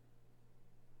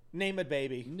 Name a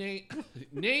baby.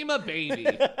 Name a baby.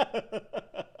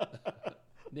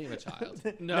 Name a child.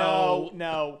 No.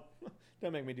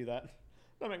 Don't make me do that.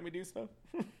 Don't make me do so.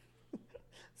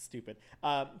 Stupid.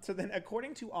 So then,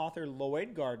 according to author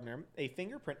Lloyd Gardner, a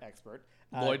fingerprint expert.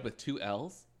 Lloyd with 2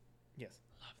 L's? Yes.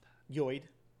 Love that. Lloyd.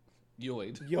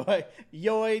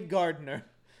 Lloyd Gardner.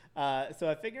 So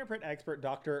a fingerprint expert,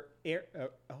 Dr.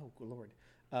 Oh, good Lord.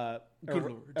 Good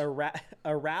Lord.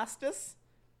 Erastus.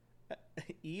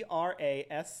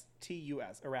 Erastus.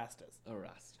 Erastus.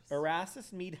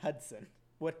 Erastus Mead Hudson.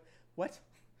 What? He's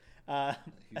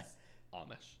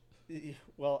Amish.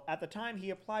 Well, at the time, he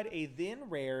applied a then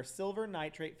rare silver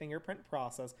nitrate fingerprint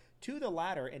process to the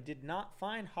ladder and did not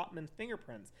find Hopman's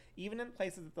fingerprints, even in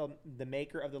places that the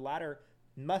maker of the ladder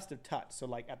must have touched, so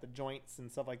like at the joints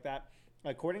and stuff like that.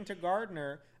 According to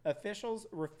Gardner, officials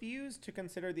refused to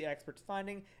consider the expert's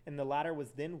finding, and the ladder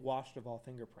was then washed of all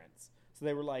fingerprints. So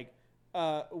they were like,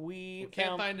 we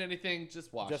can't find anything,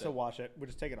 just wash just it. to wash it. We'll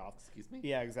just take it off. Excuse me?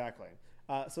 Yeah, exactly.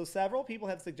 So several people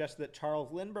have suggested that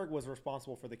Charles Lindbergh was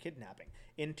responsible for the kidnapping.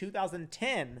 In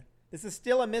 2010, this is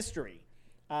still a mystery.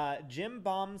 Jim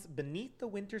Baum's Beneath the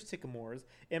Winter Sycamores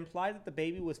implied that the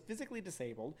baby was physically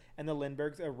disabled, and the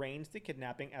Lindberghs arranged the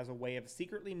kidnapping as a way of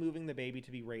secretly moving the baby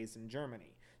to be raised in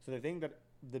Germany. So they think that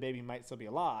the baby might still be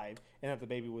alive, and that the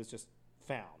baby was just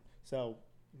found. So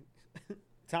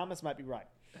Thomas might be right.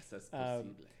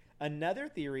 Another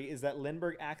theory is that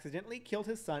Lindbergh accidentally killed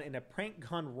his son in a prank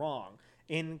gone wrong.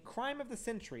 In Crime of the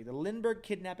Century, the Lindbergh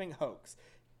kidnapping hoax,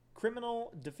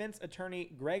 criminal defense attorney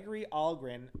Gregory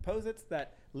Algren posits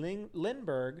that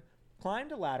Lindbergh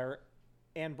climbed a ladder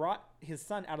and brought his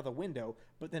son out of the window,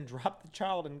 but then dropped the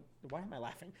child. And why am I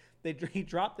laughing? He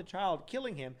dropped the child,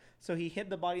 killing him. So he hid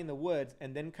the body in the woods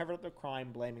and then covered up the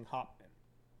crime, blaming Hopman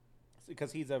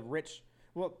because he's a rich.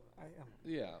 Well,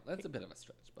 yeah, that's a bit of a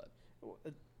stretch, but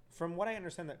from what I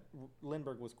understand, that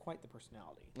Lindbergh was quite the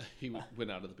personality. He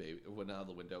went out of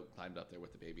the window, climbed up there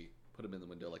with the baby, put him in the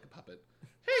window like a puppet.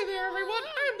 Hey there, everyone!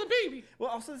 I'm the baby. Well,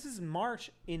 also this is March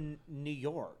in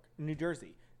New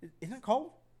Jersey. Isn't it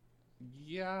cold?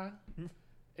 Yeah,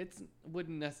 it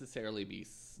wouldn't necessarily be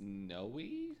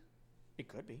snowy. It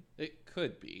could be. It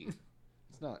could be.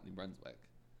 It's not New Brunswick.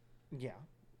 Yeah,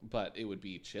 but it would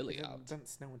be chilly out. It doesn't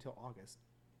snow until August.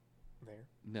 There.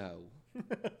 No.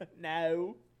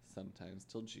 No. Sometimes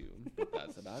till June, but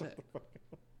that's about it.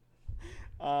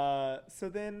 So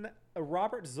then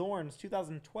Robert Zorn's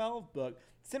 2012 book,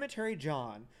 Cemetery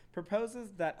John,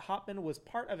 proposes that Hopman was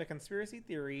part of a conspiracy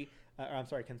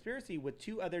with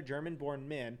 2 other German-born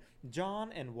men,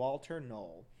 John and Walter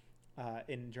Knoll.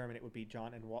 In German, it would be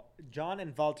John and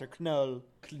Walter Knoll.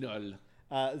 Knoll.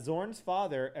 Zorn's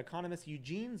father, economist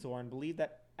Eugene Zorn, believed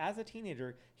that as a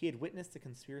teenager, he had witnessed the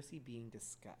conspiracy being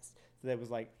discussed. So that was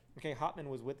like, okay, Hopman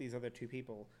was with these other 2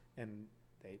 people, and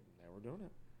they were doing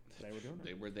it.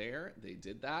 They were there, they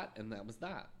did that, and that was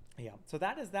that. Yeah. So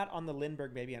that is that on the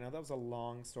Lindbergh baby. I know that was a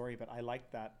long story, but I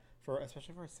liked that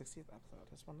especially for a 60th episode. I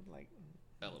just wanted to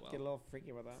LOL. get a little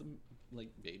freaky with that. Some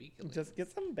baby killings. Just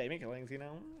get some baby killings,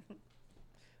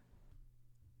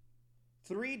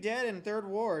 3 dead in 3rd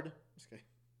Ward. Just kidding.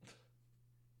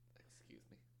 Excuse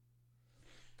me.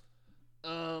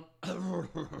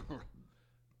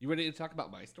 You ready to talk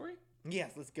about my story?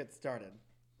 Yes, let's get started.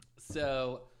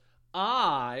 So,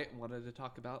 I wanted to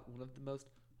talk about one of the most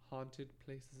haunted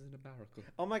places in America.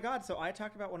 Oh my God. So I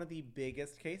talked about one of the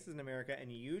biggest cases in America,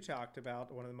 and you talked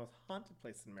about one of the most haunted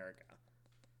places in America.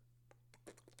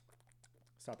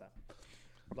 Stop that.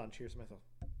 Hold on. Cheers to myself.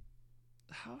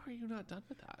 How are you not done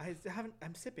with that?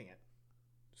 I'm sipping it.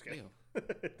 Just kidding. Ew.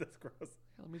 That's gross.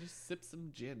 Hey, let me just sip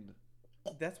some gin.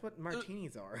 That's what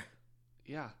martinis are.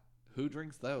 Yeah. Who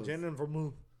drinks those? Gin and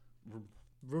vermouth.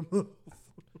 Vermouth.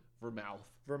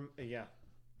 Yeah.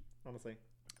 Honestly.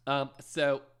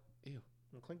 So, ew.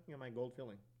 I'm clinking on my gold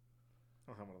filling.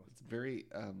 I don't have one of those. It's very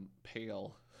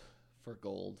pale for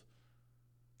gold.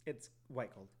 It's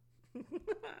white gold.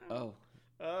 Oh,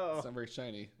 Oh. it's not very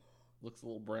shiny. Looks a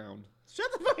little brown. Shut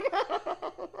the fuck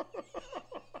up.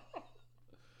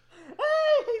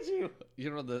 I hate you. You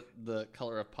know the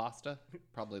color of pasta?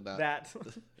 Probably that. That.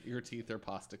 Your teeth are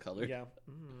pasta colored. Yeah.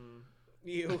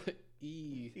 You.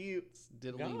 E. You.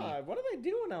 Diddly. God, what are they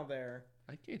doing out there?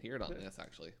 I can't hear it on this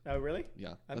actually. Oh, really?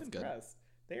 Yeah, I'm that's good. impressed.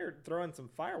 They are throwing some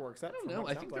fireworks up. I don't from know. what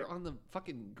I it think sounds they're on the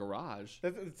fucking garage.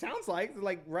 It sounds like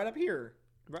right up here.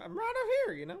 Right up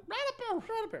here, you know? Right up here.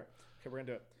 Right up here. Okay, we're going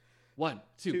to do it. 1,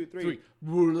 2, Two, 3. three.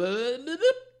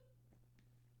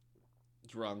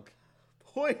 Drunk.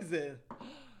 Poison.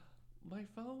 My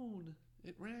phone.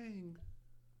 It rang.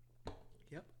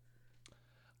 Yep.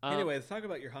 Um, Anyway, let's talk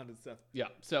about your haunted stuff. Yeah.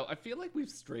 So I feel like we've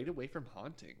strayed away from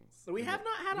hauntings. So we have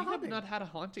not had a haunting. We have not had a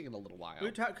haunting in a little while.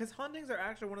 Because hauntings are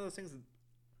actually one of those things that,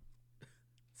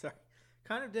 sorry,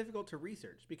 kind of difficult to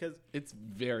research because It's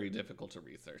very difficult to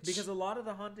research. a lot of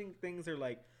the haunting things are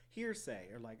like hearsay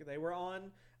or like they were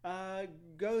on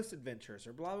ghost adventures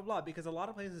or blah blah blah, because a lot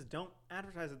of places don't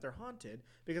advertise that they're haunted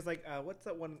because like what's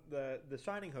that one, the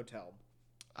Shining Hotel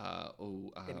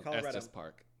in Colorado. Estes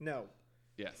Park. No,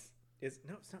 Yes. it's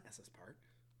not Estes Park.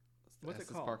 It's the What's it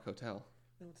Estes called? Park Hotel.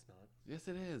 No, it's not. Yes,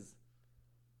 it is.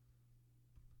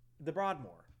 The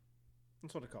Broadmoor.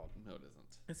 That's what it's called. No, it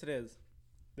isn't. Yes, it is.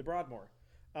 The Broadmoor.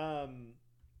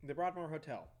 The Broadmoor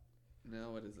Hotel.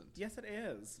 No, it isn't. Yes, it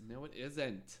is. No, it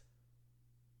isn't.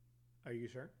 Are you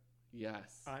sure?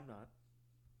 Yes. I'm not.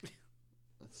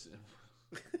 That's-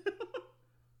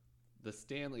 the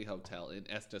Stanley Hotel in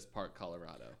Estes Park,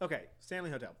 Colorado. Okay, Stanley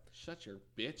Hotel. Shut your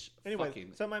bitch. Anyways,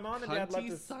 fucking so my mom and dad love cunty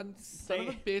to son stay.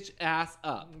 of a bitch ass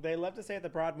up. They love to stay at the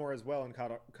Broadmoor as well in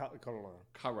Colorado. Colorado.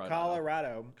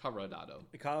 Colorado.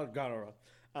 Colorado.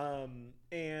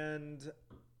 And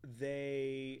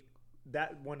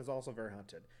that one is also very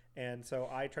haunted. And so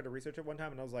I tried to research it one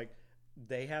time, and I was like,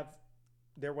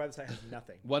 their website has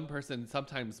nothing. One person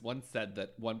sometimes once said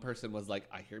that one person was like,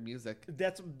 I hear music.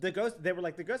 That's the ghost. They were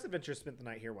like, the Ghost Adventures spent the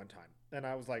night here one time, and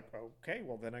I was like, okay,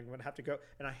 well then I'm gonna have to go.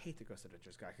 And I hate the Ghost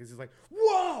Adventures guy because he's like,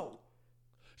 whoa,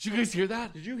 Did you guys hear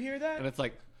that? did you hear that? And it's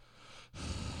like,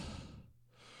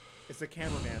 It's the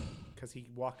cameraman because he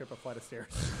walked up a flight of stairs.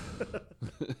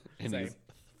 and Same. he's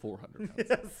 400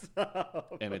 pounds.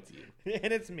 And it's you.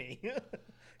 And it's me.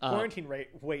 Quarantine rate.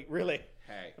 Wait, really?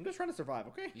 Hey, I'm just trying to survive,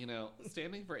 okay? you know,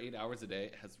 standing for 8 hours a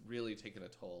day has really taken a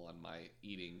toll on my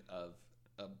eating of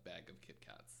a bag of Kit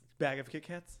Kats. Bag of Kit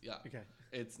Kats? Yeah. Okay.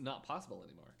 It's not possible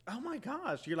anymore. Oh my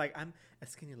gosh. You're like, I'm a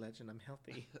skinny legend. I'm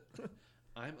healthy.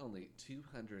 I'm only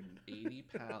 280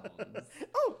 pounds.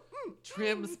 Oh!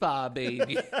 Trim spa,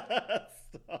 baby.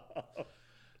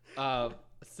 Stop.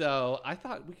 So I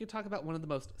thought we could talk about one of the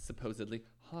most supposedly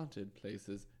haunted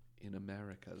places in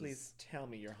America. Please tell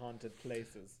me your haunted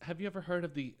places. Have you ever heard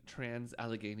of the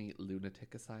Trans-Allegheny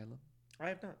Lunatic Asylum? I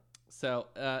have not. So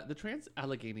the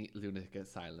Trans-Allegheny Lunatic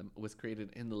Asylum was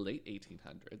created in the late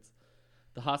 1800s.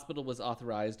 The hospital was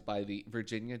authorized by the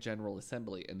Virginia General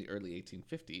Assembly in the early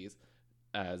 1850s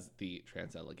as the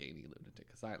Trans-Allegheny Lunatic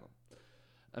Asylum.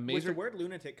 A Which the major word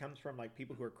lunatic comes from like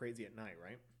people who are crazy at night,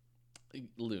 right?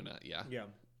 Luna, yeah.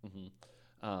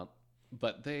 Yeah.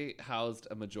 But they housed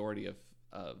a majority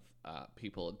of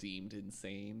people deemed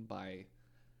insane by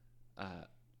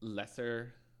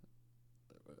lesser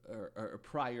or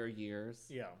prior years.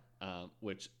 Yeah.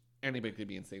 Which anybody could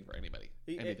be insane for anybody.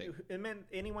 Anything. It meant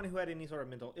anyone who had any sort of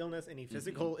mental illness, any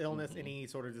physical illness, any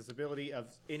sort of disability of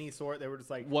any sort. They were just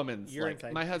like, Woman's you're like,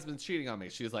 insane. my husband's cheating on me.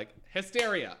 She was like,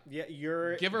 hysteria. Yeah,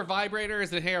 you're. Give her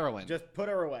vibrators and heroin. Just put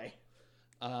her away.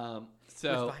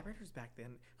 So Was vibrators back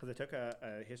then, because I took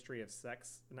a history of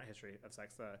sex, not history of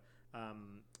sex,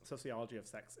 sociology of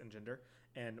sex and gender,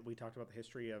 and we talked about the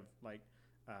history of like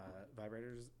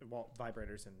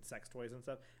vibrators and sex toys and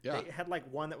stuff. Yeah. They had like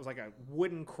one that was like a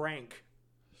wooden crank.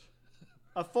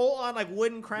 A full on like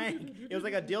wooden crank. It was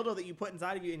like a dildo that you put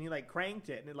inside of you and you like cranked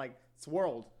it and it like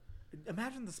swirled.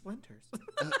 Imagine the splinters.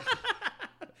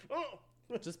 Oh.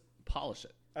 just polish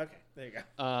it. Okay, there you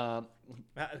go.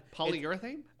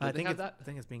 Polyurethane? I Did they think have that? I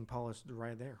think it's being polished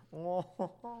right there. Oh.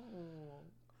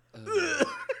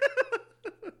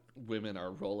 Women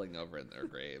are rolling over in their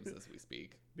graves as we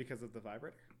speak. Because of the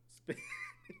vibrator?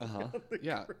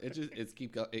 Yeah,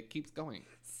 it keeps going.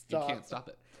 Stop. You can't stop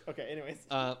it. Okay, anyways.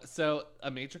 So a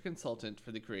major consultant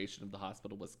for the creation of the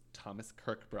hospital was Thomas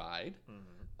Kirkbride,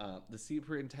 the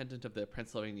superintendent of the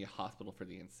Pennsylvania Hospital for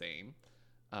the Insane.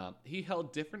 He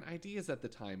held different ideas at the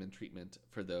time in treatment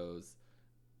for those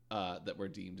that were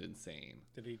deemed insane.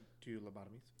 Did he do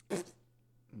lobotomies?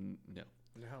 No.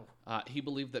 No. He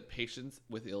believed that patients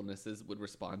with illnesses would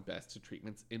respond best to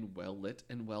treatments in well-lit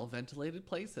and well-ventilated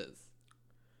places.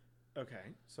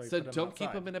 Okay. So, So don't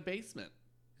keep them in a basement.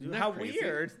 Isn't that How crazy?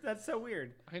 weird. That's so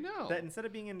weird. I know. That instead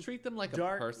of being in Treat them like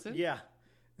dark, a person. Yeah.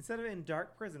 Instead of in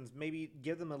dark prisons, maybe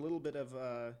give them a little bit of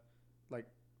like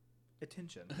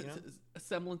attention. You know? A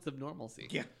semblance of normalcy.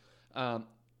 Yeah.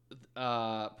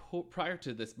 Prior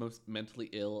to this, most mentally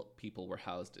ill people were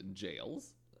housed in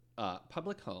jails,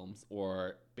 public homes,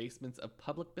 or basements of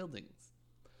public buildings.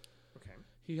 Okay.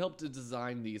 He helped to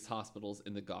design these hospitals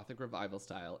in the Gothic Revival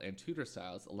style and Tudor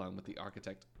styles, along with the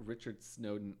architect Richard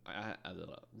Snowden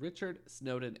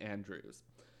Andrews,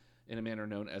 in a manner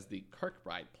known as the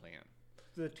Kirkbride Plan.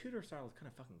 The Tudor style is kind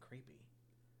of fucking creepy.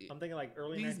 I'm thinking like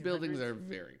early. These 1900s. buildings are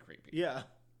very creepy. Yeah.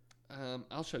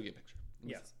 I'll show you a picture.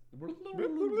 Yes.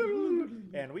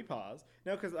 And we pause.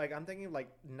 No, because like I'm thinking like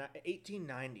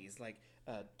 1890s, like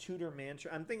Tudor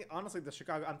mansion. I'm thinking honestly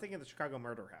I'm thinking the Chicago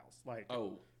Murder House. Like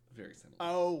Oh, very similar.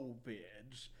 oh,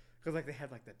 bitch. Because like they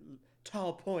have like the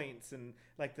tall points and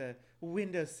like the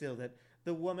windowsill that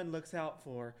the woman looks out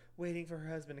for, waiting for her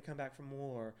husband to come back from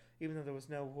war, even though there was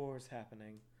no wars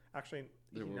happening. Actually,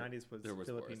 1890s was Philippine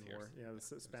wars War. here. Yeah, the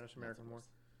Spanish-American War.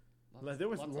 Lots There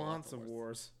was and lots of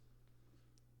wars.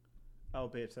 Oh,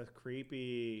 bitch, that's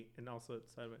creepy. And also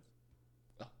it's sideways.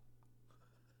 Oh.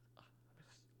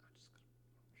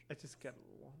 I just got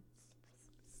one.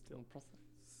 Still.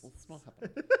 It's not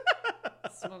happening.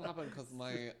 It's not happening because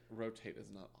my rotate is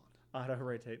not on. Auto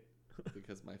rotate.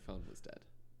 Because my phone was dead.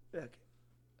 Okay.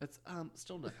 It's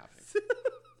still not happening.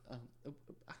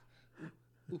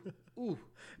 Ooh.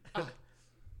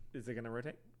 Is it gonna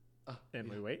rotate? And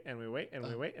yeah. we wait, and we wait, and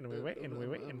we wait, and we wait, and we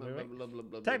wait, and we wait.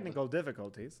 There Technical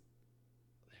difficulties.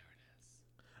 it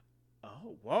is.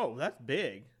 Oh, whoa, that's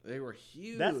big. They were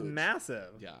huge. That's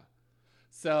massive. Yeah.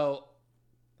 So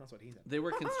That's what he said. they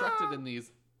were constructed in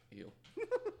these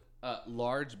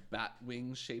large bat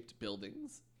wing shaped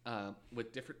buildings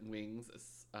with different wings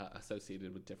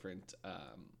associated with different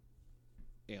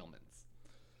ailments.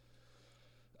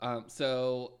 Other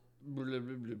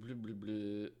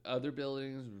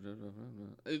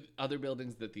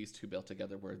buildings that these two built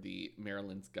together were the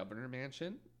Maryland's Governor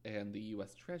Mansion and the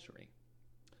U.S. Treasury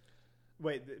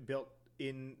Wait, built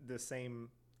in the same...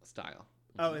 style.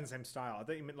 Oh, in the same style. I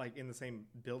thought you meant like in the same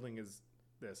building as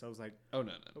this. I was like... Oh,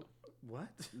 no. What?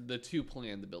 The two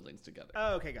planned the buildings together.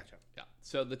 Oh, okay, gotcha. Yeah.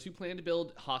 So the two planned to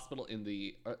build the hospital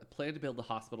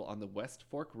on the West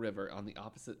Fork River on the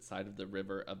opposite side of the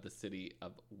river of the city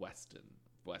of West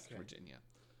Virginia.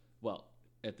 Well,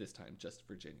 at this time, just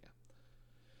Virginia.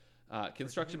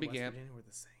 Construction Virginia, began. West Virginia were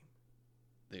the same.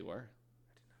 They were.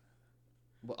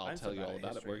 Well, I'll I'm tell so you bad all at about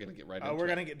it. history. We're going to get right Oh, into we're it.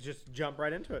 gonna just jump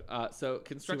right into it. So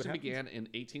construction happens. began in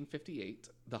 1858.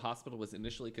 The hospital was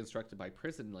initially constructed by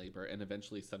prison labor, and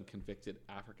eventually some convicted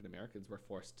African Americans were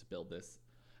forced to build this.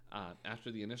 After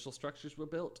the initial structures were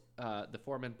built, the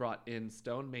foreman brought in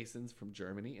stone masons from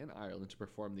Germany and Ireland to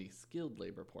perform the skilled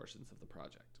labor portions of the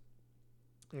project.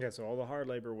 Okay, so all the hard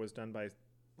labor was done by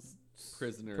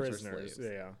Prisoners. Or slaves.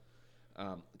 Yeah.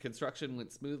 Construction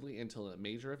went smoothly until a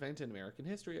major event in American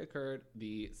history occurred.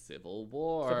 The Civil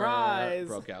War Surprise!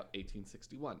 broke out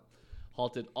 1861.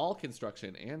 Halted all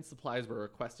construction and supplies were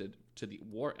requested to the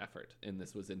war effort, and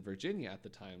this was in Virginia at the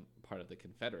time, part of the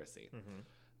Confederacy.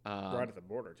 Right at the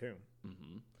border, too.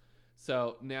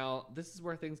 So now this is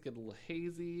where things get a little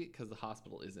hazy because the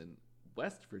hospital is in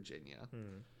West Virginia.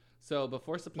 So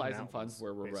before supplies and funds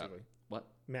were basically. what?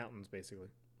 Mountains, basically.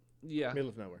 Yeah. Middle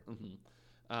of nowhere.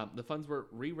 The funds were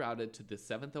rerouted to the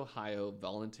 7th Ohio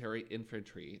Voluntary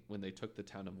Infantry when they took the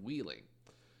town of Wheeling.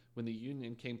 When the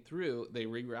Union came through, they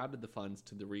rerouted the funds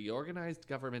to the reorganized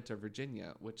government of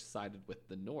Virginia, which sided with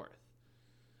the North.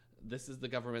 This is the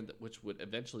government which would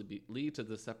eventually lead to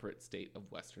the separate state of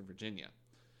Western Virginia.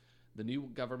 The new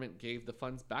government gave the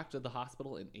funds back to the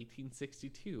hospital in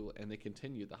 1862, and they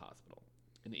continued the hospital.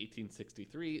 In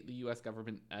 1863, the U.S.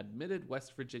 government admitted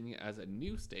West Virginia as a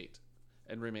new state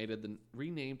and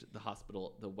renamed the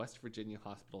hospital the West Virginia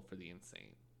Hospital for the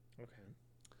Insane. Okay.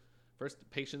 First,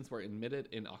 patients were admitted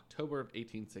in October of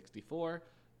 1864,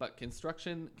 but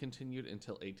construction continued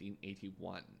until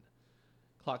 1881.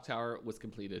 Clock Tower was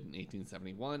completed in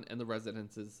 1871, and the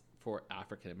residences for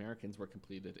African Americans were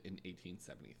completed in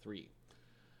 1873.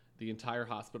 The entire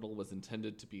hospital was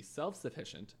intended to be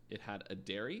self-sufficient. It had a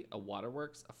dairy, a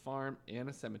waterworks, a farm, and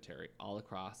a cemetery all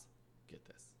across, get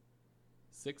this,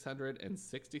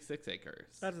 666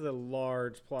 acres. That is a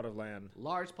large plot of land.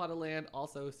 Large plot of land,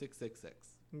 also 666.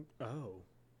 Oh.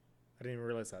 I didn't even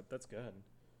realize that. That's good.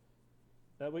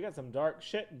 We got some dark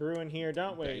shit brewing here,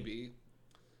 don't we? Baby.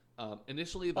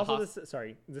 Initially, the Also,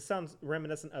 this sounds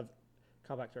reminiscent of,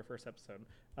 call back to our first episode,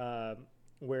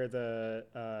 where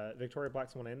the Victoria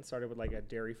Black Swan Inn started with like a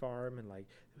dairy farm and like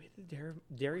we had the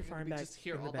dairy farm we back just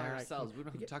here in the all by back. ourselves. We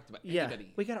don't have to talk about Yeah,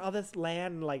 anybody. we got all this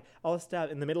land and like all this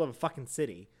stuff in the middle of a fucking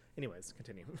city. Anyways,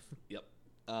 continue. Yep.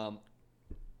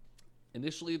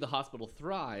 Initially, the hospital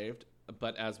thrived,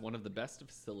 but as one of the best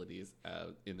facilities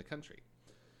in the country.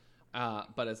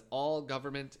 But as all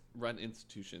government-run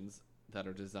institutions that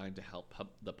are designed to help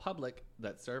the public,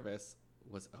 that service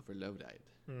was overloaded.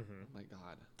 Oh my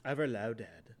God. Overloaded.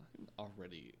 I'm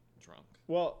already drunk.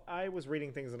 Well, I was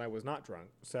reading things and I was not drunk,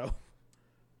 so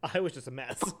I was just a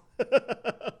mess.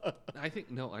 I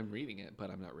think, no, I'm reading it, but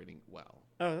I'm not reading well.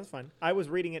 Oh, that's fine. I was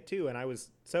reading it too, and I was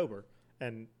sober,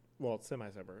 and well,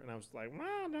 semi-sober, and I was like, well,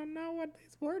 I don't know what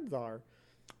these words are.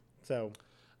 So,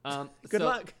 good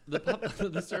luck.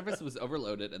 The service was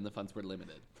overloaded and the funds were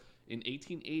limited. In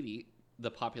 1880,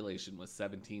 the population was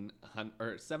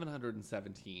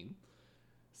 717,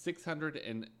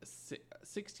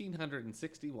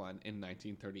 1,661 in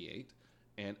 1938,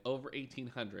 and over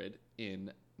 1,800 in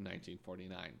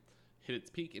 1949. Hit its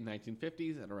peak in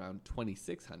 1950s at around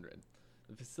 2,600.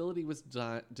 The facility was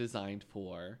designed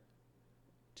for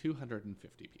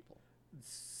 250 people.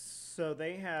 So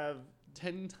they have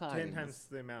 10 times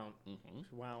the amount.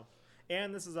 Mhm. Wow.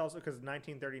 And this is also because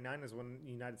 1939 is when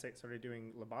the United States started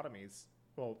doing lobotomies.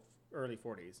 Well, early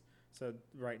 40s. So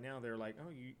right now they're like, oh,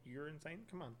 you're insane?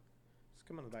 Come on. Just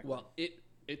come on the back. Well,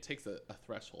 it takes a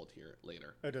threshold here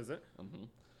later. Oh, does it? Mm-hmm.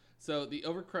 So the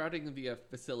overcrowding of the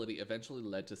facility eventually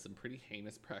led to some pretty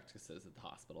heinous practices at the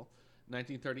hospital.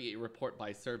 1938 report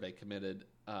by survey committee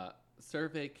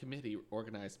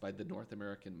organized by the North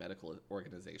American Medical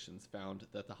Organizations found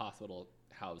that the hospital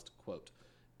housed, quote,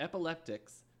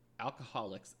 epileptics,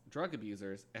 alcoholics, drug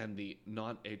abusers, and the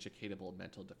non-educatable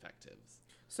mental defectives.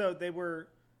 So they were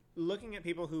looking at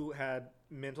people who had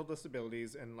mental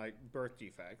disabilities and like birth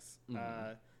defects,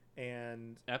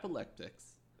 and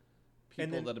Epileptics,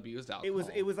 And people then that abused alcohol.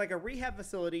 it was like a rehab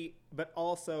facility, but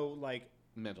also like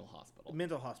mental hospital.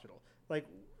 mental hospital. Like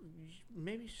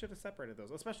maybe you should have separated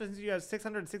those, especially since you have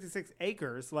 666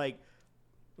 acres. Like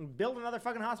build another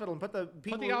fucking hospital and put the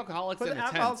people, the alcoholics in a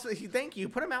tent. alcoholics. Thank you.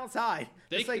 Put them outside.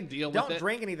 They Just, can like, deal with don't it.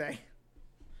 drink anything.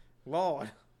 Lord.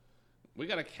 We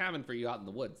got a cabin for you out in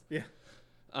the woods. Yeah.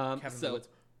 Cabin in the woods.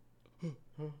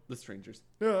 The strangers.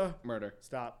 Murder.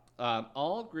 Stop.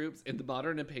 All groups in the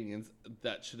modern opinions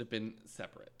that should have been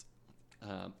separate.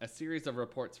 A series of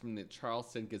reports from the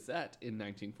Charleston Gazette in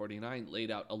 1949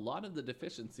 laid out a lot of the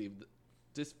deficiencies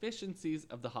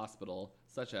of the hospital,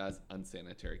 such as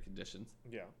unsanitary conditions.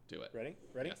 Yeah. Do it. Ready?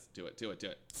 Yes, do it.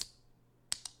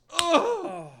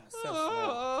 Oh, so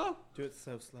slow. Do it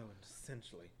so slow and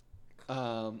essentially.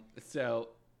 So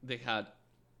they had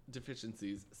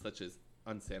deficiencies such as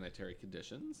unsanitary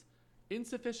conditions,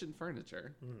 insufficient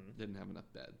furniture, didn't have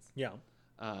enough beds. Yeah.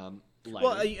 Lighting.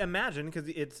 Well, imagine because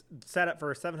it's set up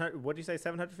for 700. What did you say?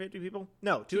 750 people?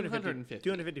 No, 250.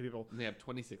 250 people. And they have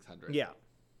 2,600. Yeah.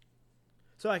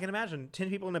 So I can imagine 10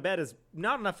 people in a bed is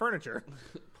not enough furniture,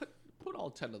 Put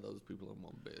all 10 of those people in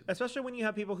one bed. especially when you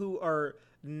have people who are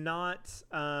not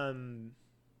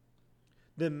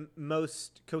the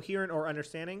most coherent or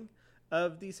understanding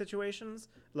of these situations.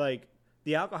 Like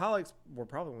the alcoholics were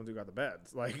probably the ones who got the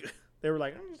beds. Like they were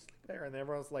like, I'm just there, and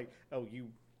everyone's like, oh, you.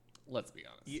 Let's be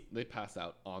honest. They pass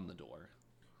out on the door.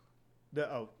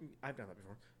 I've done that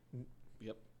before.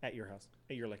 Yep. At your house,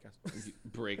 at your lake house. You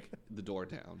break the door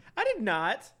down I did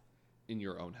not. in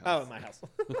your own house. Oh, in my house.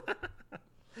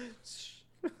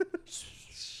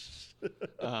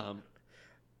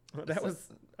 That was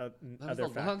other a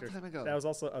long factors. time ago. That was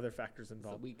also other factors a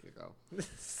involved. week ago.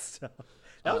 So,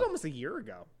 that was almost a year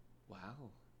ago. Wow.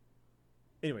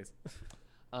 Anyways,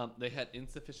 They had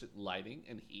insufficient lighting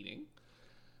and heating.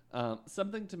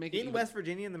 Something to make it in even- West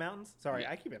Virginia in the mountains. Sorry,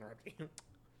 Yeah. I keep interrupting.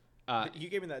 Uh, You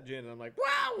gave me that gin, and I'm like,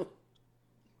 wow.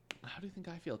 How do you think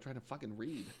I feel trying to fucking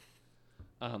read?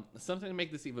 Something to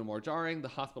make this even more jarring, the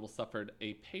hospital suffered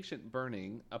a patient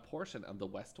burning a portion of the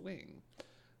West Wing.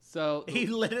 So, He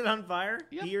lit it on fire.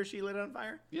 Yep. He or she lit it on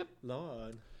fire. yep.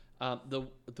 Lord.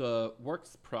 The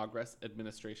Works Progress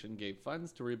Administration gave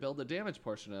funds to rebuild the damaged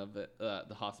portion of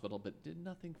the hospital, but did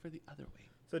nothing for the other wing.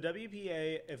 So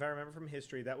WPA, if I remember from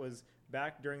history, that was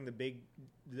back during the New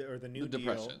The Deal.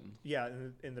 Depression. Yeah,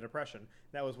 in the Depression.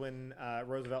 That was when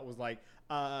Roosevelt was like,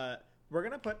 we're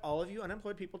going to put all of you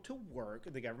unemployed people to work.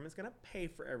 The government's going to pay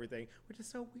for everything, which is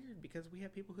so weird because we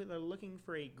have people who are looking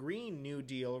for a Green New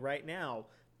Deal right now.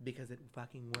 because it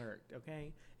fucking worked.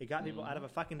 Okay, it got people out of a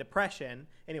fucking depression.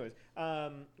 Anyways,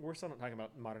 we're still not talking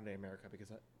about modern day America because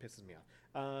that pisses me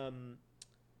off.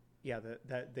 Yeah,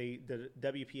 the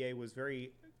WPA was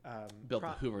very Built the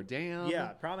Hoover Dam. yeah,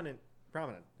 prominent.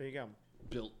 There you go.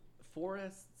 Built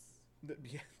forests.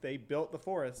 They built the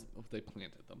forest. Oh, they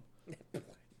planted them.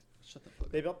 Shut the fuck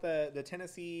up. They built the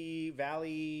Tennessee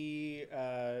Valley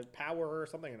Power or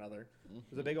something or another. It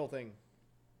was a big old thing.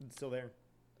 It's still there.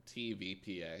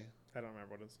 TVPA. I don't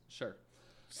remember what it is. Sure.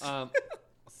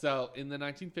 So in the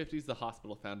 1950s, the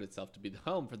hospital found itself to be the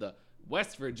home for the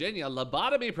West Virginia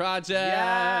Lobotomy Project.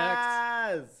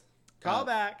 Yes! Call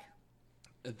back.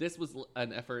 This was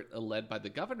an effort led by the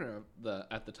governor of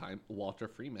at the time, Walter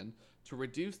Freeman, to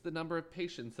reduce the number of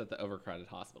patients at the overcrowded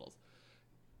hospitals.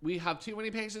 We have too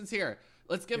many patients here.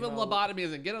 Let's give them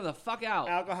lobotomies and get them the fuck out.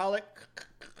 Alcoholic.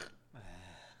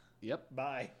 Yep.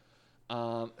 Bye.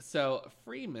 So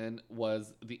Freeman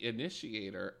was the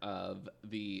initiator of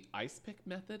the ice pick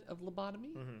method of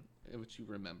lobotomy, which you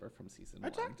remember from season I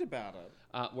one. talked about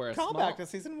it. Where a Call small, back to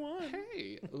season 1.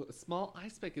 Hey, a small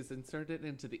ice pick is inserted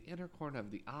into the inner corner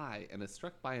of the eye and is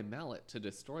struck by a mallet to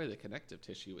destroy the connective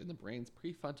tissue in the brain's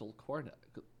prefrontal cortex.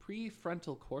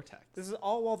 This is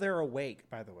all while they're awake,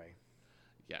 by the way.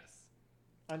 Yes.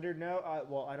 Under no,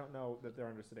 well, I don't know that they're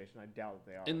under sedation. I doubt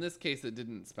that they are. In this case, it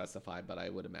didn't specify, but I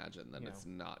would imagine that it's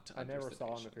not. I under never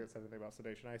saw sedation. him if it said anything about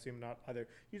sedation. I assume not either.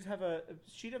 You just have a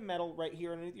sheet of metal right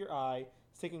here underneath your eye,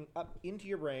 sticking up into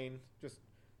your brain. Just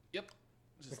Yep.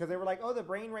 because they were like, oh, the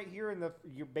brain right here in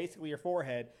basically your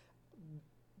forehead.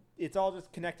 It's all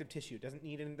just connective tissue. It doesn't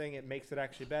need anything. It makes it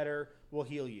actually better. We'll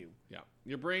heal you. Yeah.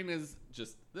 Your brain is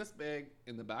just this big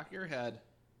in the back of your head.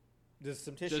 Just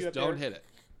some tissue. Just up don't there. hit it.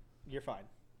 You're fine.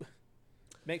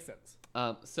 Makes sense.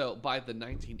 So by the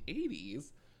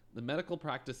 1980s, the medical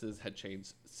practices had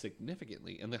changed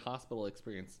significantly, and the hospital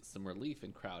experienced some relief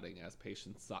in crowding as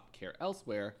patients sought care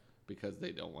elsewhere because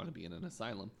they don't want to be in an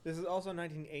asylum. This is also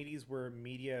 1980s where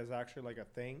media is actually like a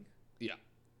thing. Yeah.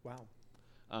 Wow.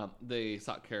 They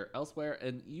sought care elsewhere,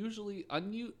 and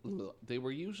they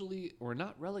were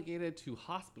not relegated to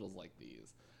hospitals like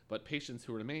these, but patients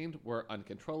who remained were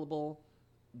uncontrollable.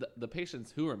 The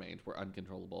patients who remained were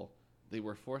uncontrollable. They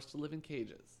were forced to live in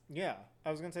cages. Yeah,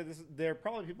 I was gonna say they're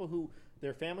probably people who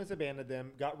their families abandoned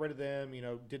them, got rid of them,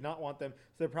 did not want them.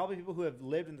 So they're probably people who have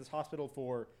lived in this hospital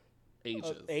for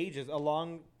Ages. a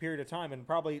long period of time, and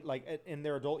probably like in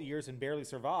their adult years and barely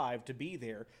survived to be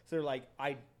there. So they're like,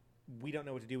 we don't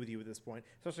know what to do with you at this point,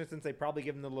 especially since they probably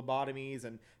give them the lobotomies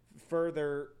and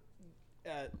further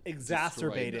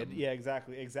exacerbated. them. Yeah,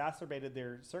 exactly. Exacerbated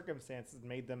their circumstances, and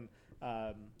made them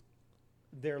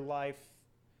their life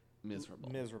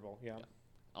Miserable. Yeah.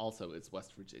 Also, it's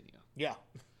West Virginia. Yeah.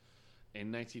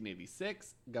 In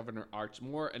 1986, Governor Arch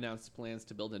Moore announced plans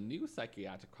to build a new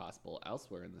psychiatric hospital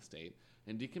elsewhere in the state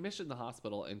and decommission the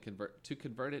hospital and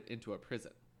convert it into a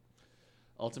prison.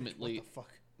 Ultimately, What the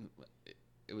fuck?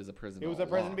 It was a prison. It was all a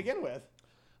prison along. to begin with.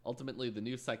 Ultimately, the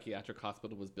new psychiatric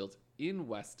hospital was built in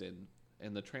Weston,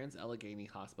 and the Trans-Allegheny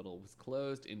Hospital was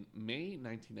closed in May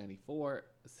 1994.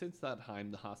 Since that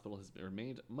time, the hospital has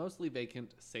remained mostly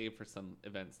vacant, save for some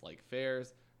events like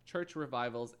fairs, church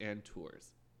revivals, and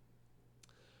tours.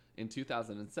 In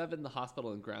 2007, the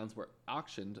hospital and grounds were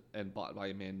auctioned and bought by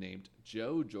a man named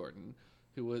Joe Jordan,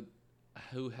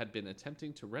 who had been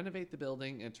attempting to renovate the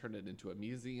building and turn it into a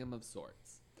museum of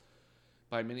sorts.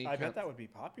 By many I bet that would be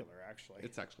popular, actually.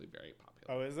 It's actually very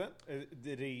popular. Oh, is it?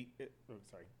 Did he?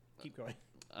 Sorry. Keep going.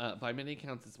 By many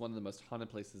accounts, it's one of the most haunted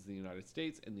places in the United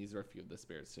States, and these are a few of the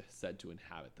spirits said to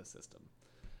inhabit the system.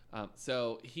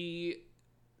 So he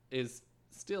is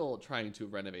still trying to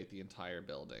renovate the entire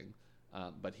building,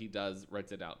 but he does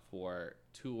rent it out for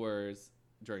tours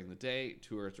during the day,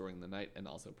 tours during the night, and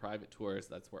also private tours.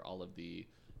 That's where all of the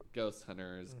ghost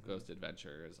hunters, ghost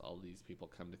adventurers, all these people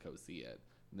come to go see it,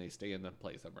 and they stay in the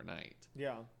place overnight.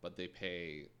 Yeah. But they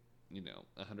pay,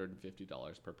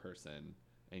 $150 per person,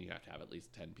 and you have to have at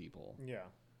least 10 people. Yeah.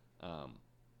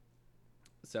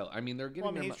 So, I mean, they're getting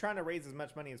Well, I mean, he's trying to raise as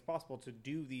much money as possible to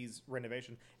do these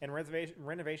renovations. And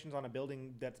renovations on a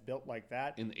building that's built like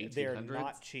that, in the 1800s, they're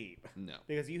not cheap. No.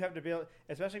 Because you have to build,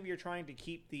 especially if you're trying to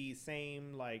keep the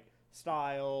same,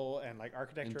 style and,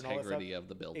 architecture and all that stuff. Integrity of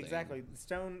the building. Exactly.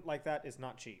 Stone like that is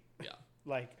not cheap.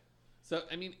 Yeah. So,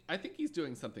 I mean, I think he's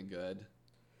doing something good.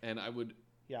 And I would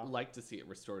like to see it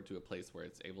restored to a place where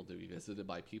it's able to be visited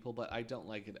by people. But I don't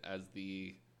like it as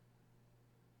the...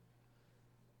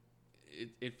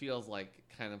 It feels like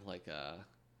kind of like a,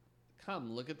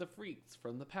 come look at the freaks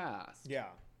from the past. Yeah.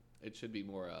 It should be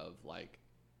more of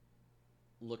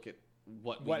look at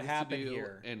what happened to do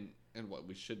here. and and what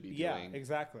we should be Yeah, doing.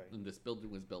 exactly. And this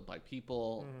building was built by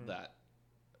people Mhm. that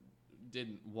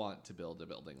didn't want to build a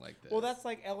building like this. Well, that's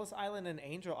like Ellis Island and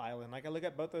Angel Island. Like I look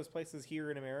at both those places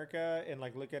here in America, and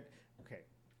like look at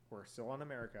we're still in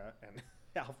America, and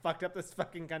how fucked up this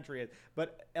fucking country is.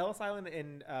 But Ellis Island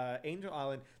and Angel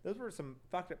Island, those were some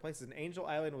fucked up places. And Angel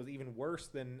Island was even worse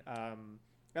than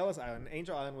Ellis Island.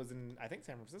 Angel Island was in I think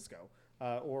San Francisco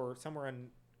or somewhere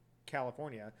in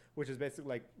California, which is basically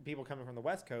like people coming from the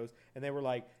West Coast, and they were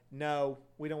like, "No,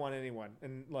 we don't want anyone,"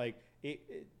 and like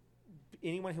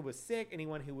anyone who was sick,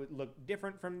 anyone who would look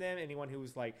different from them, anyone who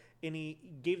was like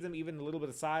gave them even a little bit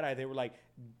of side eye, they were like,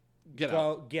 get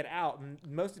out. And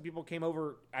most of the people came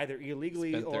over either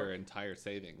illegally spent or their entire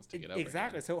savings to get over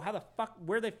exactly. here. So how the fuck,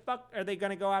 where the fuck are they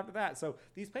going to go after that? So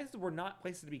these places were not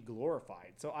places to be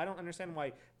glorified. So I don't understand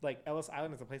why like Ellis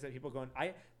Island is a place that people go.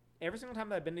 Every single time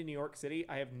that I've been to New York City,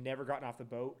 I have never gotten off the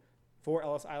boat for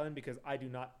Ellis Island because I do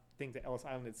not think that Ellis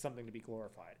Island is something to be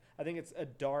glorified. I think it's a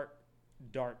dark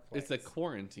place. It's a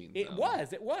quarantine It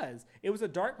zone. It was a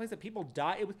dark place that people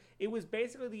died. It was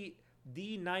basically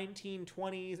the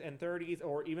 1920s and 30s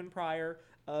or even prior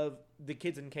of the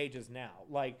kids in cages now.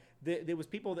 Like there was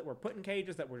people that were put in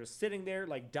cages that were just sitting there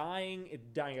like dying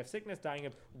of sickness, dying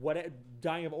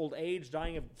of old age,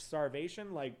 dying of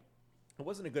starvation. Like it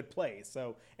wasn't a good place.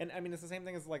 So, and I mean, it's the same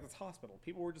thing as like this hospital.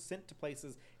 People were just sent to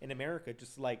places in America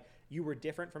just like you were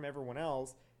different from everyone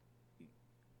else.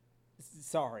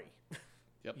 Sorry.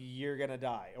 Yep. You're going to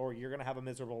die or you're going to have a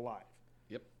miserable life.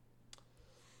 Yep.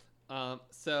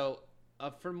 So,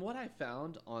 from what I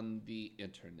found on the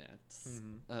internet,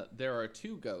 there are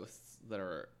two ghosts that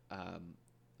are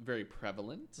very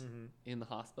prevalent in the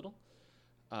hospital.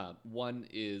 One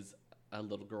is a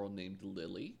little girl named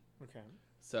Lily. Okay.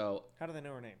 So, how do they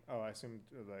know her name? Oh, I assumed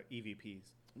the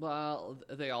EVPs. Well,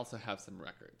 they also have some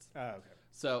records. Oh, okay.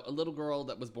 So, a little girl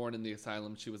that was born in the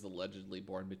asylum, she was allegedly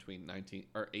born between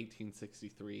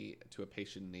 1863 to a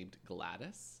patient named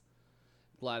Gladys.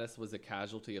 Gladys was a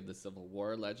casualty of the Civil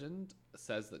War. Legend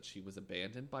says that she was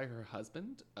abandoned by her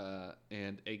husband,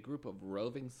 and a group of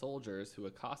roving soldiers who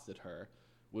accosted her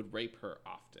would rape her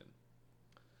often.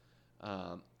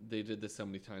 They did this so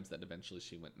many times that eventually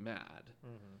she went mad.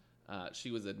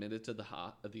 She was admitted to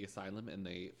the asylum, and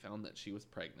they found that she was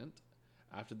pregnant.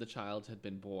 After the child had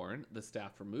been born, the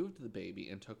staff removed the baby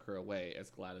and took her away as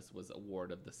Gladys was a ward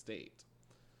of the state.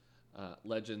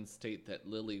 Legends state that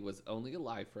Lily was only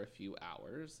alive for a few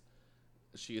hours.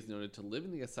 She is noted to live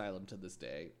in the asylum to this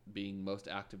day, being most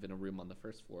active in a room on the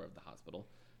first floor of the hospital.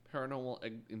 Paranormal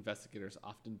investigators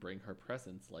often bring her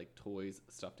presents like toys,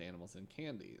 stuffed animals, and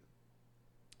candy.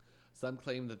 Some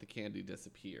claim that the candy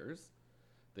disappears.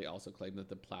 They also claim that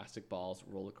the plastic balls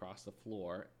roll across the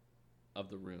floor of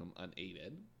the room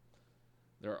unaided.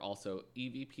 There are also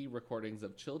EVP recordings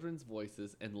of children's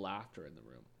voices and laughter in the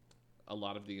room. A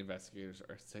lot of the investigators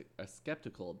are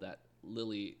skeptical that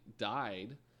Lily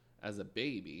died as a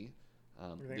baby.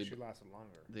 I think she lasted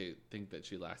longer. They think that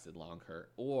she lasted longer,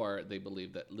 or they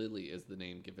believe that Lily is the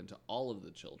name given to all of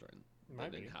the children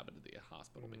that inhabited the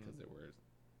hospital because there were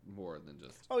more than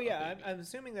just. Oh yeah, I'm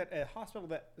assuming that a hospital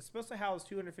that is supposed to house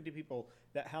 250 people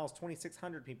that housed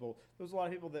 2,600 people. There was a lot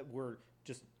of people that were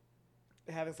just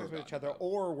having sex with each other,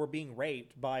 or were being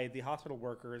raped by the hospital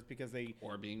workers because they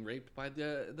or being raped by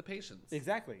the patients.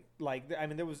 Exactly. Like I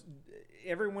mean, there was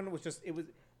everyone was just it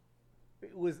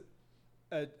was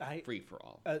free for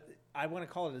all. I want to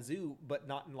call it a zoo, but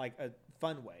not in like a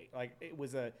fun way. Like it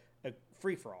was a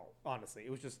free for all. Honestly,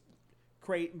 it was just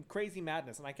crazy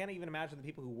madness, and I can't even imagine the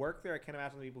people who worked there. I can't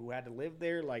imagine the people who had to live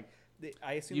there. Like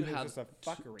I assume it was just a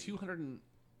fuckery.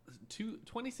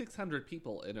 2,600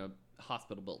 people in a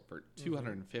hospital built for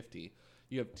 250.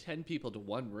 You have 10 people to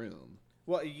one room.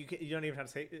 Well, you don't even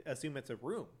have to assume it's a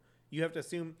room. You have to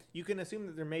assume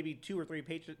that there may be 2 or 3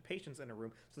 patients in a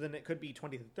room. So then it could be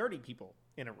 20 to 30 people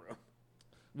in a room.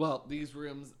 Well, these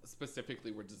rooms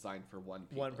specifically were designed for one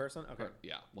people. One person? Okay.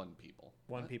 One people.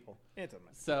 One people. It's a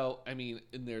mess. So, I mean,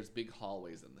 and there's big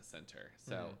hallways in the center.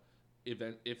 So,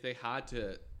 if they had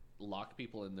to lock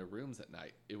people in their rooms at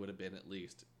night, it would have been at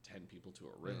least 10 people to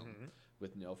a room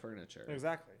with no furniture.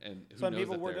 Exactly. And some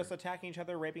people were just attacking each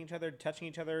other, raping each other, touching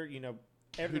each other,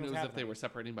 everything who knows was if they were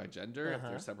separating by gender, if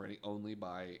they're separating only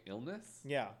by illness?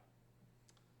 Yeah.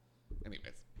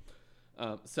 Anyways.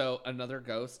 So another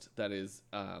ghost that is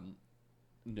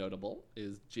notable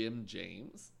is Jim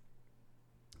James.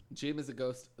 Jim is a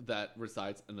ghost that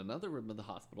resides in another room of the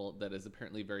hospital that is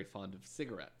apparently very fond of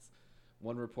cigarettes.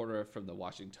 One reporter from the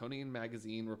Washingtonian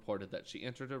magazine reported that she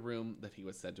entered a room that he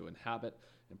was said to inhabit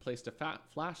and placed a fat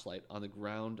flashlight on the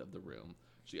ground of the room.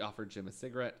 She offered Jim a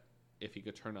cigarette if he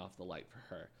could turn off the light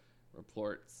for her.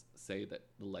 Reports say that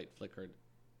the light flickered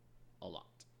a lot.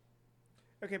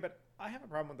 Okay, but I have a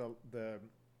problem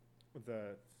with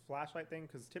the flashlight thing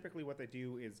because typically what they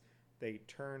do is they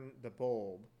turn the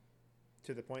bulb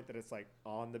to the point that it's like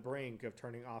on the brink of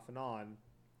turning off and on,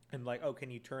 and like, oh, can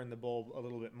you turn the bulb a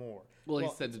little bit more? Well, he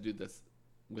said to do this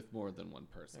with more than one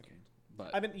person. Okay.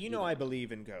 But I mean, I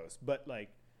believe in ghosts, but like,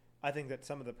 I think that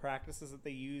some of the practices that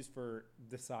they use for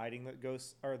deciding that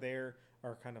ghosts are there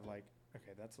are kind of like,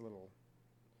 okay, that's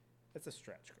a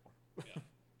stretch, girl. Yeah.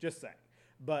 Just saying.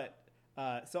 But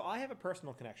so I have a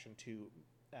personal connection to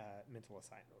mental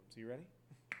asylums. You ready?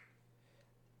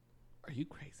 Are you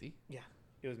crazy? Yeah,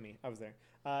 it was me. I was there.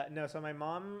 No, so my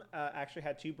mom actually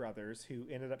had two brothers who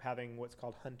ended up having what's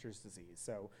called Hunter's disease.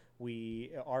 So my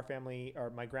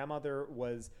grandmother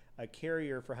was a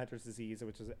carrier for Hunter's disease,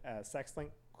 which is a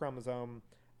sex-linked chromosome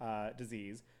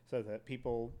disease, so that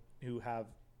people who have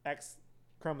X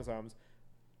chromosomes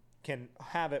can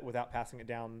have it without passing it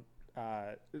down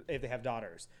if they have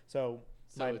daughters. So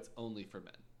it's only for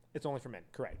men. It's only for men,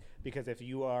 correct. Because if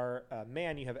you are a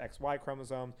man, you have XY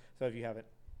chromosomes. So if you have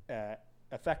an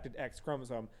affected X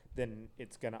chromosome, then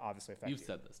it's going to obviously affect you. You've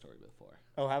said this story before.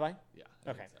 Oh, have I? Yeah.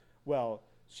 Okay. think so. Well,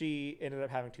 she ended up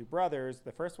having two brothers.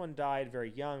 The first one died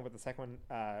very young, but the second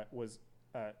one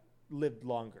lived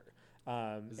longer.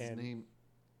 Is his name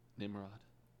Nimrod?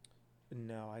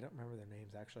 No, I don't remember their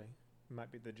names, actually. It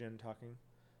might be the Jinn talking.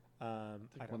 I I think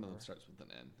don't one of remember. them starts with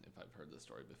an N, if I've heard this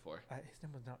story before. His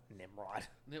name was not Nimrod.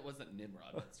 It wasn't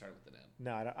Nimrod, but it started with an N.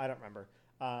 No, I don't remember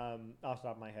off the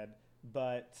top of my head.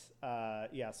 But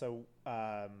so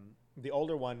the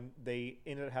older one, they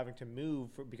ended up having to move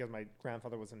because my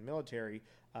grandfather was in the military,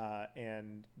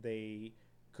 and they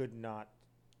could not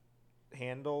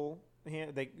handle.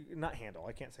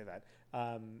 I can't say that.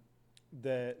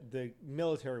 The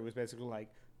military was basically like,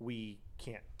 we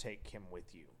can't take him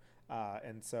with you.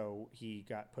 And so he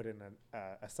got put in an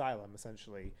asylum,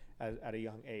 essentially, at a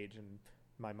young age. And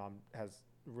my mom has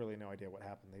really no idea what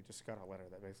happened. They just got a letter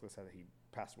that basically said that he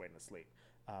passed away in his sleep.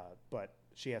 But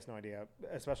she has no idea,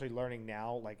 especially learning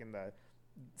now, like in the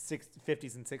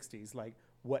 50s and 60s, like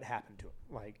what happened to him.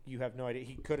 Like, you have no idea.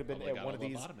 He could have been Probably at got one a of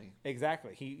these. lobotomy.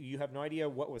 Exactly. You have no idea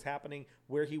what was happening,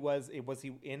 where he was. Was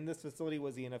he in this facility?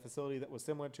 Was he in a facility that was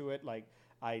similar to it? Like,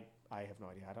 I have no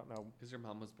idea. I don't know. Because your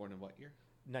mom was born in what year?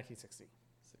 1960.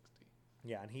 60.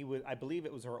 Yeah, and he was. I believe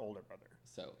it was her older brother.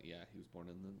 So, yeah, he was born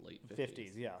in the late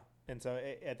 50s. Yeah, and so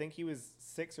I think he was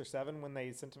 6 or 7 when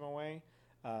they sent him away.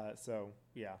 So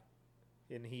yeah,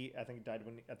 and I think died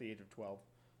at the age of 12.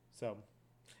 So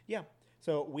yeah,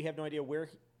 so we have no idea where.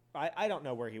 I don't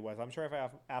know where he was. I'm sure if I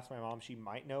asked my mom, she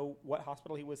might know what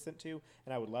hospital he was sent to,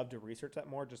 and I would love to research that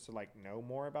more just to like know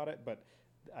more about it. But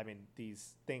I mean,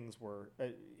 these things were.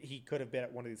 He could have been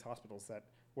at one of these hospitals that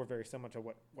were very similar to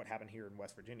what happened here in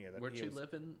West Virginia. Where'd she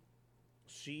live in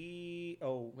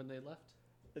when they left?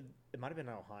 It might have been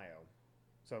in Ohio.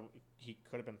 So he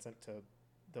could have been sent to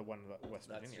the one in West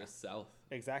Virginia. That's just south.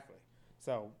 Exactly.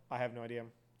 So I have no idea.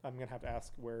 I'm going to have to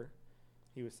ask where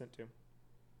he was sent to.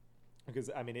 Because,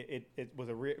 I mean, it was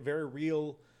a very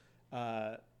real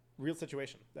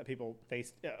situation that people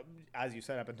faced, as you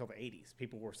said, up until the 80s.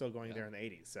 People were still going there in the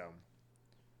 80s. So,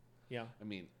 yeah. I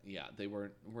mean, yeah, they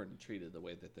weren't treated the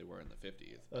way that they were in the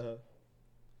 50s. But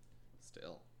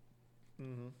still.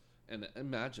 Mm-hmm. And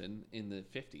imagine in the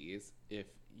 50s, if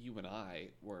you and I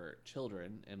were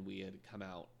children and we had come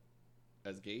out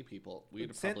as gay people, we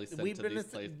would have probably sent to these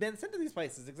places. Been sent to these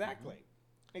places, exactly.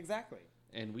 Mm-hmm. Exactly.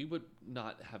 And we would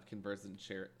not have conversion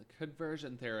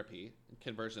therapy.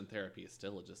 Conversion therapy is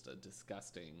still just a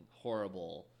disgusting,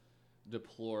 horrible,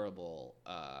 deplorable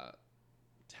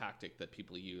tactic that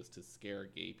people use to scare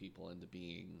gay people into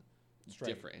being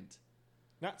different.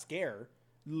 Not scare.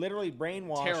 Literally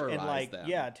brainwash terrorize and like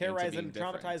them terrorize them, into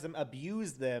traumatize different. them,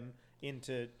 abuse them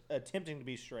into attempting to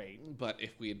be straight. But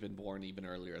if we had been born even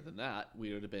earlier than that,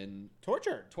 we would have been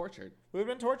Tortured. We would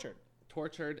have been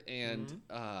tortured and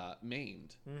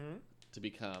maimed to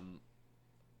become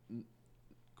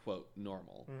quote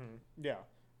normal. Mm-hmm. Yeah.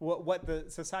 What the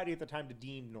society at the time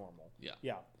deemed normal. Yeah.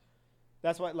 Yeah.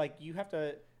 That's why you have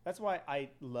to. That's why I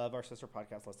love our sister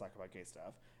podcast. Let's talk about gay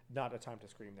stuff. Not a time to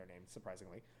scream their names,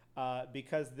 surprisingly,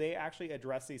 because they actually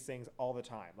address these things all the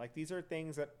time. Like, these are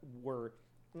things that were,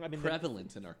 I mean,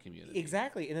 prevalent in our community.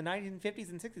 Exactly. In the 1950s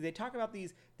and 60s, they talk about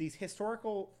these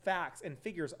historical facts and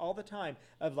figures all the time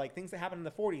of like things that happened in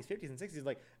the 40s, 50s, and 60s.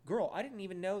 Like, girl, I didn't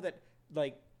even know that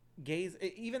like gays.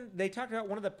 Even they talked about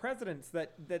one of the presidents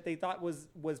that they thought was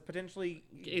potentially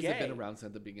gays gay. have been around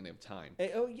since the beginning of time.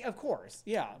 Oh, yeah, of course,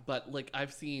 yeah. But like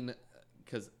I've seen,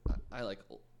 because I like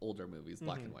older movies,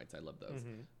 black and whites. I love those.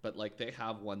 Mhm. But like they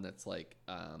have one that's like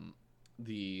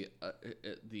the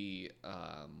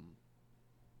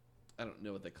I don't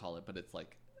know what they call it, but it's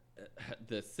like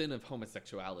the sin of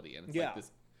homosexuality, and it's Yeah. like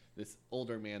this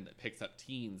older man that picks up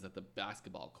teens at the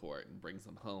basketball court and brings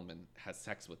them home and has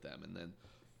sex with them, and then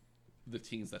the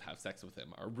teens that have sex with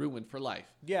him are ruined for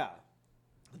life. Yeah.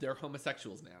 They're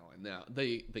homosexuals now, and now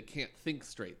they can't think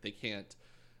straight. They can't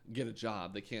get a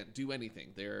job. They can't do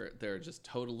anything. They're just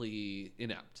totally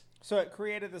inept. So it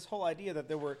created this whole idea that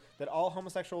that all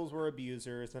homosexuals were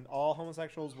abusers, and all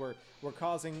homosexuals were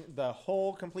causing the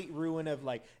whole complete ruin of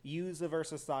like youth of our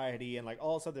society and like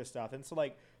all this other stuff. And so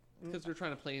like Because they're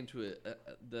trying to play into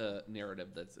the narrative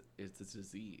that's it's a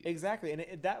disease. exactly, and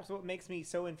that's what makes me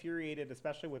so infuriated,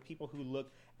 especially with people who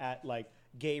look at like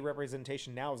gay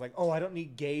representation now is like, oh, I don't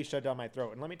need gay shoved down my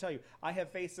throat. And let me tell you, I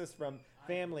have faced this from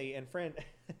family and friends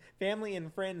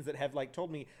that have like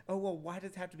told me, oh, well, why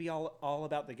does it have to be all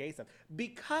about the gay stuff?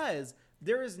 Because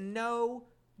there is no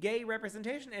gay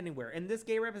representation anywhere. And this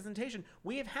gay representation,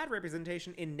 we have had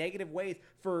representation in negative ways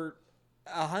for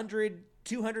 100,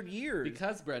 200 years.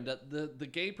 Because Brenda, the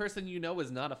gay person you know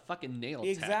is not a fucking nail tech.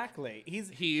 Exactly.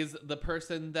 He's the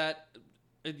person that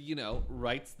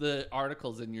writes the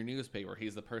articles in your newspaper.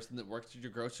 He's the person that works at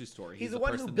your grocery store. He's the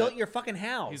one who built your fucking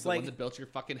house. He's the one that built your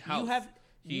fucking house. You have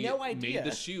he no idea.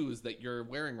 made the shoes that you're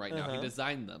wearing right now. He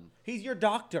designed them. He's your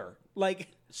doctor. Like,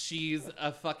 she's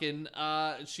a fucking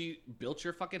she built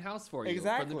your fucking house for you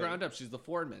Exactly. from the ground up. She's the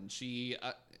foreman.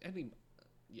 Yeah.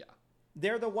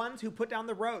 they're the ones who put down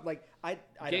the road. Like, I Gay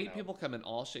don't know. people come in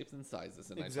all shapes and sizes,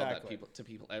 and Exactly. I tell that to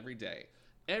people every day.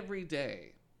 Every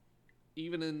day.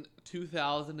 Even in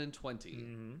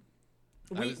 2020.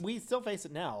 We still face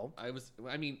it now.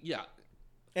 Yeah.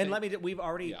 And we've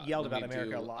already yelled let about me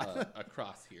America do a lot. a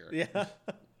cross here. Yeah. I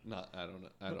don't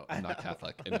know. I'm not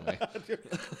Catholic anyway.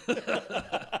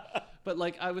 But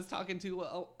like, I was talking to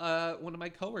one of my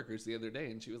coworkers the other day,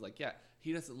 and she was like, "Yeah,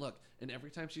 he doesn't look." And every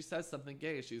time she says something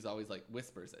gay, she's always like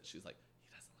whispers it. She's like,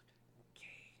 "He doesn't look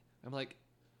gay." I'm like,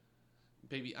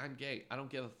 "Baby, I'm gay. I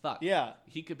don't give a fuck." Yeah.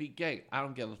 He could be gay. I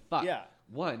don't give a fuck. Yeah.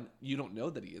 One, you don't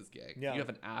know that he is gay. Yeah. You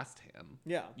haven't asked him.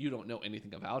 Yeah. You don't know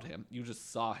anything about him. You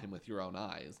just saw him with your own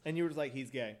eyes. And you were just like,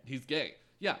 he's gay. He's gay.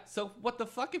 Yeah. So what the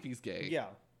fuck if he's gay? Yeah.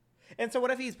 And so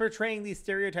what if he's portraying these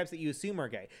stereotypes that you assume are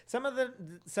gay? Some of the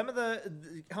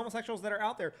homosexuals that are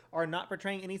out there are not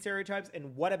portraying any stereotypes,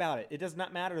 and what about it? It does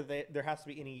not matter that there has to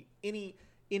be any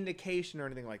indication or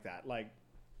anything like that. Like,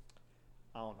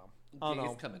 I don't know.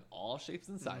 Gays come in all shapes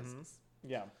and sizes.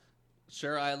 Yeah.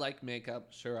 Sure, I like makeup.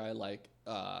 Sure, I like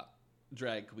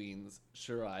drag queens.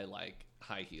 Sure, I like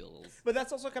high heels. But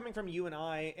that's also coming from you and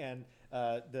I and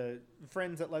the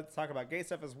friends that Let's Talk About Gay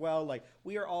Stuff as well. Like,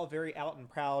 we are all very out and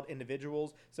proud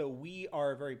individuals, so we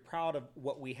are very proud of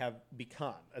what we have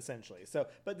become, essentially. So,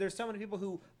 but there's so many people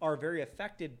who are very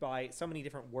affected by so many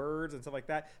different words and stuff like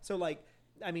that. So, like,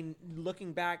 I mean,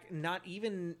 looking back, not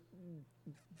even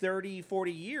 30,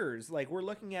 40 years, like, we're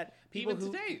looking at people Even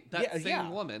who... today, that same yeah.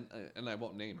 woman, and I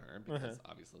won't name her because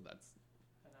obviously that's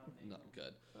not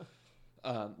good.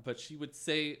 But she would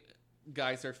say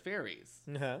guys are fairies.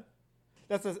 Uh-huh.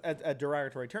 That's a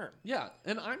derogatory term. Yeah,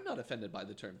 and I'm not offended by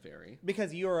the term fairy.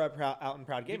 Because you're a out and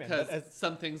proud gay man. Because But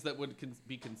some things that would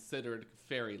be considered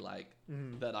fairy-like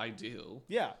that I do,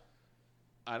 yeah.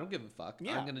 I don't give a fuck.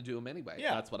 Yeah. I'm going to do them anyway.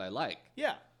 Yeah. That's what I like.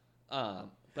 Yeah. But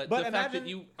But the fact that imagine-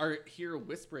 you are here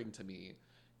whispering to me,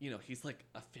 he's like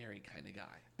a fairy kind of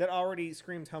guy. That already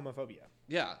screams homophobia.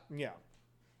 Yeah. Yeah.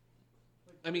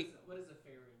 I mean- what is a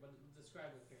fairy? Describe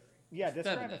a fairy. Yeah,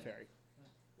 describe Feminine. a fairy.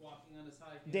 Walking on his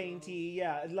high heels. Dainty,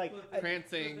 yeah. Like, Well,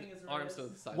 Prancing, the thing is, arms right,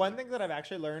 to the side. one thing that I've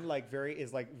actually learned,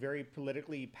 very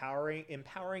politically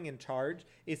empowering and charged,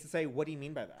 is to say, what do you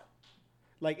mean by that?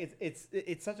 Like,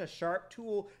 it's such a sharp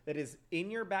tool that is in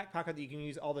your back pocket that you can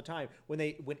use all the time. When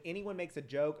anyone makes a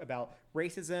joke about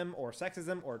racism or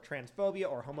sexism or transphobia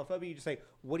or homophobia, you just say,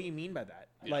 what do you mean by that?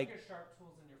 I Like, think your sharp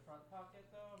tools in your front pocket,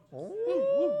 though. whoa.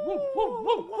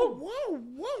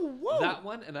 That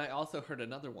one, and I also heard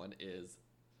another one is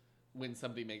when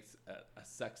somebody makes a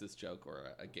sexist joke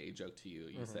or a gay joke to you,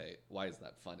 you say, "Why is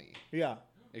that funny?" Yeah.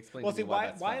 Explain Well, to see, me why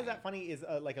that's is funny. that funny is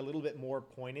like a little bit more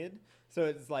pointed. So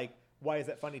it's like, why is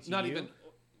that funny to Not you? even.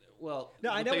 Well, No,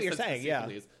 I know they what you're said saying, yeah.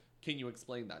 specifically is, can you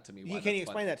explain that to me? Can you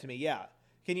explain that to me? Yeah.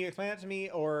 Can you explain that to me,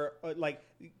 or like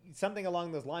something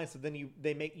along those lines? So then you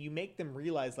make them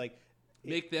realize, like,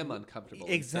 Make them uncomfortable.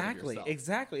 Instead of yourself.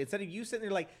 Exactly. Instead of you sitting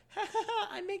there like, ha ha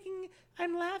ha,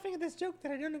 I'm laughing at this joke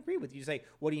that I don't agree with. You say,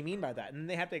 what do you mean by that? And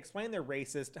they have to explain their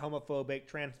racist, homophobic,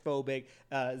 transphobic,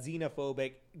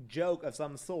 xenophobic joke of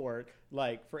some sort,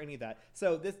 like for any of that.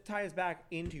 So this ties back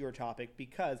into your topic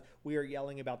because we are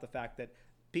yelling about the fact that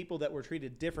people that were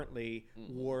treated differently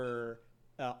were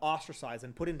ostracized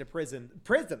and put into prison.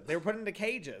 They were put into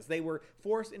cages. They were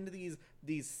forced into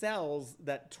these cells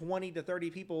that 20 to 30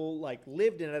 people like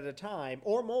lived in at a time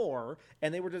or more,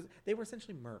 and they were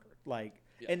essentially murdered. Like,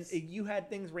 and you had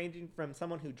things ranging from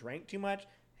someone who drank too much,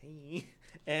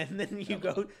 and then you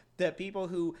go to people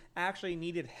who actually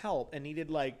needed help and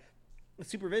needed like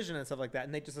supervision and stuff like that,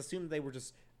 and they just assumed they were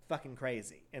just fucking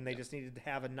crazy and they just needed to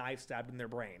have a knife stabbed in their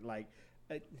brain. Like,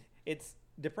 it's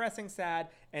depressing, sad,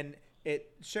 and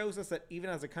it shows us that even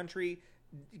as a country,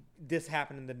 this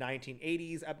happened in the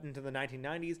 1980s up into the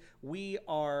 1990s. We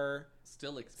are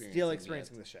still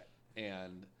experiencing this shit.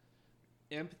 And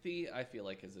empathy, I feel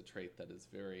like, is a trait that is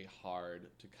very hard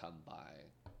to come by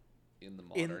in the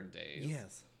modern days.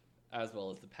 Yes. As well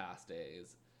as the past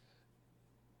days.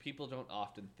 People don't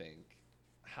often think,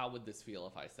 how would this feel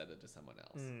if I said it to someone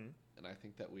else? And I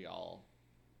think that we all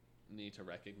need to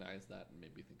recognize that and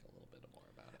maybe think a little bit more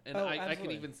about it. And I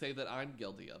can even say that I'm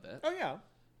guilty of it. Oh, yeah.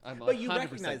 I'm but you 100%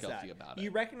 recognize guilty that. about it. You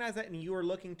recognize that, and you are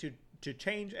looking to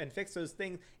change and fix those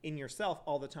things in yourself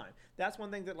all the time. That's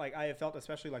one thing that like I have felt,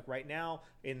 especially like right now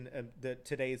in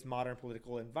today's modern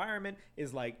political environment,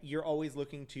 is like you're always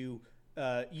looking to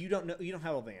you don't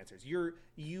have all the answers.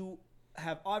 You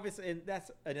have obviously, and that's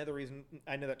another reason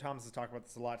I know that Thomas has talked about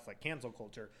this a lot. It's like cancel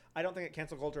culture. I don't think that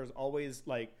cancel culture is always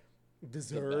like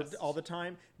deserved all the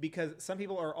time, because some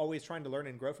people are always trying to learn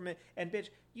and grow from it. And bitch,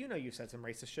 you know you've said some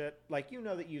racist shit. Like, you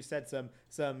know that you've said some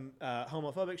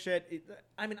homophobic shit.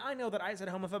 I mean, I know that I said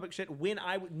homophobic shit when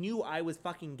I knew I was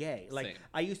fucking gay. Like, Same.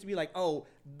 I used to be like, oh,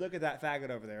 look at that faggot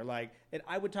over there. Like, and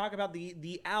I would talk about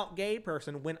the out gay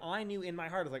person when I knew in my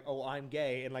heart, I was like, oh, I'm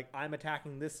gay, and like I'm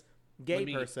attacking this gay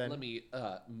person. Let me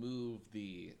move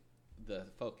the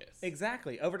focus.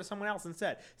 Exactly, over to someone else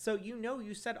instead. So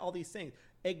you said all these things.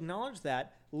 Acknowledge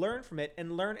that, learn from it,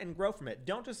 and learn and grow from it.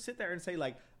 Don't just sit there and say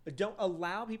like, don't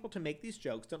allow people to make these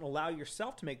jokes. Don't allow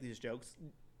yourself to make these jokes.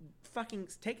 Fucking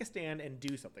take a stand and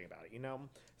do something about it, you know?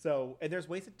 So, and there's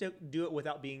ways to do it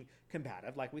without being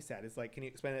combative. Like we said, it's like, can you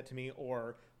explain that to me?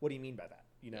 Or what do you mean by that?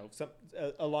 You know, some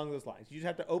along those lines. You just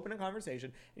have to open a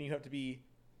conversation, and you have to be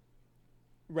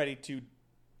ready to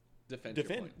defend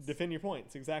your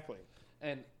points. Exactly.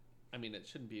 And I mean, it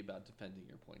shouldn't be about defending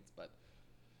your points, but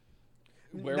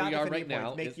where Not we are defending right your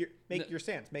now, points. Make your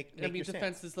stance.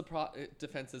 Defense is the problem.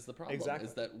 Exactly.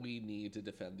 Is that we need to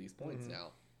defend these points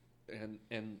now,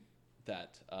 and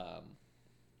that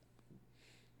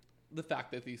the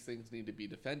fact that these things need to be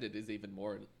defended is even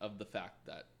more of the fact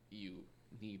that you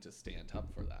need to stand up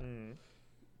for that,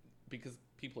 because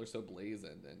people are so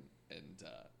blazoned and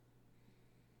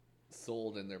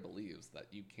sold in their beliefs that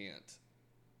you can't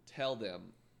tell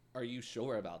them, "Are you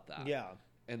sure about that?" Yeah.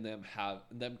 And them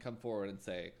come forward and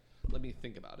say, "Let me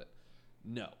think about it."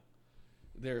 No,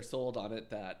 they're sold on it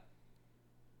that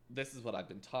this is what I've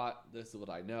been taught, this is what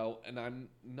I know, and I'm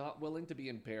not willing to be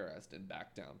embarrassed and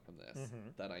back down from this.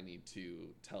 That I need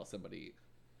to tell somebody,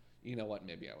 you know what,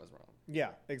 maybe I was wrong. Yeah,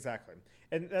 exactly.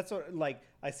 And that's what like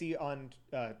I see on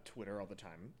Twitter all the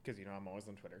time, because I'm always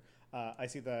on Twitter. I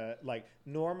see the like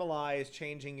normalize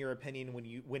changing your opinion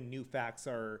when new facts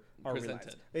are presented.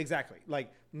 Realized. Exactly.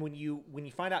 Like when you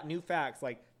find out new facts,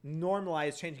 like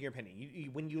normalize changing your opinion.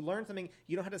 When you learn something,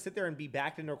 you don't have to sit there and be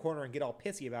backed into a corner and get all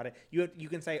pissy about it. You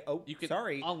can say, "Oh, you can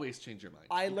sorry, always change your mind.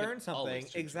 I learned something."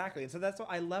 Exactly. And so that's what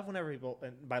I love whenever people,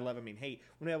 and by love I mean hate,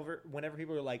 whenever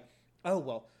people are like, "Oh,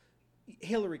 well,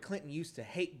 Hillary Clinton used to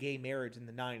hate gay marriage in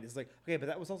the 90s. It's like, okay, but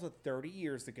that was also 30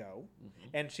 years ago,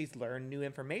 and she's learned new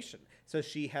information. So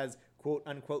she has, quote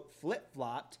unquote,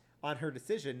 flip-flopped on her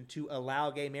decision to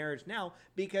allow gay marriage now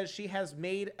because she has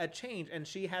made a change and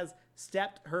she has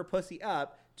stepped her pussy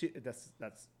up to that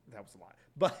was a lot,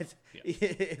 but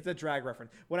it's a drag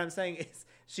reference. What I'm saying is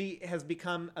she has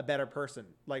become a better person.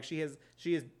 Like she has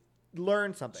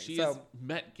learned something. She has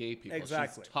met gay people.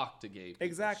 Exactly. She's talked to gay people.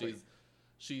 Exactly.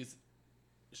 She's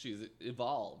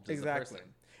evolved as a exactly.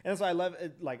 person. And so I love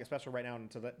it, like, especially right now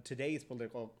into today's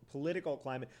political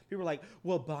climate, people are like,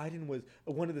 well, Biden was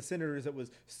one of the senators that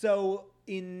was so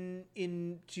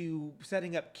into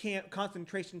setting up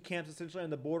concentration camps essentially on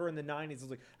the border in the 90s. It's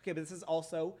like, okay, but this is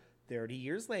also 30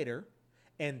 years later,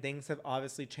 and things have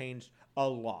obviously changed a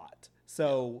lot.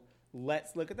 So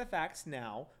let's look at the facts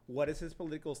now. What is his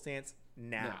political stance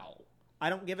now? I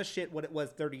don't give a shit what it was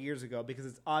 30 years ago because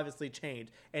it's obviously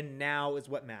changed, and now is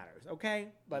what matters. Okay,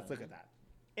 let's look at that.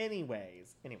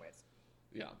 Anyways,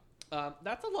 Yeah.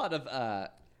 That's a lot of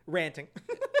ranting.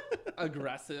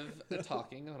 aggressive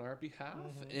talking on our behalf,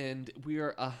 and we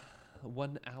are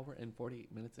 1 hour and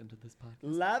 48 minutes into this podcast.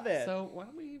 Love it. So why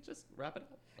don't we just wrap it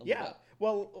up? a little Yeah. bit?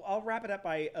 Well, I'll wrap it up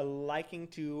by I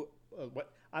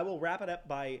will wrap it up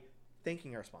by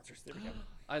thanking our sponsors. There we go.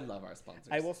 I love our sponsors.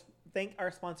 I will thank our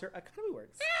sponsor, Economy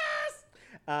Works. Yes!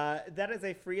 That is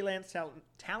a freelance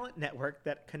talent network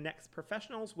that connects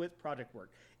professionals with project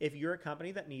work. If you're a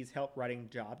company that needs help writing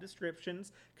job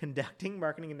descriptions, conducting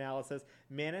marketing analysis,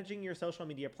 managing your social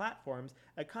media platforms,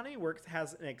 Economy Works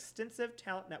has an extensive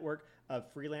talent network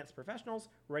of freelance professionals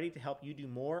ready to help you do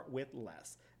more with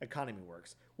less. Economy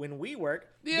Works. When we work,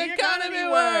 The economy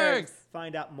works!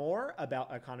 Find out more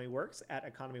about Economy Works at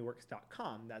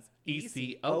economyworks.com. That's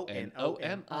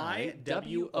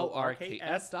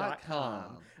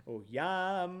ECONOMIWORKS.com. Oh,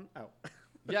 yum. Oh.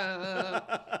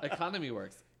 Yeah. Economy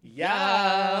works. Yum.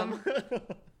 I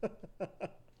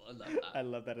love that. I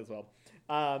love that as well.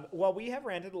 Well, we have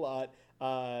ranted a lot.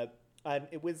 And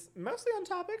it was mostly on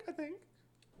topic, I think.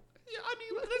 Yeah, I mean,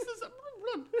 this is there's a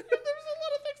lot of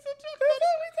things to talk We about.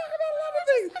 talk about a lot of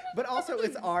things. But also,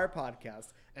 it's our podcast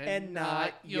And not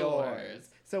not yours. yours.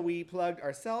 So we plugged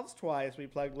ourselves twice. We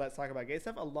plugged Let's Talk About Gay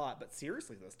Stuff a lot, but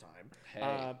seriously this time.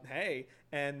 Hey.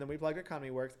 And then we plugged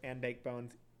Economy Works and Baked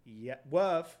Bones. Yeah.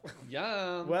 Woof.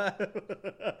 Yum. Woof.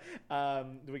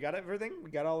 We got everything.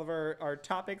 We got all of our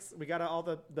topics. We got all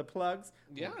the plugs.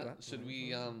 Yeah. Should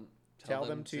we Tell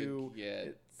them to to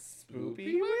get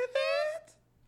spoopy with it?